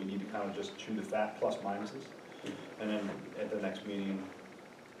everybody that we need to kind of just chew the fat plus minuses. And then at the next meeting,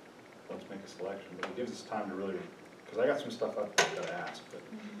 let's make a selection. But it gives us time to really, because I got some stuff I've got to ask. But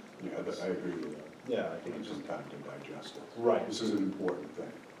Yeah, I agree with that. yeah, I think It's it's just time to digest it. right. This is an important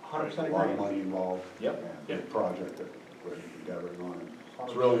thing. 100% A lot of agree. money involved. Yep. And the project that we're endeavoring on.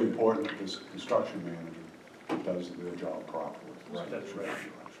 It's really important that this construction manager does their job properly. Right. That's right.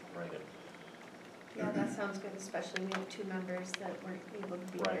 Right. Yeah, that sounds good, especially we have two members that weren't able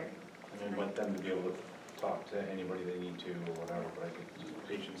to be Right. here. And then let them to be able to talk to anybody they need to or whatever, but I think just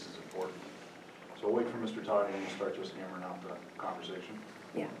patience is important. So we'll wait for Mr. Todd and we'll start just hammering out the conversation.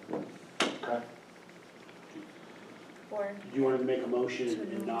 Yeah. Okay. Or, Do you want to make a motion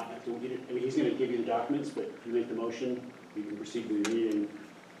and not have to, I mean, he's going to give you the documents, but if you make the motion, you can proceed with the meeting,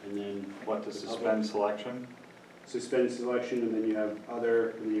 and then. What, to suspend selection? Suspend selection, and then you have other,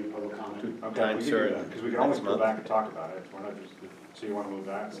 and then you have public comment. Okay, because we can always go back and talk about it. We're not just, so you want to move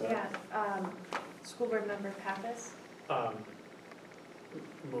that? So? yeah, school board member Pappas?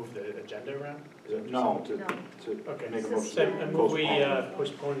 Move the agenda around? No, No. to Okay. make a So motion. and move we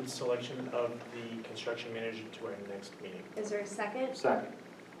postpone selection of the construction manager to our next meeting. Is there a second? Second.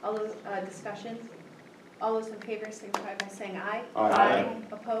 All those, discussions? All those in favor signify by saying aye. Aye.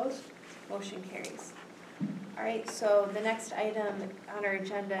 Opposed? Motion carries. All right, so the next item on our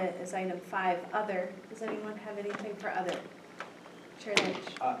agenda is item 5, other. Does anyone have anything for other? Chair Lynch.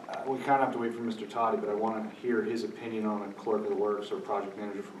 We kind of have to wait for Mr. Toddy, but I want to hear his opinion on a clerk of the works or project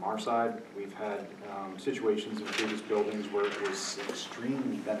manager from our side. We've had situations in previous buildings where it was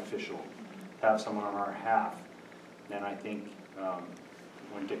extremely beneficial to have someone on our half. And I think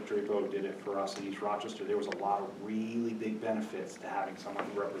when Dick Drapo did it for us in East Rochester, there was a lot of really big benefits to having someone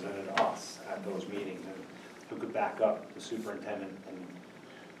who represented us at those meetings and who could back up the superintendent, and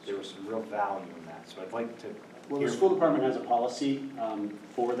there was some real value in that. So I'd like to Well, the school department has a policy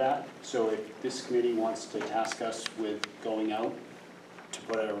for that, so if this committee wants to task us with going out to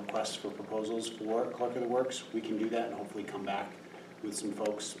put out a request for proposals for clerk of the works, we can do that and hopefully come back with some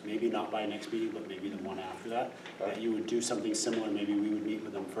folks, maybe not by next meeting, but maybe the one after that. That you would do something similar, maybe we would meet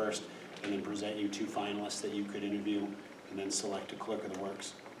with them first and then present you 2 finalists that you could interview and then select a clerk of the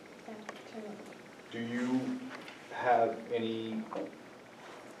works. Do you have any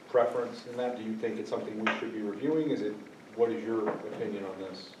preference in that? Do you think it's something we should be reviewing? What is your opinion on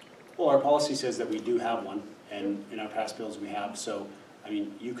this? Well, our policy says that we do have one, and in our past bills we have, so, I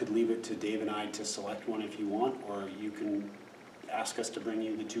mean, you could leave it to Dave and I to select one if you want, or you can ask us to bring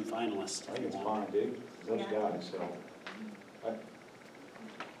you the 2 finalists I if think you it's want. fine, Dave, those guys, so.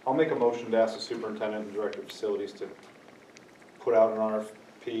 I'll make a motion to ask the superintendent and director of facilities to put out an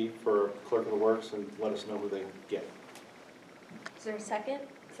RFP for clerk of the works and let us know who they get. Is there a second?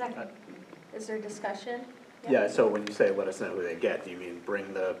 Second. Is there discussion? Yeah, so when you say let us know who they get, do you mean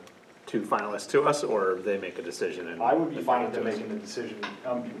bring the 2 finalists to us, or they make a decision and? I would be fine with them making the decision.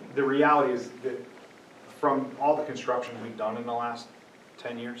 The reality is that from all the construction we've done in the last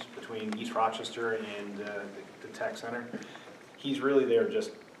 10 years between East Rochester and the tech center, he's really there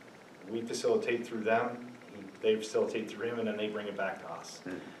just, we facilitate through them, they facilitate through him, and then they bring it back to us.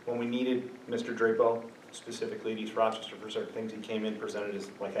 When we needed Mr. Drapo, specifically at East Rochester for certain things, he came in, presented his,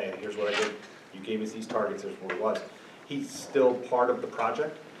 like, hey, here's what I did, you gave us these targets, here's what it was. He's still part of the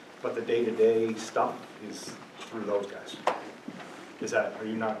project, but the day-to-day stuff is through those guys. Are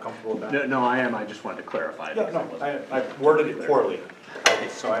you not comfortable with that? No, I am, I just wanted to clarify. No, I worded it poorly,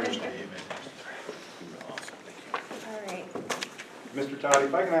 so I understand. All right. Mr. Todd,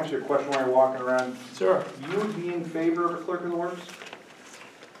 if I can ask you a question while you're walking around. Sure. You would be in favor of a clerk of the works?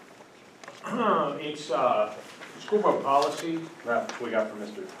 It's school board policy, That we got from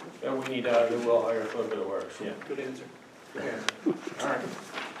Mr. and we need, we will hire a clerk of the works, yeah. Good answer. Good answer. All right.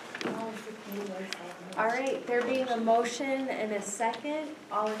 All right, there being a motion and a second,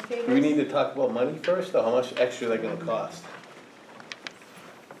 all in favor? Do we need to talk about money first, or how much extra they're gonna cost?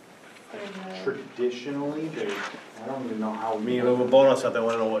 Traditionally, I don't even know how. I mean, a little bonus, I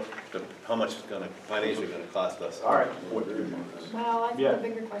wanna know how much it's gonna, financially gonna cost us. All right. Well, I think Yeah. the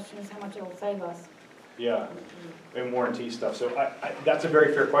bigger question is how much it will save us. Yeah, and warranty stuff. So that's a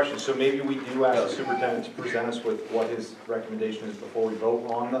very fair question. So maybe we do ask the superintendent to present us with what his recommendation is before we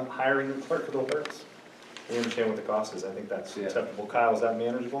vote on the hiring the clerk of the works. We understand what the cost is. I think that's acceptable. Kyle, is that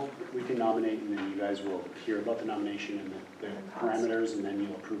manageable? We can nominate, and then you guys will hear about the nomination and the parameters, and then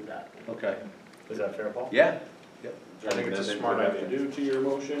you'll approve that. Okay. Is that fair, Paul? Yeah. Yep. I think it's a smart idea. Do to your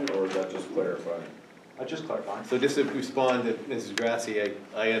motion, or is that just clarifying? I just clarifying. So just to respond to Mrs. Grassi,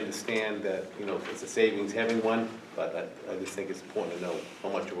 I understand that, it's a savings having one, but I just think it's important to know how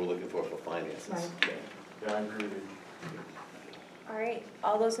much we're looking for finances. Right. Yeah, I agree with you. All right,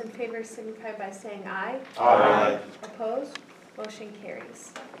 all those in favor signify by saying aye. Aye. Opposed? Motion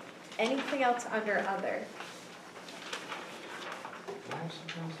carries. Anything else under other?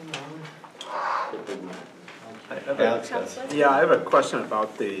 Alex does. Counselor? Yeah, I have a question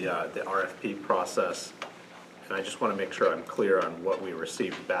about the RFP process, and I just want to make sure I'm clear on what we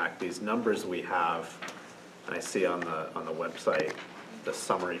received back. These numbers we have, and I see on the website, the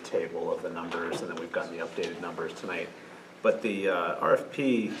summary table of the numbers, and then we've gotten the updated numbers tonight. But the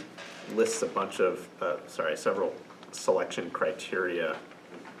RFP lists a bunch of, several selection criteria.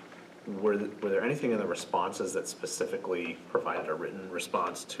 Were there anything in the responses that specifically provided a written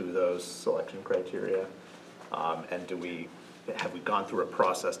response to those selection criteria? And have we gone through a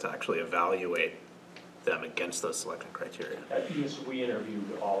process to actually evaluate them against those selection criteria? Yes, we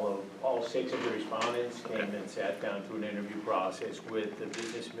interviewed all 6 of the respondents, came and sat down through an interview process with the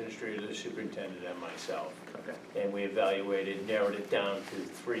business administrator, the superintendent, and myself. Okay. And we evaluated, narrowed it down to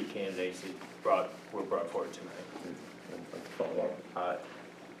 3 candidates that were brought forward tonight.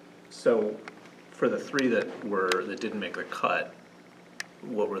 So, for the 3 that didn't make the cut,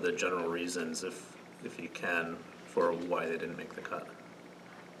 what were the general reasons, if you can, for why they didn't make the cut?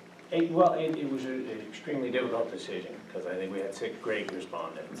 It was an extremely difficult decision, because I think we had 6 great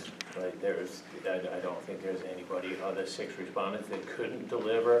respondents. Right? I don't think there's anybody other 6 respondents that couldn't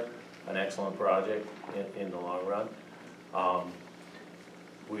deliver an excellent project in the long run.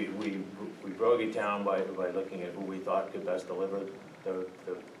 We broke it down by looking at who we thought could best deliver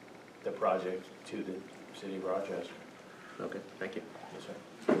the project to the city of Rochester. Okay, thank you. Yes, sir.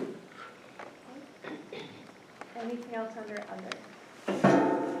 Anything else under other?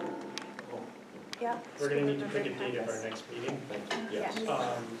 Yeah. We're gonna need to School pick a date of our members. next meeting. Yes. And I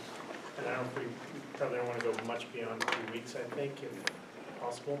don't know if we probably don't wanna go much beyond 2 weeks, I think, if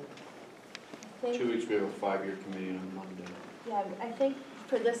possible. I think- 2 weeks, we have a 5-year committee on Monday. Yeah, I think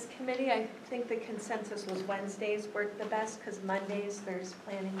for this committee, I think the consensus was Wednesdays work the best, because Mondays there's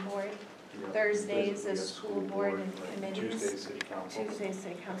planning board, Thursdays is school board and committees. Tuesdays, city council. Tuesdays,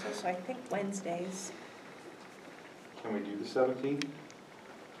 city council, so I think Wednesdays. Can we do the 17th?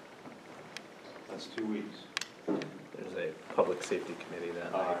 That's 2 weeks. There's a public safety committee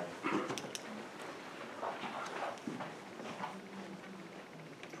that All night. right.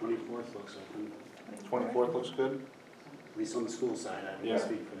 24th looks open, 24th looks good? at least on the school side, I Yeah. can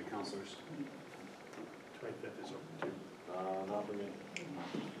speak for the counselors. 25th is open too. Not for me.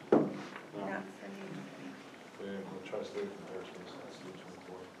 No. Not for me. We'll try to stay for Thursdays, that's the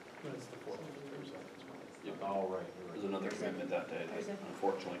 24th. That's the 4th of Thursday. Yep. All right. There's another commitment that day that Thursday.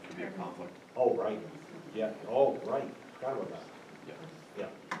 unfortunately could be a conflict. Oh, right. Yeah, oh, right. Forgot about that. Yeah.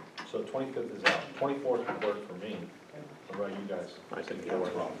 Yeah. So 25th is out. 24th would work for me. What about you guys? I think that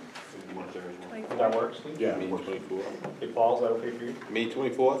works. One there as well. Would that work, Steve? Yeah, May 24th. Hey, Paul, is that okay for you? May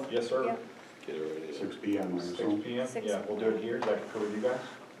 24th? Yes, sir. Yeah. Get it ready. 6 PM, I 6 assume. PM? 6 Yeah, we'll do it here. Is that cool with you guys?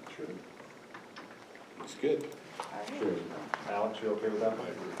 Sure. Looks good. All right. Sure. Alex, you okay with that?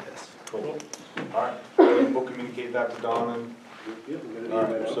 Yes. Cool. All right. We'll communicate that to Don and, Yep, I'm all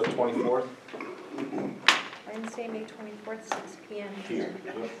gonna right, be so 24th? Wednesday, May 24th, 6 PM Here. here.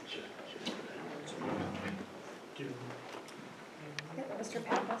 Yep. Yep, Mr.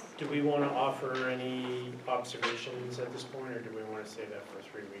 Pappas? Do we want to offer any observations at this point, or do we want to say that for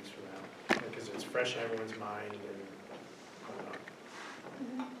 3 weeks from now? Because it's fresh in everyone's mind and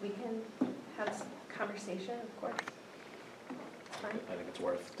whatnot. We can have a conversation, of course. It's fine. I think it's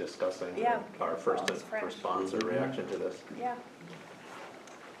worth discussing Yeah. our first It's fresh. response or reaction to this. Yeah.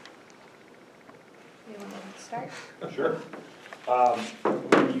 You want to start? Sure.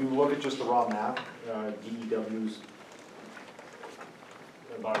 When you look at just the raw math, DEW's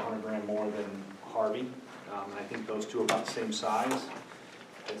about 100 grand more than Harvey. And I think those two are about the same size.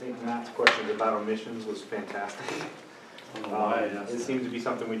 I think Matt's question about emissions was fantastic. It seems to be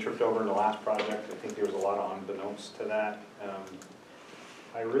something we tripped over in the last project. I think there was a lot of unbeknownst to that.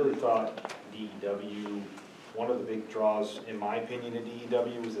 I really thought DEW, one of the big draws, in my opinion, of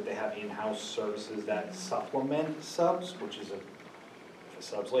DEW is that they have in-house services that supplement subs, which is if a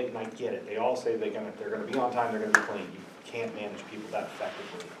sub's late, and I get it. They all say they're gonna be on time, they're gonna be clean. You can't manage people that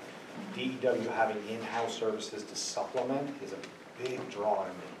effectively. DEW having in-house services to supplement is a big draw to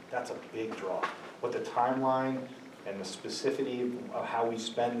me. That's a big draw. But the timeline and the specificity of how we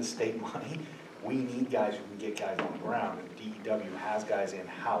spend the state money, we need guys who can get guys on the ground, and DEW has guys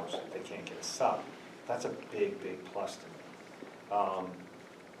in-house if they can't get a sub. That's a big, big plus to me.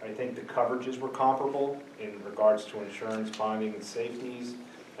 I think the coverages were comparable in regards to insurance, bonding, and safeties.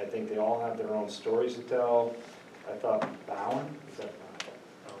 I think they all have their own stories to tell. I thought Bowen, is that?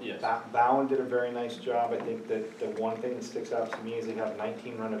 Yes. Bowen did a very nice job. I think that the one thing that sticks out to me is they have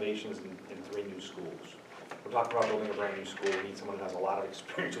 19 renovations in 3 new schools. We're talking about building a brand new school. We need someone who has a lot of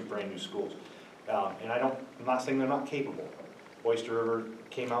experience with brand new schools. And I'm not saying they're not capable. Oyster River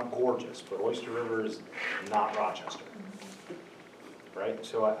came out gorgeous, but Oyster River is not Rochester. Right?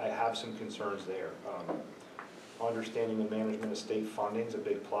 So I have some concerns there. Understanding the management of state funding is a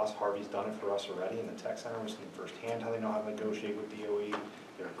big plus. Harvey's done it for us already in the tech center. We've seen firsthand how they know how to negotiate with DOE.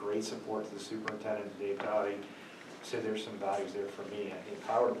 They're a great support to the superintendent, Dave Dottie. So there's some values there for me. If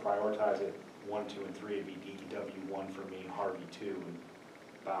I were to prioritize it, 1, 2, and 3, it'd be DEW 1 for me, Harvey 2, and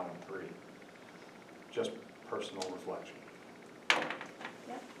Bowen 3. Just personal reflection.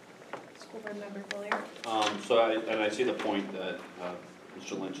 Yep. School board member Bullier? So I see the point that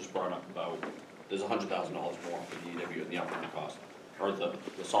Mr. Lynch just brought up about there's $100,000 more for DEW in the upfront cost, or the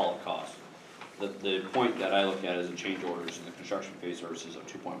solid cost. The point that I look at is the change orders in the construction phase services of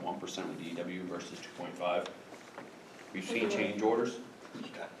 2.1% with DEW versus 2.5. We've seen change orders.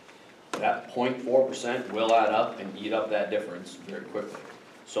 That 0.4% will add up and eat up that difference very quickly.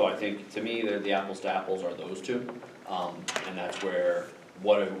 So I think, to me, the apples to apples are those two, and that's where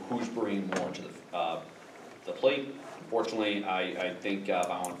who's bringing more to the plate. Unfortunately, I think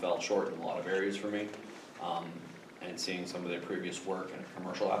Bowen fell short in a lot of areas for me, and seeing some of their previous work in a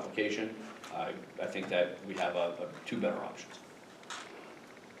commercial application, I think that we have two better options.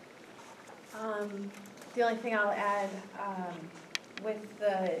 The only thing I'll add, with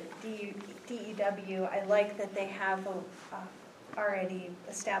the DEW, I like that they have a already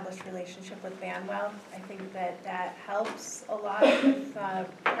established relationship with Banwell. I think that helps a lot with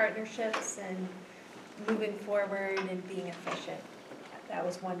partnerships and moving forward and being efficient. That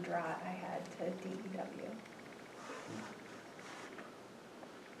was one draw I had to DEW.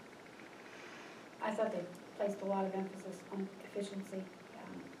 I thought they placed a lot of emphasis on efficiency,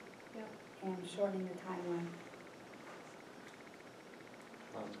 and shortening the timeline.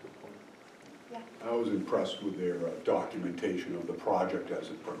 That's a good point. I was impressed with their documentation of the project as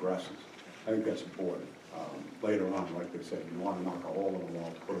it progresses. I think that's important. Later on, like they said, you want to knock a hole in the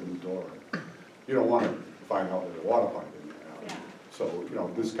wall to put a new door in. You don't want to find out there's a water pipe in there. So, you know,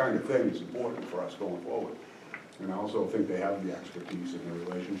 this kind of thing is important for us going forward. And I also think they have the expertise in their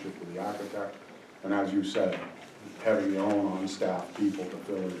relationship with the architect. And as you said, having your own on-staff people to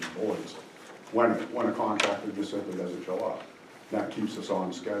fill in the voids. When a contractor just simply doesn't show up, that keeps us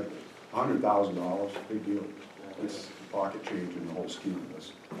on schedule. $100,000, big deal. It's pocket change in the whole scheme of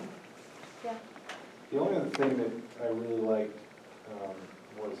this. Yeah. The only other thing that I really liked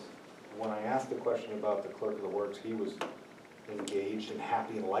was when I asked the question about the clerk of the works, he was engaged and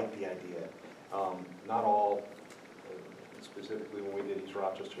happy and liked the idea. Not all, specifically when we did East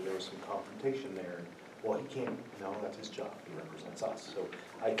Rochester, there was some confrontation there. Well, he can't, no, that's his job, he represents us. So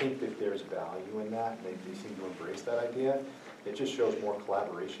I think that there's value in that, and they seem to embrace that idea. It just shows more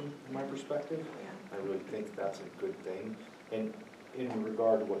collaboration in my perspective. I really think that's a good thing. And in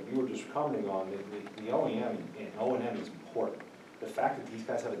regard to what you were just commenting on, the OEM and O&M is important. The fact that these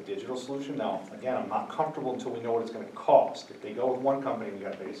guys have a digital solution, now, again, I'm not comfortable until we know what it's gonna cost. If they go with one company, we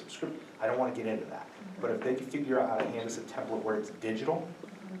gotta pay a subscription. I don't wanna get into that. But if they can figure out how to hand us a template where it's digital,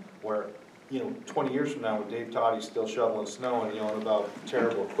 where, you know, 20 years from now, when Dave Toddy's still shoveling snow and yelling about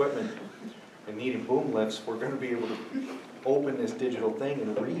terrible equipment and needing boom lifts, we're gonna be able to open this digital thing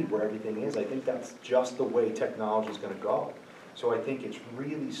and read where everything is. I think that's just the way technology is gonna go. So I think it's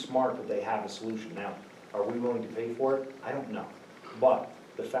really smart that they have a solution. Now, are we willing to pay for it? I don't know. But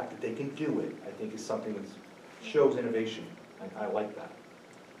the fact that they can do it, I think is something that shows innovation. I like that.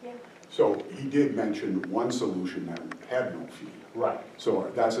 Yeah. So he did mention one solution that had no fee. Right. So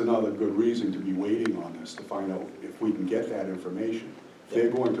that's another good reason to be waiting on this, to find out if we can get that information. If they're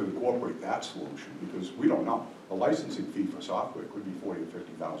going to incorporate that solution, because we don't know. A licensing fee for software could be $40,000 or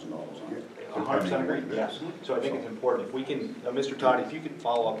 $50,000 a year. 100% agree, yes. So I think it's important. If we can, Mr. Toddy, if you could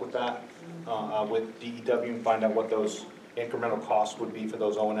follow up with that, with DEW and find out what those incremental costs would be for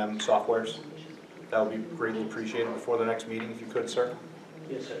those O&M softwares, that would be greatly appreciated before the next meeting, if you could, sir.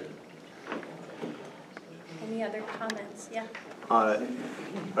 Yes, sir. Any other comments? Yeah.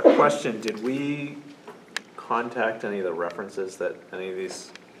 A question, did we contact any of the references that any of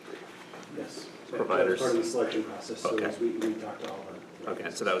these Yes. providers? That was part of the selection process, so Okay. yes, we talked to all of them. Okay,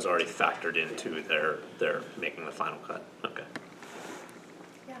 so that was already factored into their making the final cut, okay.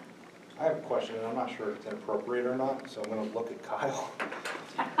 Yeah. I have a question, and I'm not sure if it's inappropriate or not, so I'm gonna look at Kyle.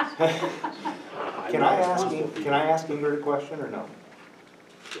 Can I ask Ingrid a question, or no?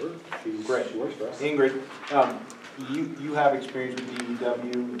 Sure. Great. She works for us. Ingrid, you have experience with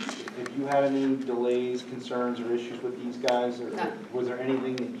DEW. Have you had any delays, concerns, or issues with these guys? Or was there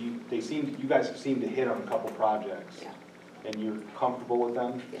anything that you guys have seemed to hit on a couple projects? Yeah. And you're comfortable with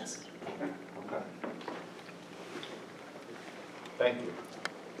them? Yes. Okay. Thank you.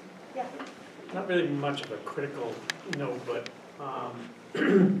 Yeah. Not really much of a critical note, but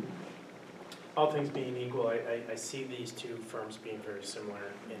all things being equal, I see these two firms being very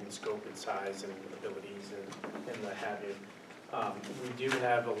similar in scope and size and abilities and what have you. We do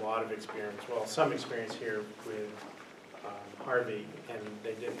have a lot of experience, well, some experience here with Harvey, and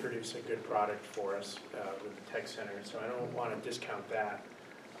they did produce a good product for us with the tech center, so I don't want to discount that.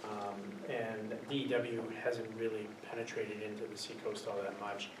 And DEW hasn't really penetrated into the seacoast all that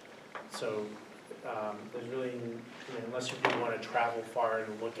much, so there's really, unless you really want to travel far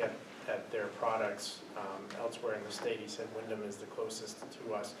and look at their products elsewhere in the state. He said Wyndham is the closest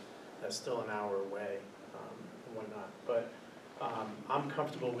to us. That's still an hour away and whatnot. But I'm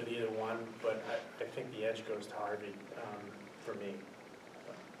comfortable with either one, but I think the edge goes to Harvey for me.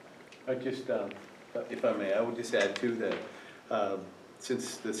 I just, if I may, I would just add too that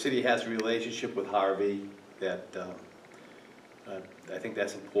since the city has a relationship with Harvey, that I think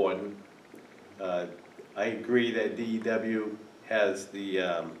that's important. I agree that DEW has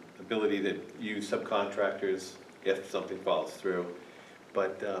the ability to use subcontractors if something falls through.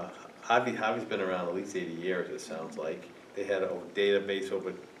 But Harvey's been around at least 80 years, it sounds like. They had a database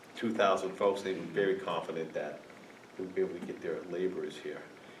over 2,000 folks. They were very confident that they would be able to get their laborers here.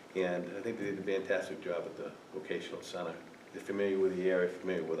 And I think they did a fantastic job at the vocational center. They're familiar with the area,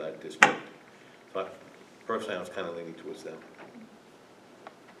 familiar with our district. So personally, I was kind of leaning towards them.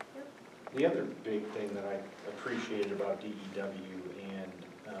 The other big thing that I appreciated about DEW and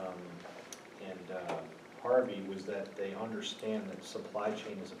Harvey was that they understand that supply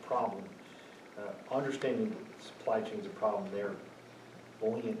chain is a problem. Understanding that supply chain is a problem, they're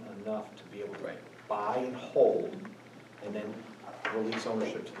buoyant enough to be able to buy and hold, and then release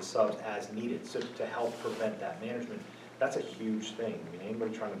ownership to the subs as needed, so to help prevent that management. That's a huge thing. I mean,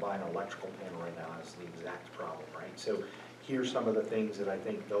 anybody trying to buy an electrical panel right now has the exact problem, right? So here's some of the things that I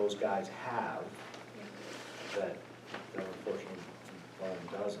think those guys have that unfortunately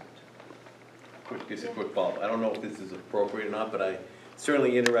Bowen doesn't. Just a quick follow-up. I don't know if this is appropriate or not, but I'm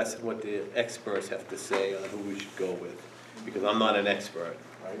certainly interested in what the experts have to say on who we should go with, because I'm not an expert.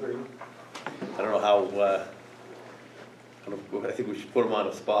 I agree. I don't know how, I think we should put them on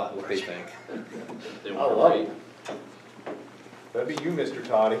the spot, what they think. They I were love right. it. That'd be you, Mr.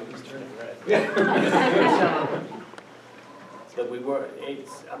 Toddy. He's turning red. But we were,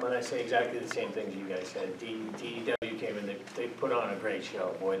 when I say exactly the same things you guys said, DEW came in, they put on a great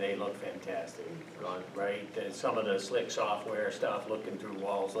show. Boy, they look fantastic, right? Some of the slick software stuff, looking through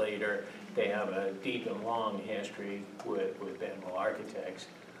walls later. They have a deep and long history with Benville Architects.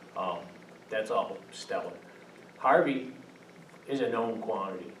 That's all stellar. Harvey is a known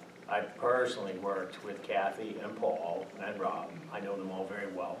quantity. I personally worked with Kathy and Paul and Rob. I know them all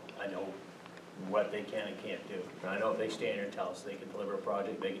very well. I know what they can and can't do. And I know if they stand here and tell us they can deliver a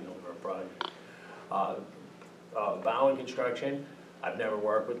project, they can deliver a project. Bowen Construction, I've never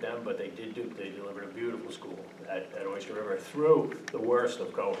worked with them, but they delivered a beautiful school at Oyster River through the worst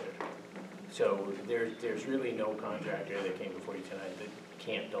of COVID. So there's really no contractor that came before you tonight that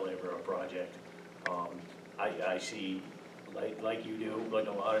can't deliver a project. I see, like you do, like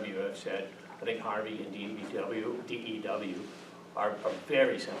a lot of you have said, I think Harvey and DEW are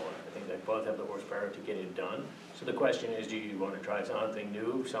very similar. I think they both have the horsepower to get it done. So the question is, do you want to try something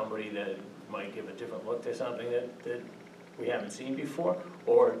new, somebody that might give a different look to something that we haven't seen before,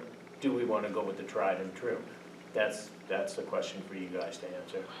 or do we want to go with the tried and true? That's the question for you guys to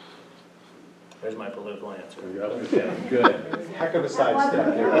answer. There's my political answer. Good. Heck of a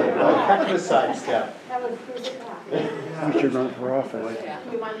sidestep there. Heck of a sidestep. That was We should run for office.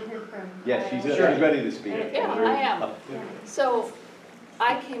 We want to hear from. Yeah, she's ready to speak. Yeah, I am. So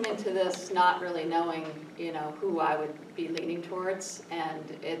I came into this not really knowing, who I would be leaning towards,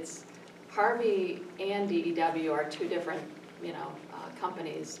 and it's Harvey and DEW are two different,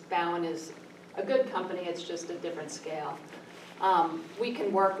 companies. Bowen is a good company, it's just a different scale. We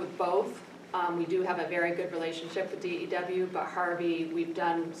can work with both. We do have a very good relationship with DEW, but Harvey, we've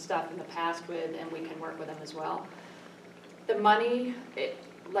done stuff in the past with, and we can work with them as well. The money,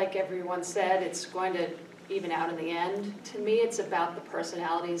 like everyone said, it's going to even out in the end. To me, it's about the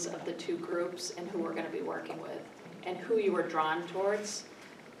personalities of the two groups and who we're going to be working with and who you are drawn towards.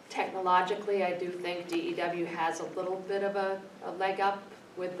 Technologically, I do think DEW has a little bit of a leg up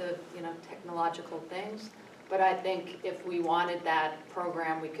with the technological things. But I think if we wanted that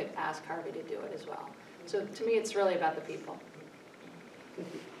program, we could ask Harvey to do it as well. So to me, it's really about the people.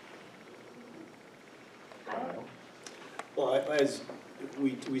 Well, as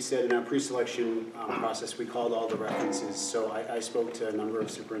we said in our pre-selection process, we called all the references. So I spoke to a number of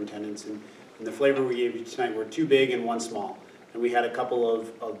superintendents, and the flavor we gave you tonight were 2 big and 1 small. And we had a couple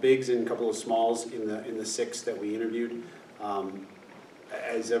of bigs and a couple of smalls in the 6 that we interviewed.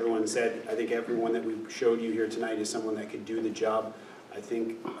 As everyone said, I think everyone that we showed you here tonight is someone that could do the job. I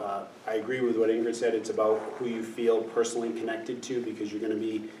think I agree with what Ingrid said. It's about who you feel personally connected to, because you're going to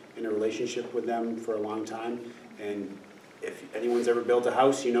be in a relationship with them for a long time. And if anyone's ever built a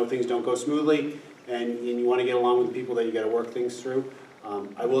house, things don't go smoothly, and you want to get along with the people that you got to work things through.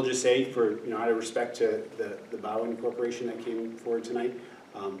 I will just say, for out of respect to the Bowen Corporation that came forward tonight,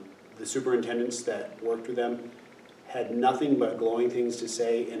 the superintendents that worked with them had nothing but glowing things to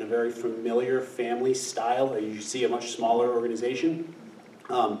say in a very familiar family style. You see a much smaller organization.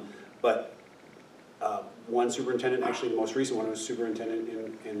 But one superintendent, actually the most recent one, was superintendent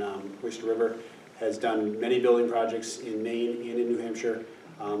in Oyster River, has done many building projects in Maine and in New Hampshire,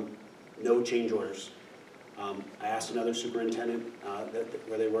 no change orders. I asked another superintendent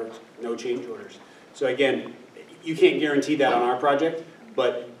where they worked, no change orders. So again, you can't guarantee that on our project,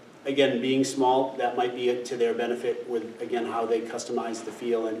 but again, being small, that might be to their benefit with, again, how they customize the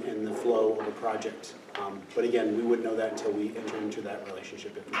feel and the flow of a project. But again, we wouldn't know that until we enter into that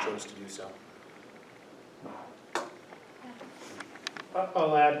relationship if we chose to do so.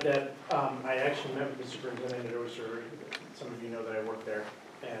 I'll add that I actually met with the superintendent at Oyster River. Some of you know that I work there.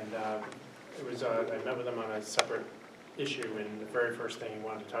 And I met with him on a separate issue, and the very first thing he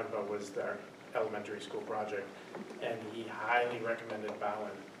wanted to talk about was our elementary school project. And he highly recommended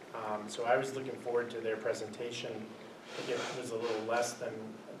Bowen. So I was looking forward to their presentation. I think it was a little less than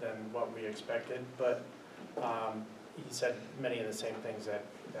what we expected, but He said many of the same things that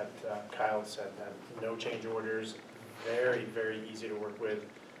Kyle said, that no change orders, very, very easy to work with,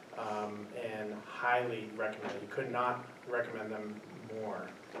 and highly recommend. You could not recommend them more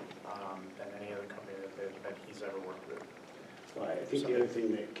than any other company that he's ever worked with. Well, I think the other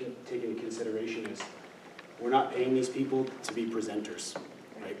thing that can take into consideration is we're not paying these people to be presenters,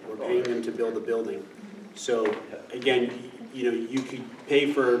 right? We're paying them to build a building. So again, you could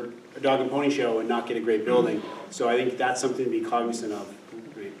pay for a dog and pony show and not get a great building. So I think that's something to be cognizant of.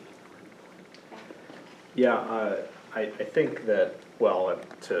 Right? Yeah, I think that, well,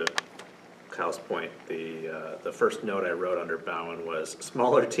 to Kyle's point, the first note I wrote under Bowen was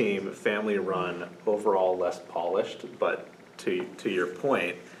smaller team, family run, overall less polished, but to your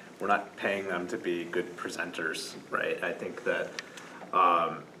point, we're not paying them to be good presenters, right? I think that,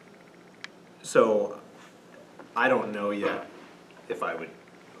 so I don't know yet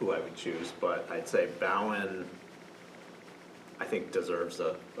who I would choose, but I'd say Bowen, I think deserves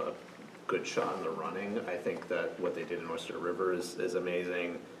a good shot in the running. I think that what they did in Oyster River is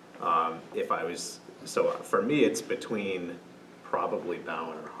amazing. So for me, it's between probably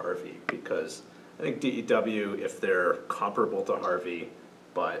Bowen or Harvey, because I think DEW, if they're comparable to Harvey,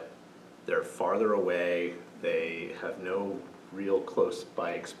 but they're farther away, they have no real close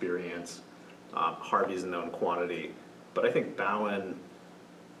by experience. Harvey's a known quantity, but I think Bowen,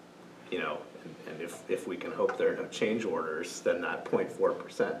 and if we can hope there are no change orders, then that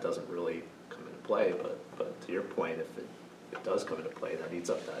 0.4% doesn't really come into play. But to your point, if it does come into play, that eats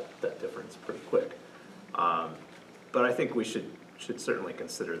up that difference pretty quick. But I think we should certainly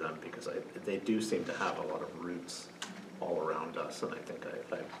consider them, because they do seem to have a lot of roots all around us, and I think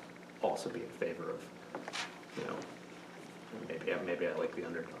I'd also be in favor of, maybe I like the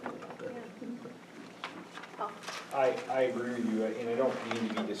underdog a little bit. I agree with you, and I don't mean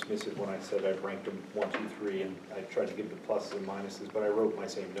to be dismissive when I said I ranked them 1, 2, 3, and I tried to give the pluses and minuses, but I wrote my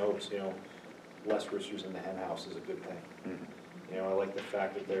same notes, less roosters in the hen house is a good thing. Mm-hmm. I like the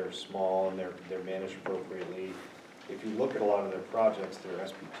fact that they're small and they're managed appropriately. If you look at a lot of their projects, they're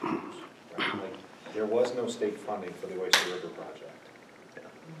SP2s, right? Like, there was no state funding for the Oyster River project. Yeah.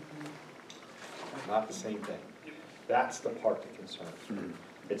 Not the same thing. That's the part that concerns me. Mm-hmm.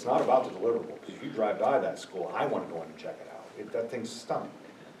 It's not about the deliverable, because if you drive by that school, I want to go in and check it out. That thing's stunning.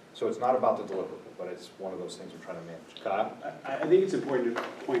 So it's not about the deliverable, but it's one of those things we're trying to manage. Kyle? I think it's important to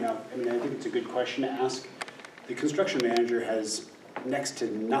point out, I think it's a good question to ask. The construction manager has next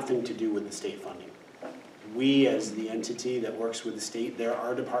to nothing to do with the state funding. We, as the entity that works with the state, they're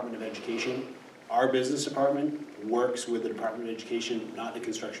our Department of Education. Our business department works with the Department of Education, not the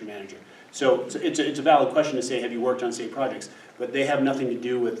construction manager. So it's a valid question to say, have you worked on state projects? But they have nothing to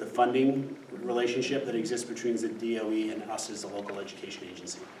do with the funding relationship that exists between the DOE and us as a local education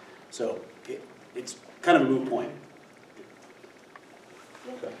agency. So it's kind of a moot point.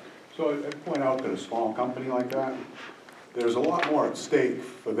 Okay. So I'd point out that a small company like that, there's a lot more at stake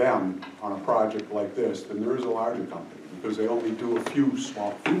for them on a project like this than there is a larger company, because they only do a few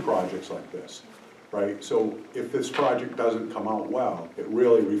projects like this, right? So if this project doesn't come out well, it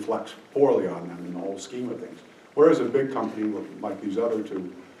really reflects poorly on them in the whole scheme of things. Whereas a big company like these other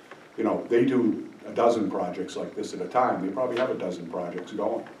two, they do a dozen projects like this at a time. They probably have a dozen projects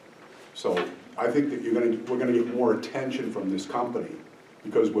going. So I think that we're gonna get more attention from this company,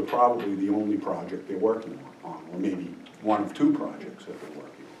 because we're probably the only project they're working on, or maybe one of 2 projects that they're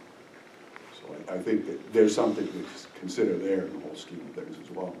working on. So I think that there's something to consider there in the whole scheme of things as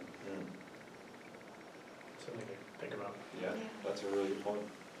well. Something to think about. Yeah, that's a really good point.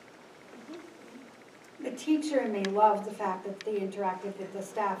 The teacher in me loved the fact that they interacted with the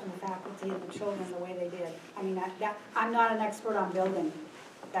staff and the faculty and the children the way they did. I'm not an expert on building.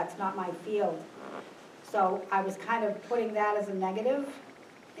 That's not my field. So I was kind of putting that as a negative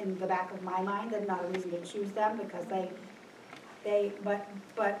in the back of my mind, and not a reason to choose them, because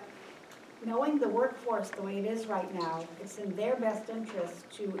but knowing the workforce the way it is right now, it's in their best interest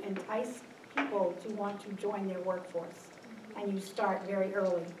to entice people to want to join their workforce. And you start very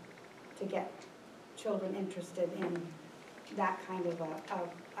early to get children interested in that kind of a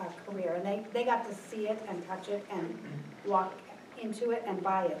career. And they got to see it and touch it and walk into it and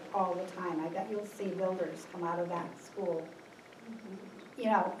buy it all the time. I bet you'll see builders come out of that school.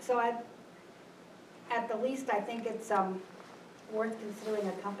 So at the least, I think it's worth considering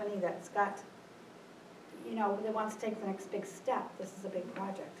a company that's got, that wants to take the next big step. This is a big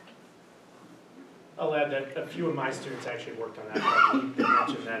project. I'll add that a few of my students actually worked on that project. They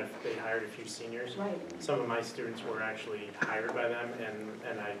mentioned that if they hired a few seniors. Right. Some of my students were actually hired by them,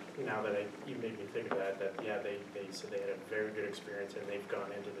 and now that you made me think of that yeah, they said they had a very good experience, and they've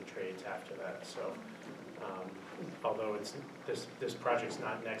gone into the trades after that. So Although this project's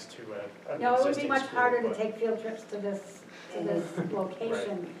not next to an No, it would be existing much school, harder to but- take field trips to this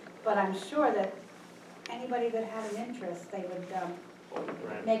location, but I'm sure that anybody that had an interest, they would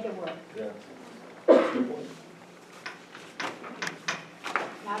Right. make it work. Yeah.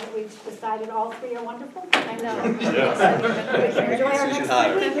 Now that we've decided all three are wonderful. I know. Enjoy our next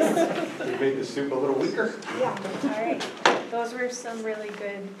 3 weeks. You made the soup a little weaker. Yeah. All right, those were some really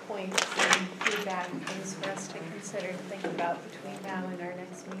good points and feedback, things for us to consider and think about between now and our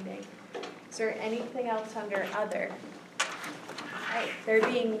next meeting. Is there anything else under other? All right, there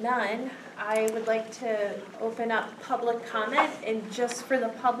being none, I would like to open up public comment, and just for the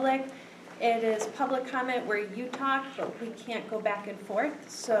public, it is public comment where you talk, but we can't go back and forth,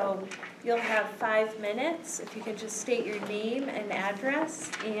 so you'll have 5 minutes. If you could just state your name and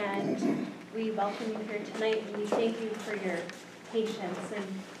address, and we welcome you here tonight, and we thank you for your patience and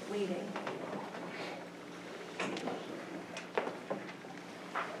waiting.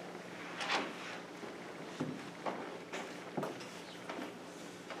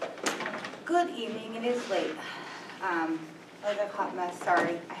 Good evening, it is late. Like a hot mess,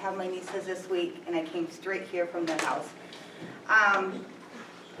 sorry. I have my nieces this week and I came straight here from their house.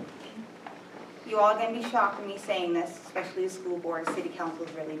 You all are gonna be shocked at me saying this, especially the school board, city councils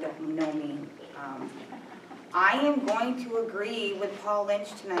really don't know me. I am going to agree with Paul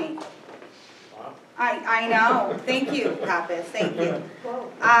Lynch tonight. I know, thank you, Pappas, thank you.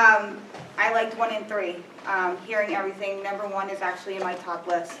 I liked 1 and 3. Hearing everything, number 1 is actually in my top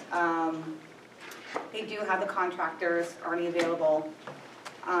list. They do have the contractors already available.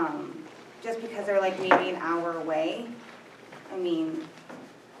 Just because they're like maybe an hour away, I mean,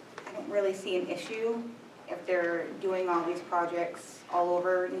 I don't really see an issue if they're doing all these projects all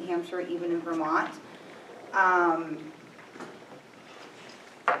over New Hampshire, even in Vermont.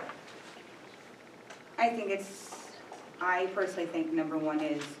 I personally think number 1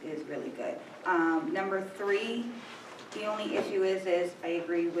 is really good. Number 3, the only issue is I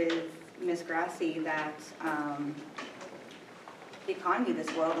agree with Ms. Grassi that the economy of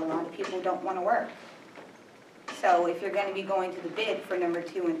this world, a lot of people don't want to work. So if you're going to be going to the bid for number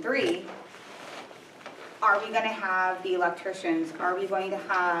 2 and 3, are we going to have the electricians? Are we going to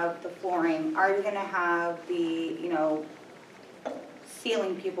have the flooring? Are we going to have the,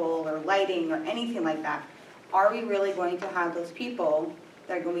 ceiling people or lighting or anything like that? Are we really going to have those people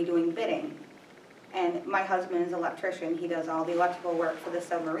that are going to be doing bidding? And my husband is an electrician. He does all the electrical work for the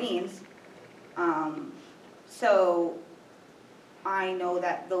submarines. So I know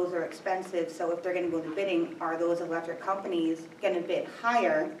that those are expensive. So if they're going to go to bidding, are those electric companies going to bid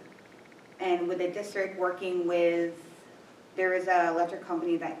higher? And with the district working with, there is an electric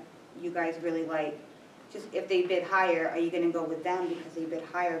company that you guys really like. Just if they bid higher, are you going to go with them because they bid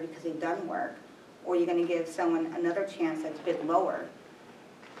higher because they've done work? Or are you going to give someone another chance that's bid lower?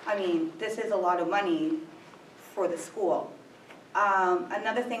 I mean, this is a lot of money for the school.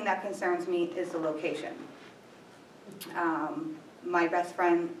 Another thing that concerns me is the location. My best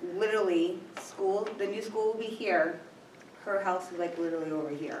friend, literally, the new school will be here. Her house is like literally over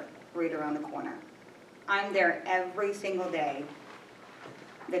here, right around the corner. I'm there every single day.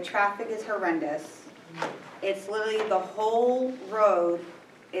 The traffic is horrendous. It's literally the whole road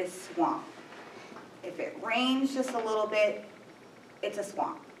is swamp. If it rains just a little bit, it's a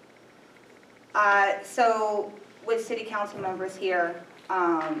swamp. So with city council members here,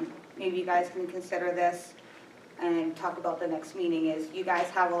 maybe you guys can consider this and talk about the next meeting, is you guys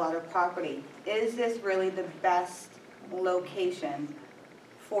have a lot of property. Is this really the best location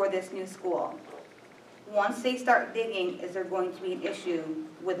for this new school? Once they start digging, is there going to be an issue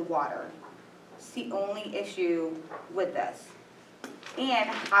with water? It's the only issue with this. And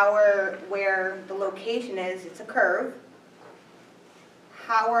where the location is, it's a curve.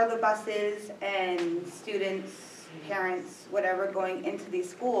 How are the buses and students, parents, whatever, going into these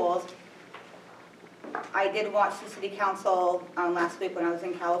schools? I did watch the city council last week when I was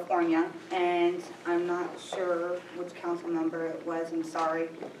in California, and I'm not sure which council member it was, I'm sorry,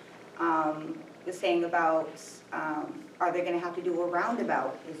 was saying about, are they going to have to do a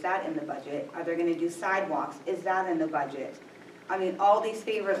roundabout? Is that in the budget? Are they going to do sidewalks? Is that in the budget? I mean, all these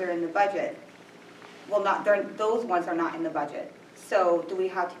favors are in the budget. Well, those ones are not in the budget. So do we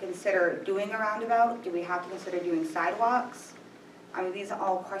have to consider doing a roundabout? Do we have to consider doing sidewalks? I mean, these are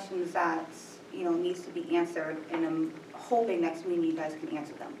all questions that, needs to be answered, and I'm hoping next meeting you guys can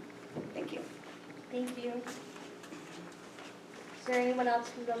answer them. Thank you. Thank you. Is there anyone else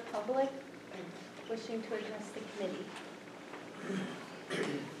from the public wishing to address the committee?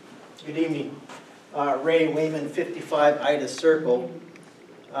 Good evening. Ray Wayman, 55 Ida Circle.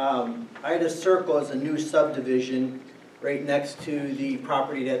 I had a circle as a new subdivision right next to the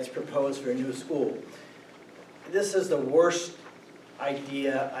property that's proposed for a new school. This is the worst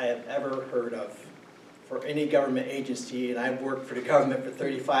idea I have ever heard of for any government agency, and I've worked for the government for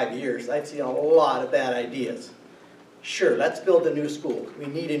 35 years. I've seen a lot of bad ideas. Sure, let's build a new school. We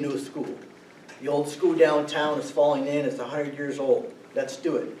need a new school. The old school downtown is falling in, it's 100 years old. Let's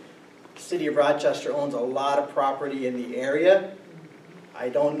do it. The city of Rochester owns a lot of property in the area. I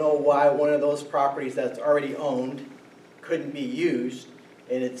don't know why one of those properties that's already owned couldn't be used,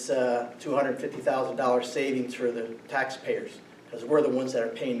 and it's $250,000 savings for the taxpayers, because we're the ones that are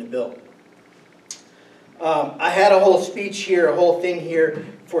paying the bill. I had a whole speech here, a whole thing here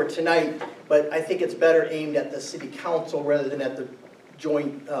for tonight, but I think it's better aimed at the city council rather than at the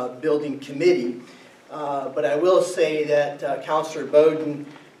joint building committee. But I will say that Councilor Bowden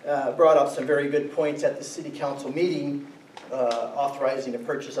brought up some very good points at the city council meeting authorizing the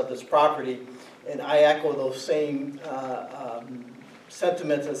purchase of this property, and I echo those same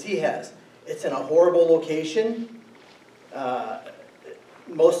sentiments as he has. It's in a horrible location.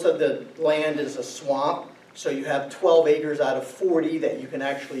 Most of the land is a swamp, so you have 12 acres out of 40 that you can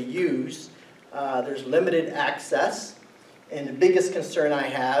actually use. There's limited access, and the biggest concern I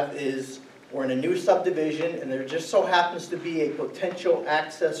have is we're in a new subdivision, and there just so happens to be a potential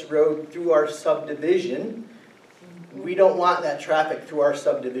access road through our subdivision. We don't want that traffic through our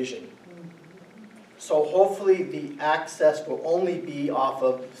subdivision. So hopefully the access will only be off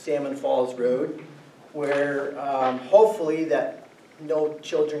of Salmon Falls Road, where hopefully that no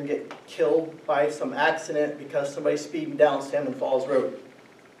children get killed by some accident because somebody's speeding down Salmon Falls Road.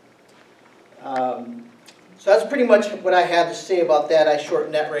 So that's pretty much what I have to say about that. I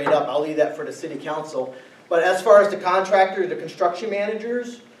shortened that right up. I'll leave that for the city council. But as far as the contractors, the construction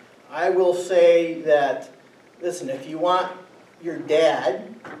managers, I will say that, listen, if you want your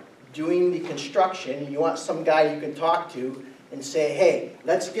dad doing the construction and you want some guy you can talk to and say, hey,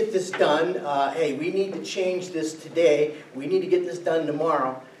 let's get this done. Hey, we need to change this today. We need to get this done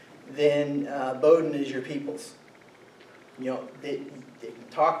tomorrow. Then Bowden is your people's. You know, they can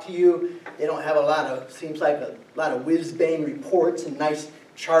talk to you. They don't have a lot of, seems like a lot of whiz-bang reports and nice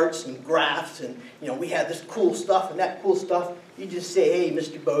charts and graphs and, you know, we have this cool stuff and that cool stuff. You just say, hey,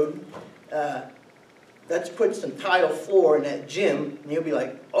 Mr. Bowden, let's put some tile floor in that gym. And you'll be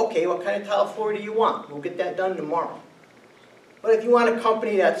like, okay, what kind of tile floor do you want? We'll get that done tomorrow. But if you want a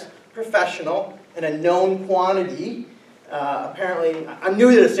company that's professional and a known quantity, apparently, I'm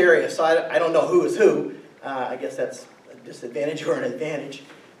new to this area, so I don't know who is who. I guess that's a disadvantage or an advantage.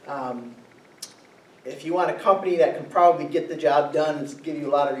 If you want a company that can probably get the job done and give you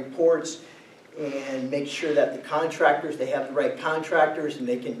a lot of reports and make sure that the contractors, they have the right contractors and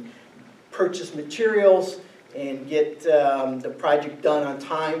they can purchase materials and get the project done on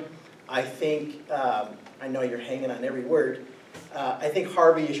time, I think, I know you're hanging on every word, I think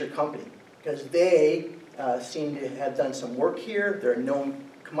Harvey is your company because they seem to have done some work here. They're a known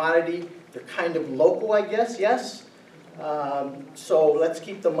commodity. They're kind of local, I guess, yes? So let's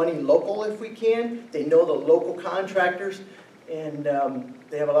keep the money local if we can. They know the local contractors, and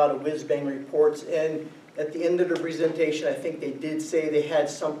they have a lot of whiz-bang reports. And at the end of the presentation, I think they did say they had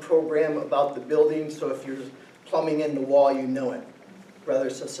some program about the building, so if you're plumbing in the wall, you know it. Whether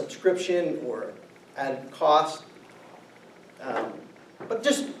it's a subscription or added cost. But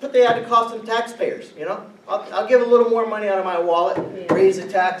just put the added cost on the taxpayers, you know? I'll give a little more money out of my wallet, raise the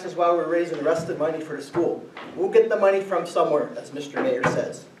taxes while we're raising the rest of the money for the school. We'll get the money from somewhere, as Mr. Mayor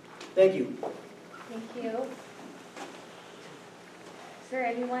says. Thank you. Thank you. Is there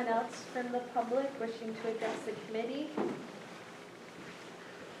anyone else from the public wishing to address the committee?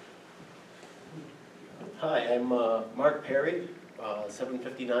 Hi, I'm Mark Perry,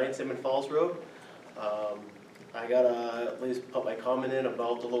 759 Salmon Falls Road. I gotta at least put my comment in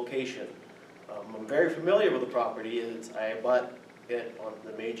about the location. I'm very familiar with the property. I bought it on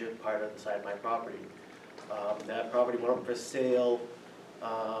the major part of the side of my property. That property went up for sale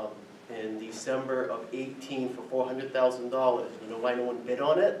in December of 18 for $400,000. You know why no one bid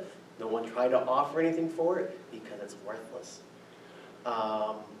on it? No one tried to offer anything for it? Because it's worthless.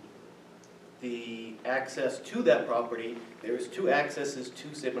 The access to that property, there's two accesses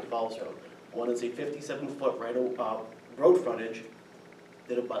to Salmon Falls Road. One is a 57-foot road frontage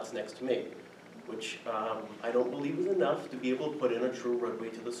that abuts next to me, which I don't believe is enough to be able to put in a true roadway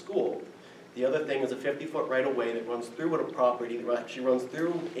to the school. The other thing is a 50-foot right-of-way that runs through a property that actually runs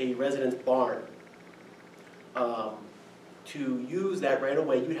through a resident's barn. To use that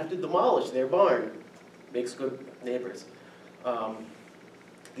right-of-way, you'd have to demolish their barn. Makes good neighbors.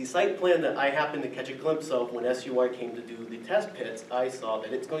 The site plan that I happened to catch a glimpse of when SUR came to do the test pits, I saw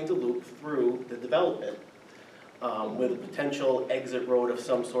that it's going to loop through the development with a potential exit road of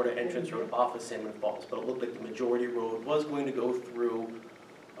some sort of entrance road off of Salmon Falls. But it looked like the majority road was going to go through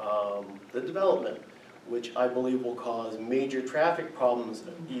the development, which I believe will cause major traffic problems.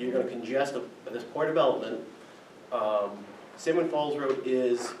 You're going to congest this poor development. Salmon Falls Road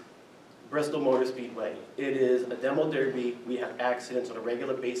is Bristol Motor Speedway. It is a demo derby. We have accidents on a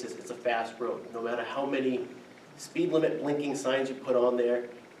regular basis. It's a fast road. No matter how many speed limit blinking signs you put on there,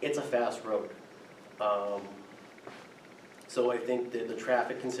 it's a fast road. So I think that the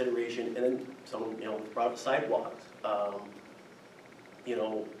traffic consideration, and then someone brought up sidewalks.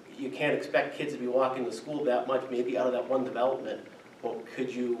 You can't expect kids to be walking to school that much, maybe out of that one development. But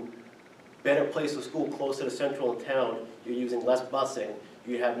could you better place the school closer to central town? You're using less busing.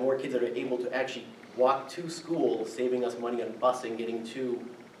 You have more kids that are able to actually walk to school, saving us money on busing, getting to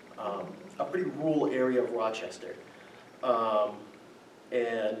a pretty rural area of Rochester.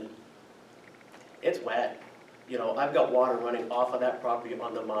 And it's wet. I've got water running off of that property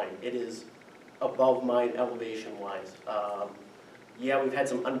onto mine. It is above mine elevation-wise. Yeah, we've had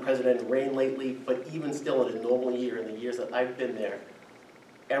some unprecedented rain lately, but even still in a normal year, in the years that I've been there,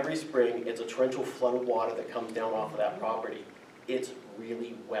 every spring it's a torrential flood of water that comes down off of that property. It's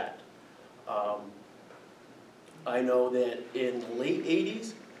really wet. I know that in the late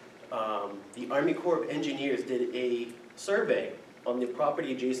 80s, the Army Corps of Engineers did a survey on the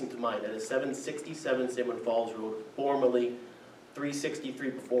property adjacent to mine. That is 767 Salmon Falls Road, formerly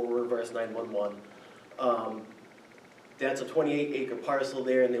 363 before we reversed 911. That's a 28-acre parcel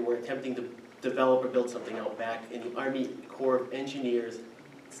there, and they were attempting to develop or build something out back, and the Army Corps of Engineers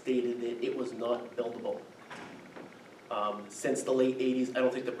stated that it was not buildable. Since the late 80s, I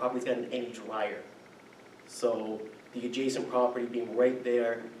don't think the property's gotten any drier. So the adjacent property being right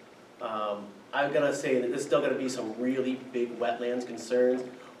there, I've got to say that there's still got to be some really big wetlands concerns.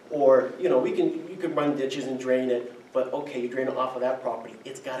 Or, you could run ditches and drain it, but okay, you drain it off of that property,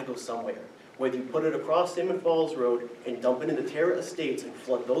 it's got to go somewhere. Whether you put it across Salmon Falls Road and dump it into Terra Estates and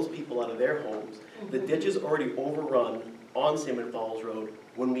flood those people out of their homes, the ditch is already overrun on Salmon Falls Road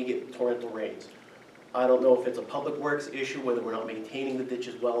when we get torrential rains. I don't know if it's a public works issue, whether we're not maintaining the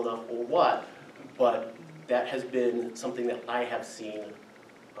ditches well enough or what, but that has been something that I have seen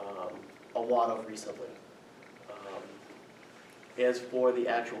a lot of recently. As for the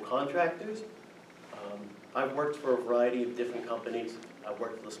actual contractors, I've worked for a variety of different companies. I've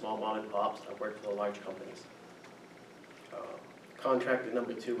worked for the small mom and pops, I've worked for the large companies. Contractor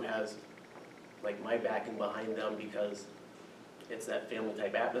number 2 has my backing behind them because it's that family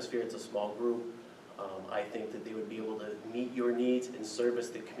type atmosphere, it's a small group. I think that they would be able to meet your needs and service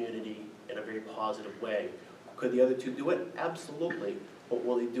the community in a very positive way. Could the other 2 do it? Absolutely. But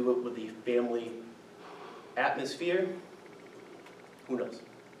will they do it with the family atmosphere? Who knows?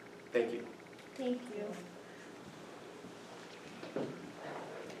 Thank you. Thank you.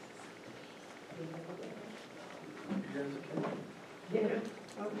 Yeah,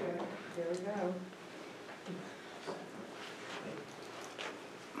 okay, there we go.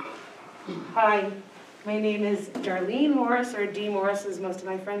 Hi, my name is Darlene Morris, or Dee Morris as most of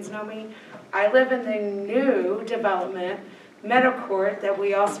my friends know me. I live in the new development, Meadow Court, that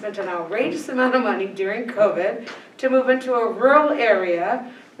we all spent an outrageous amount of money during COVID to move into a rural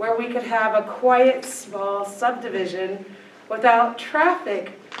area where we could have a quiet, small subdivision without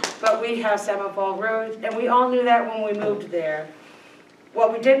traffic. But we have Salmon Falls Road, and we all knew that when we moved there.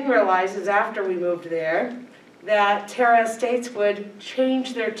 What we didn't realize is after we moved there, that Terra Estates would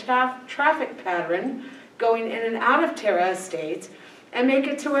change their traffic pattern going in and out of Terra Estates and make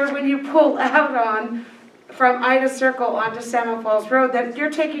it to where when you pull out from Ida Circle onto Salmon Falls Road, that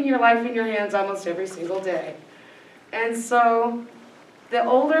you're taking your life in your hands almost every single day. And so the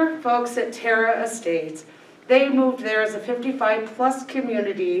older folks at Terra Estates, they moved there as a 55+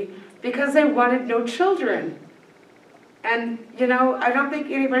 community because they wanted no children. And, I don't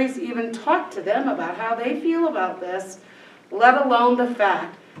think anybody's even talked to them about how they feel about this, let alone the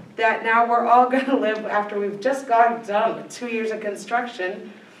fact that now we're all going to live, after we've just got done with 2 years of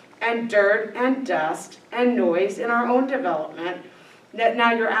construction and dirt and dust and noise in our own development, that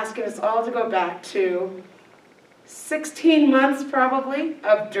now you're asking us all to go back to 16 months probably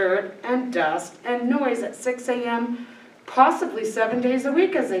of dirt and dust and noise at 6 a.m., possibly 7 days a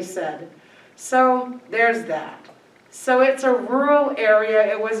week, as they said. So there's that. So it's a rural area.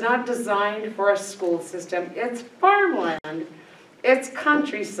 It was not designed for a school system. It's farmland. It's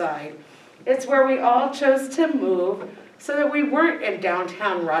countryside. It's where we all chose to move so that we weren't in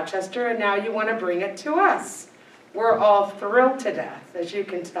downtown Rochester, and now you want to bring it to us. we're all thrilled to death, as you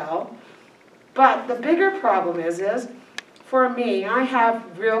can tell. But the bigger problem is for me, I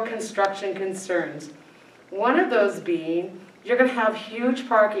have real construction concerns. One of those being, you're gonna have huge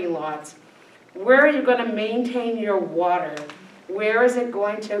parking lots. Where are you gonna maintain your water? Where is it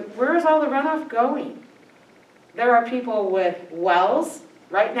going to, where is all the runoff going? There are people with wells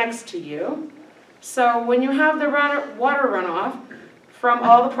right next to you. So when you have the water runoff from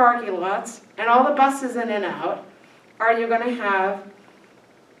all the parking lots and all the buses in and out, are you gonna have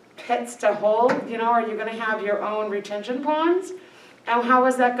pits to hold? You know, are you gonna have your own retention ponds? And how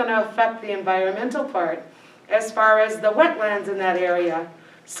is that gonna affect the environmental part as far as the wetlands in that area?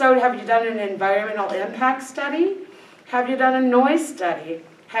 So have you done an environmental impact study? Have you done a noise study?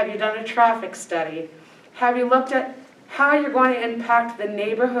 Have you done a traffic study? Have you looked at how you're going to impact the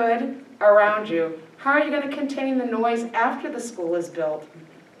neighborhood around you? How are you going to contain the noise after the school is built?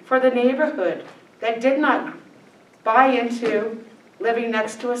 For the neighborhood that did not buy into living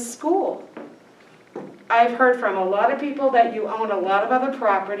next to a school. I've heard from a lot of people that you own a lot of other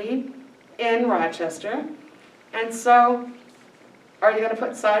property in Rochester. And so, are you going to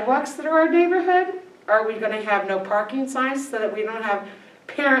put sidewalks through our neighborhood? Are we going to have no parking signs so that we don't have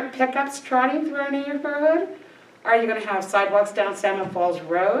parent pickups trotting through our neighborhood? Are you going to have sidewalks down Salmon Falls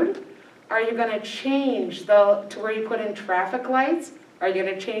Road? Are you going to change to where you put in traffic lights? Are you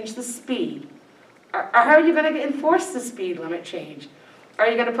going to change the speed? How are you going to enforce the speed limit change? Are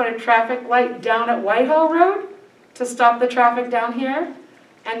you going to put a traffic light down at Whitehall Road to stop the traffic down here?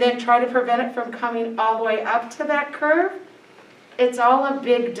 And then try to prevent it from coming all the way up to that curve? It's all a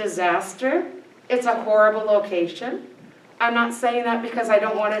big disaster. It's a horrible location. I'm not saying that because I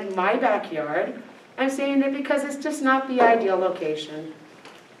don't want it in my backyard. I'm saying it because it's just not the ideal location.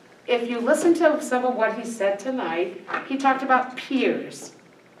 If you listen to some of what he said tonight, he talked about piers.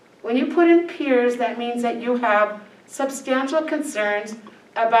 When you put in piers, that means that you have substantial concerns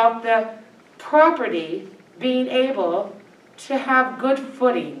about the property being able to have good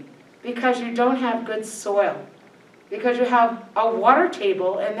footing because you don't have good soil, because you have a water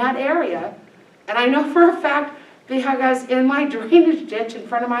table in that area. And I know for a fact because in my drainage ditch in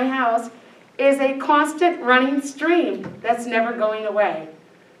front of my house is a constant running stream that's never going away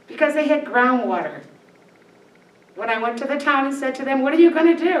because they had groundwater. When I went to the town and said to them, what are you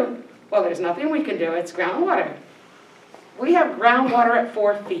going to do? Well, there's nothing we can do, it's groundwater. We have groundwater at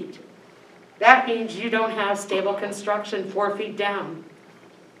 4 feet. That means you don't have stable construction 4 feet down.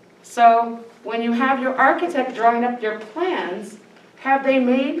 So when you have your architect drawing up your plans, have they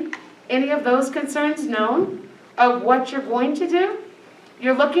made any of those concerns known of what you're going to do?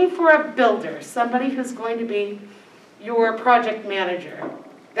 You're looking for a builder, somebody who's going to be your project manager.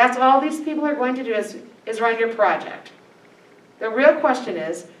 That's all these people are going to do is run your project. The real question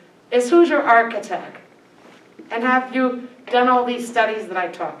is who's your architect? And have you done all these studies that I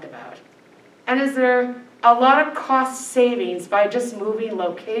talked about? And is there a lot of cost savings by just moving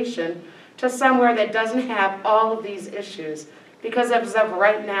location to somewhere that doesn't have all of these issues? Because as of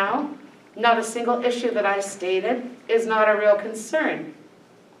right now, not a single issue that I stated is not a real concern.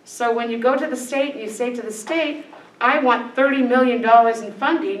 So when you go to the state and you say to the state, I want $30 million in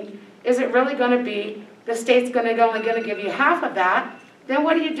funding, is it really going to be the state's only going to give you half of that? Then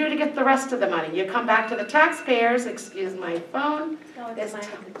what do you do to get the rest of the money? You come back to the taxpayers, excuse my phone. No, it's fine.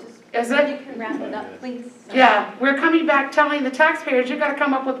 Is it? You can wrap it up, please. Yeah, we're coming back telling the taxpayers, you've got to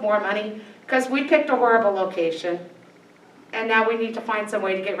come up with more money because we picked a horrible location. And now we need to find some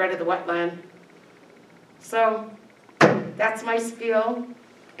way to get rid of the wetland. So that's my spiel.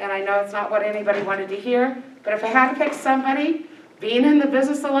 And I know it's not what anybody wanted to hear. But if I had to pick somebody, being in the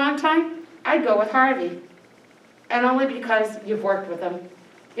business a long time, I'd go with Harvey. And only because you've worked with them.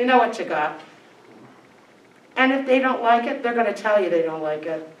 You know what you got. And if they don't like it, they're going to tell you they don't like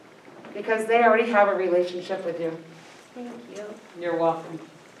it. Because they already have a relationship with you. Thank you. You're welcome.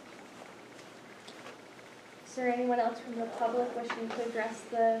 Is there anyone else from the public wishing to address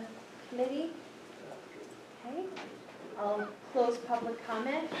the committee? Okay, I'll close public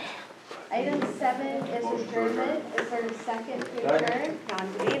comment. Item 7 is adjournment. Is there a second to adjourn?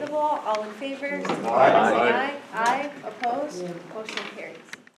 Non-debatable. All in favor? Aye. Aye. Opposed? Motion carries.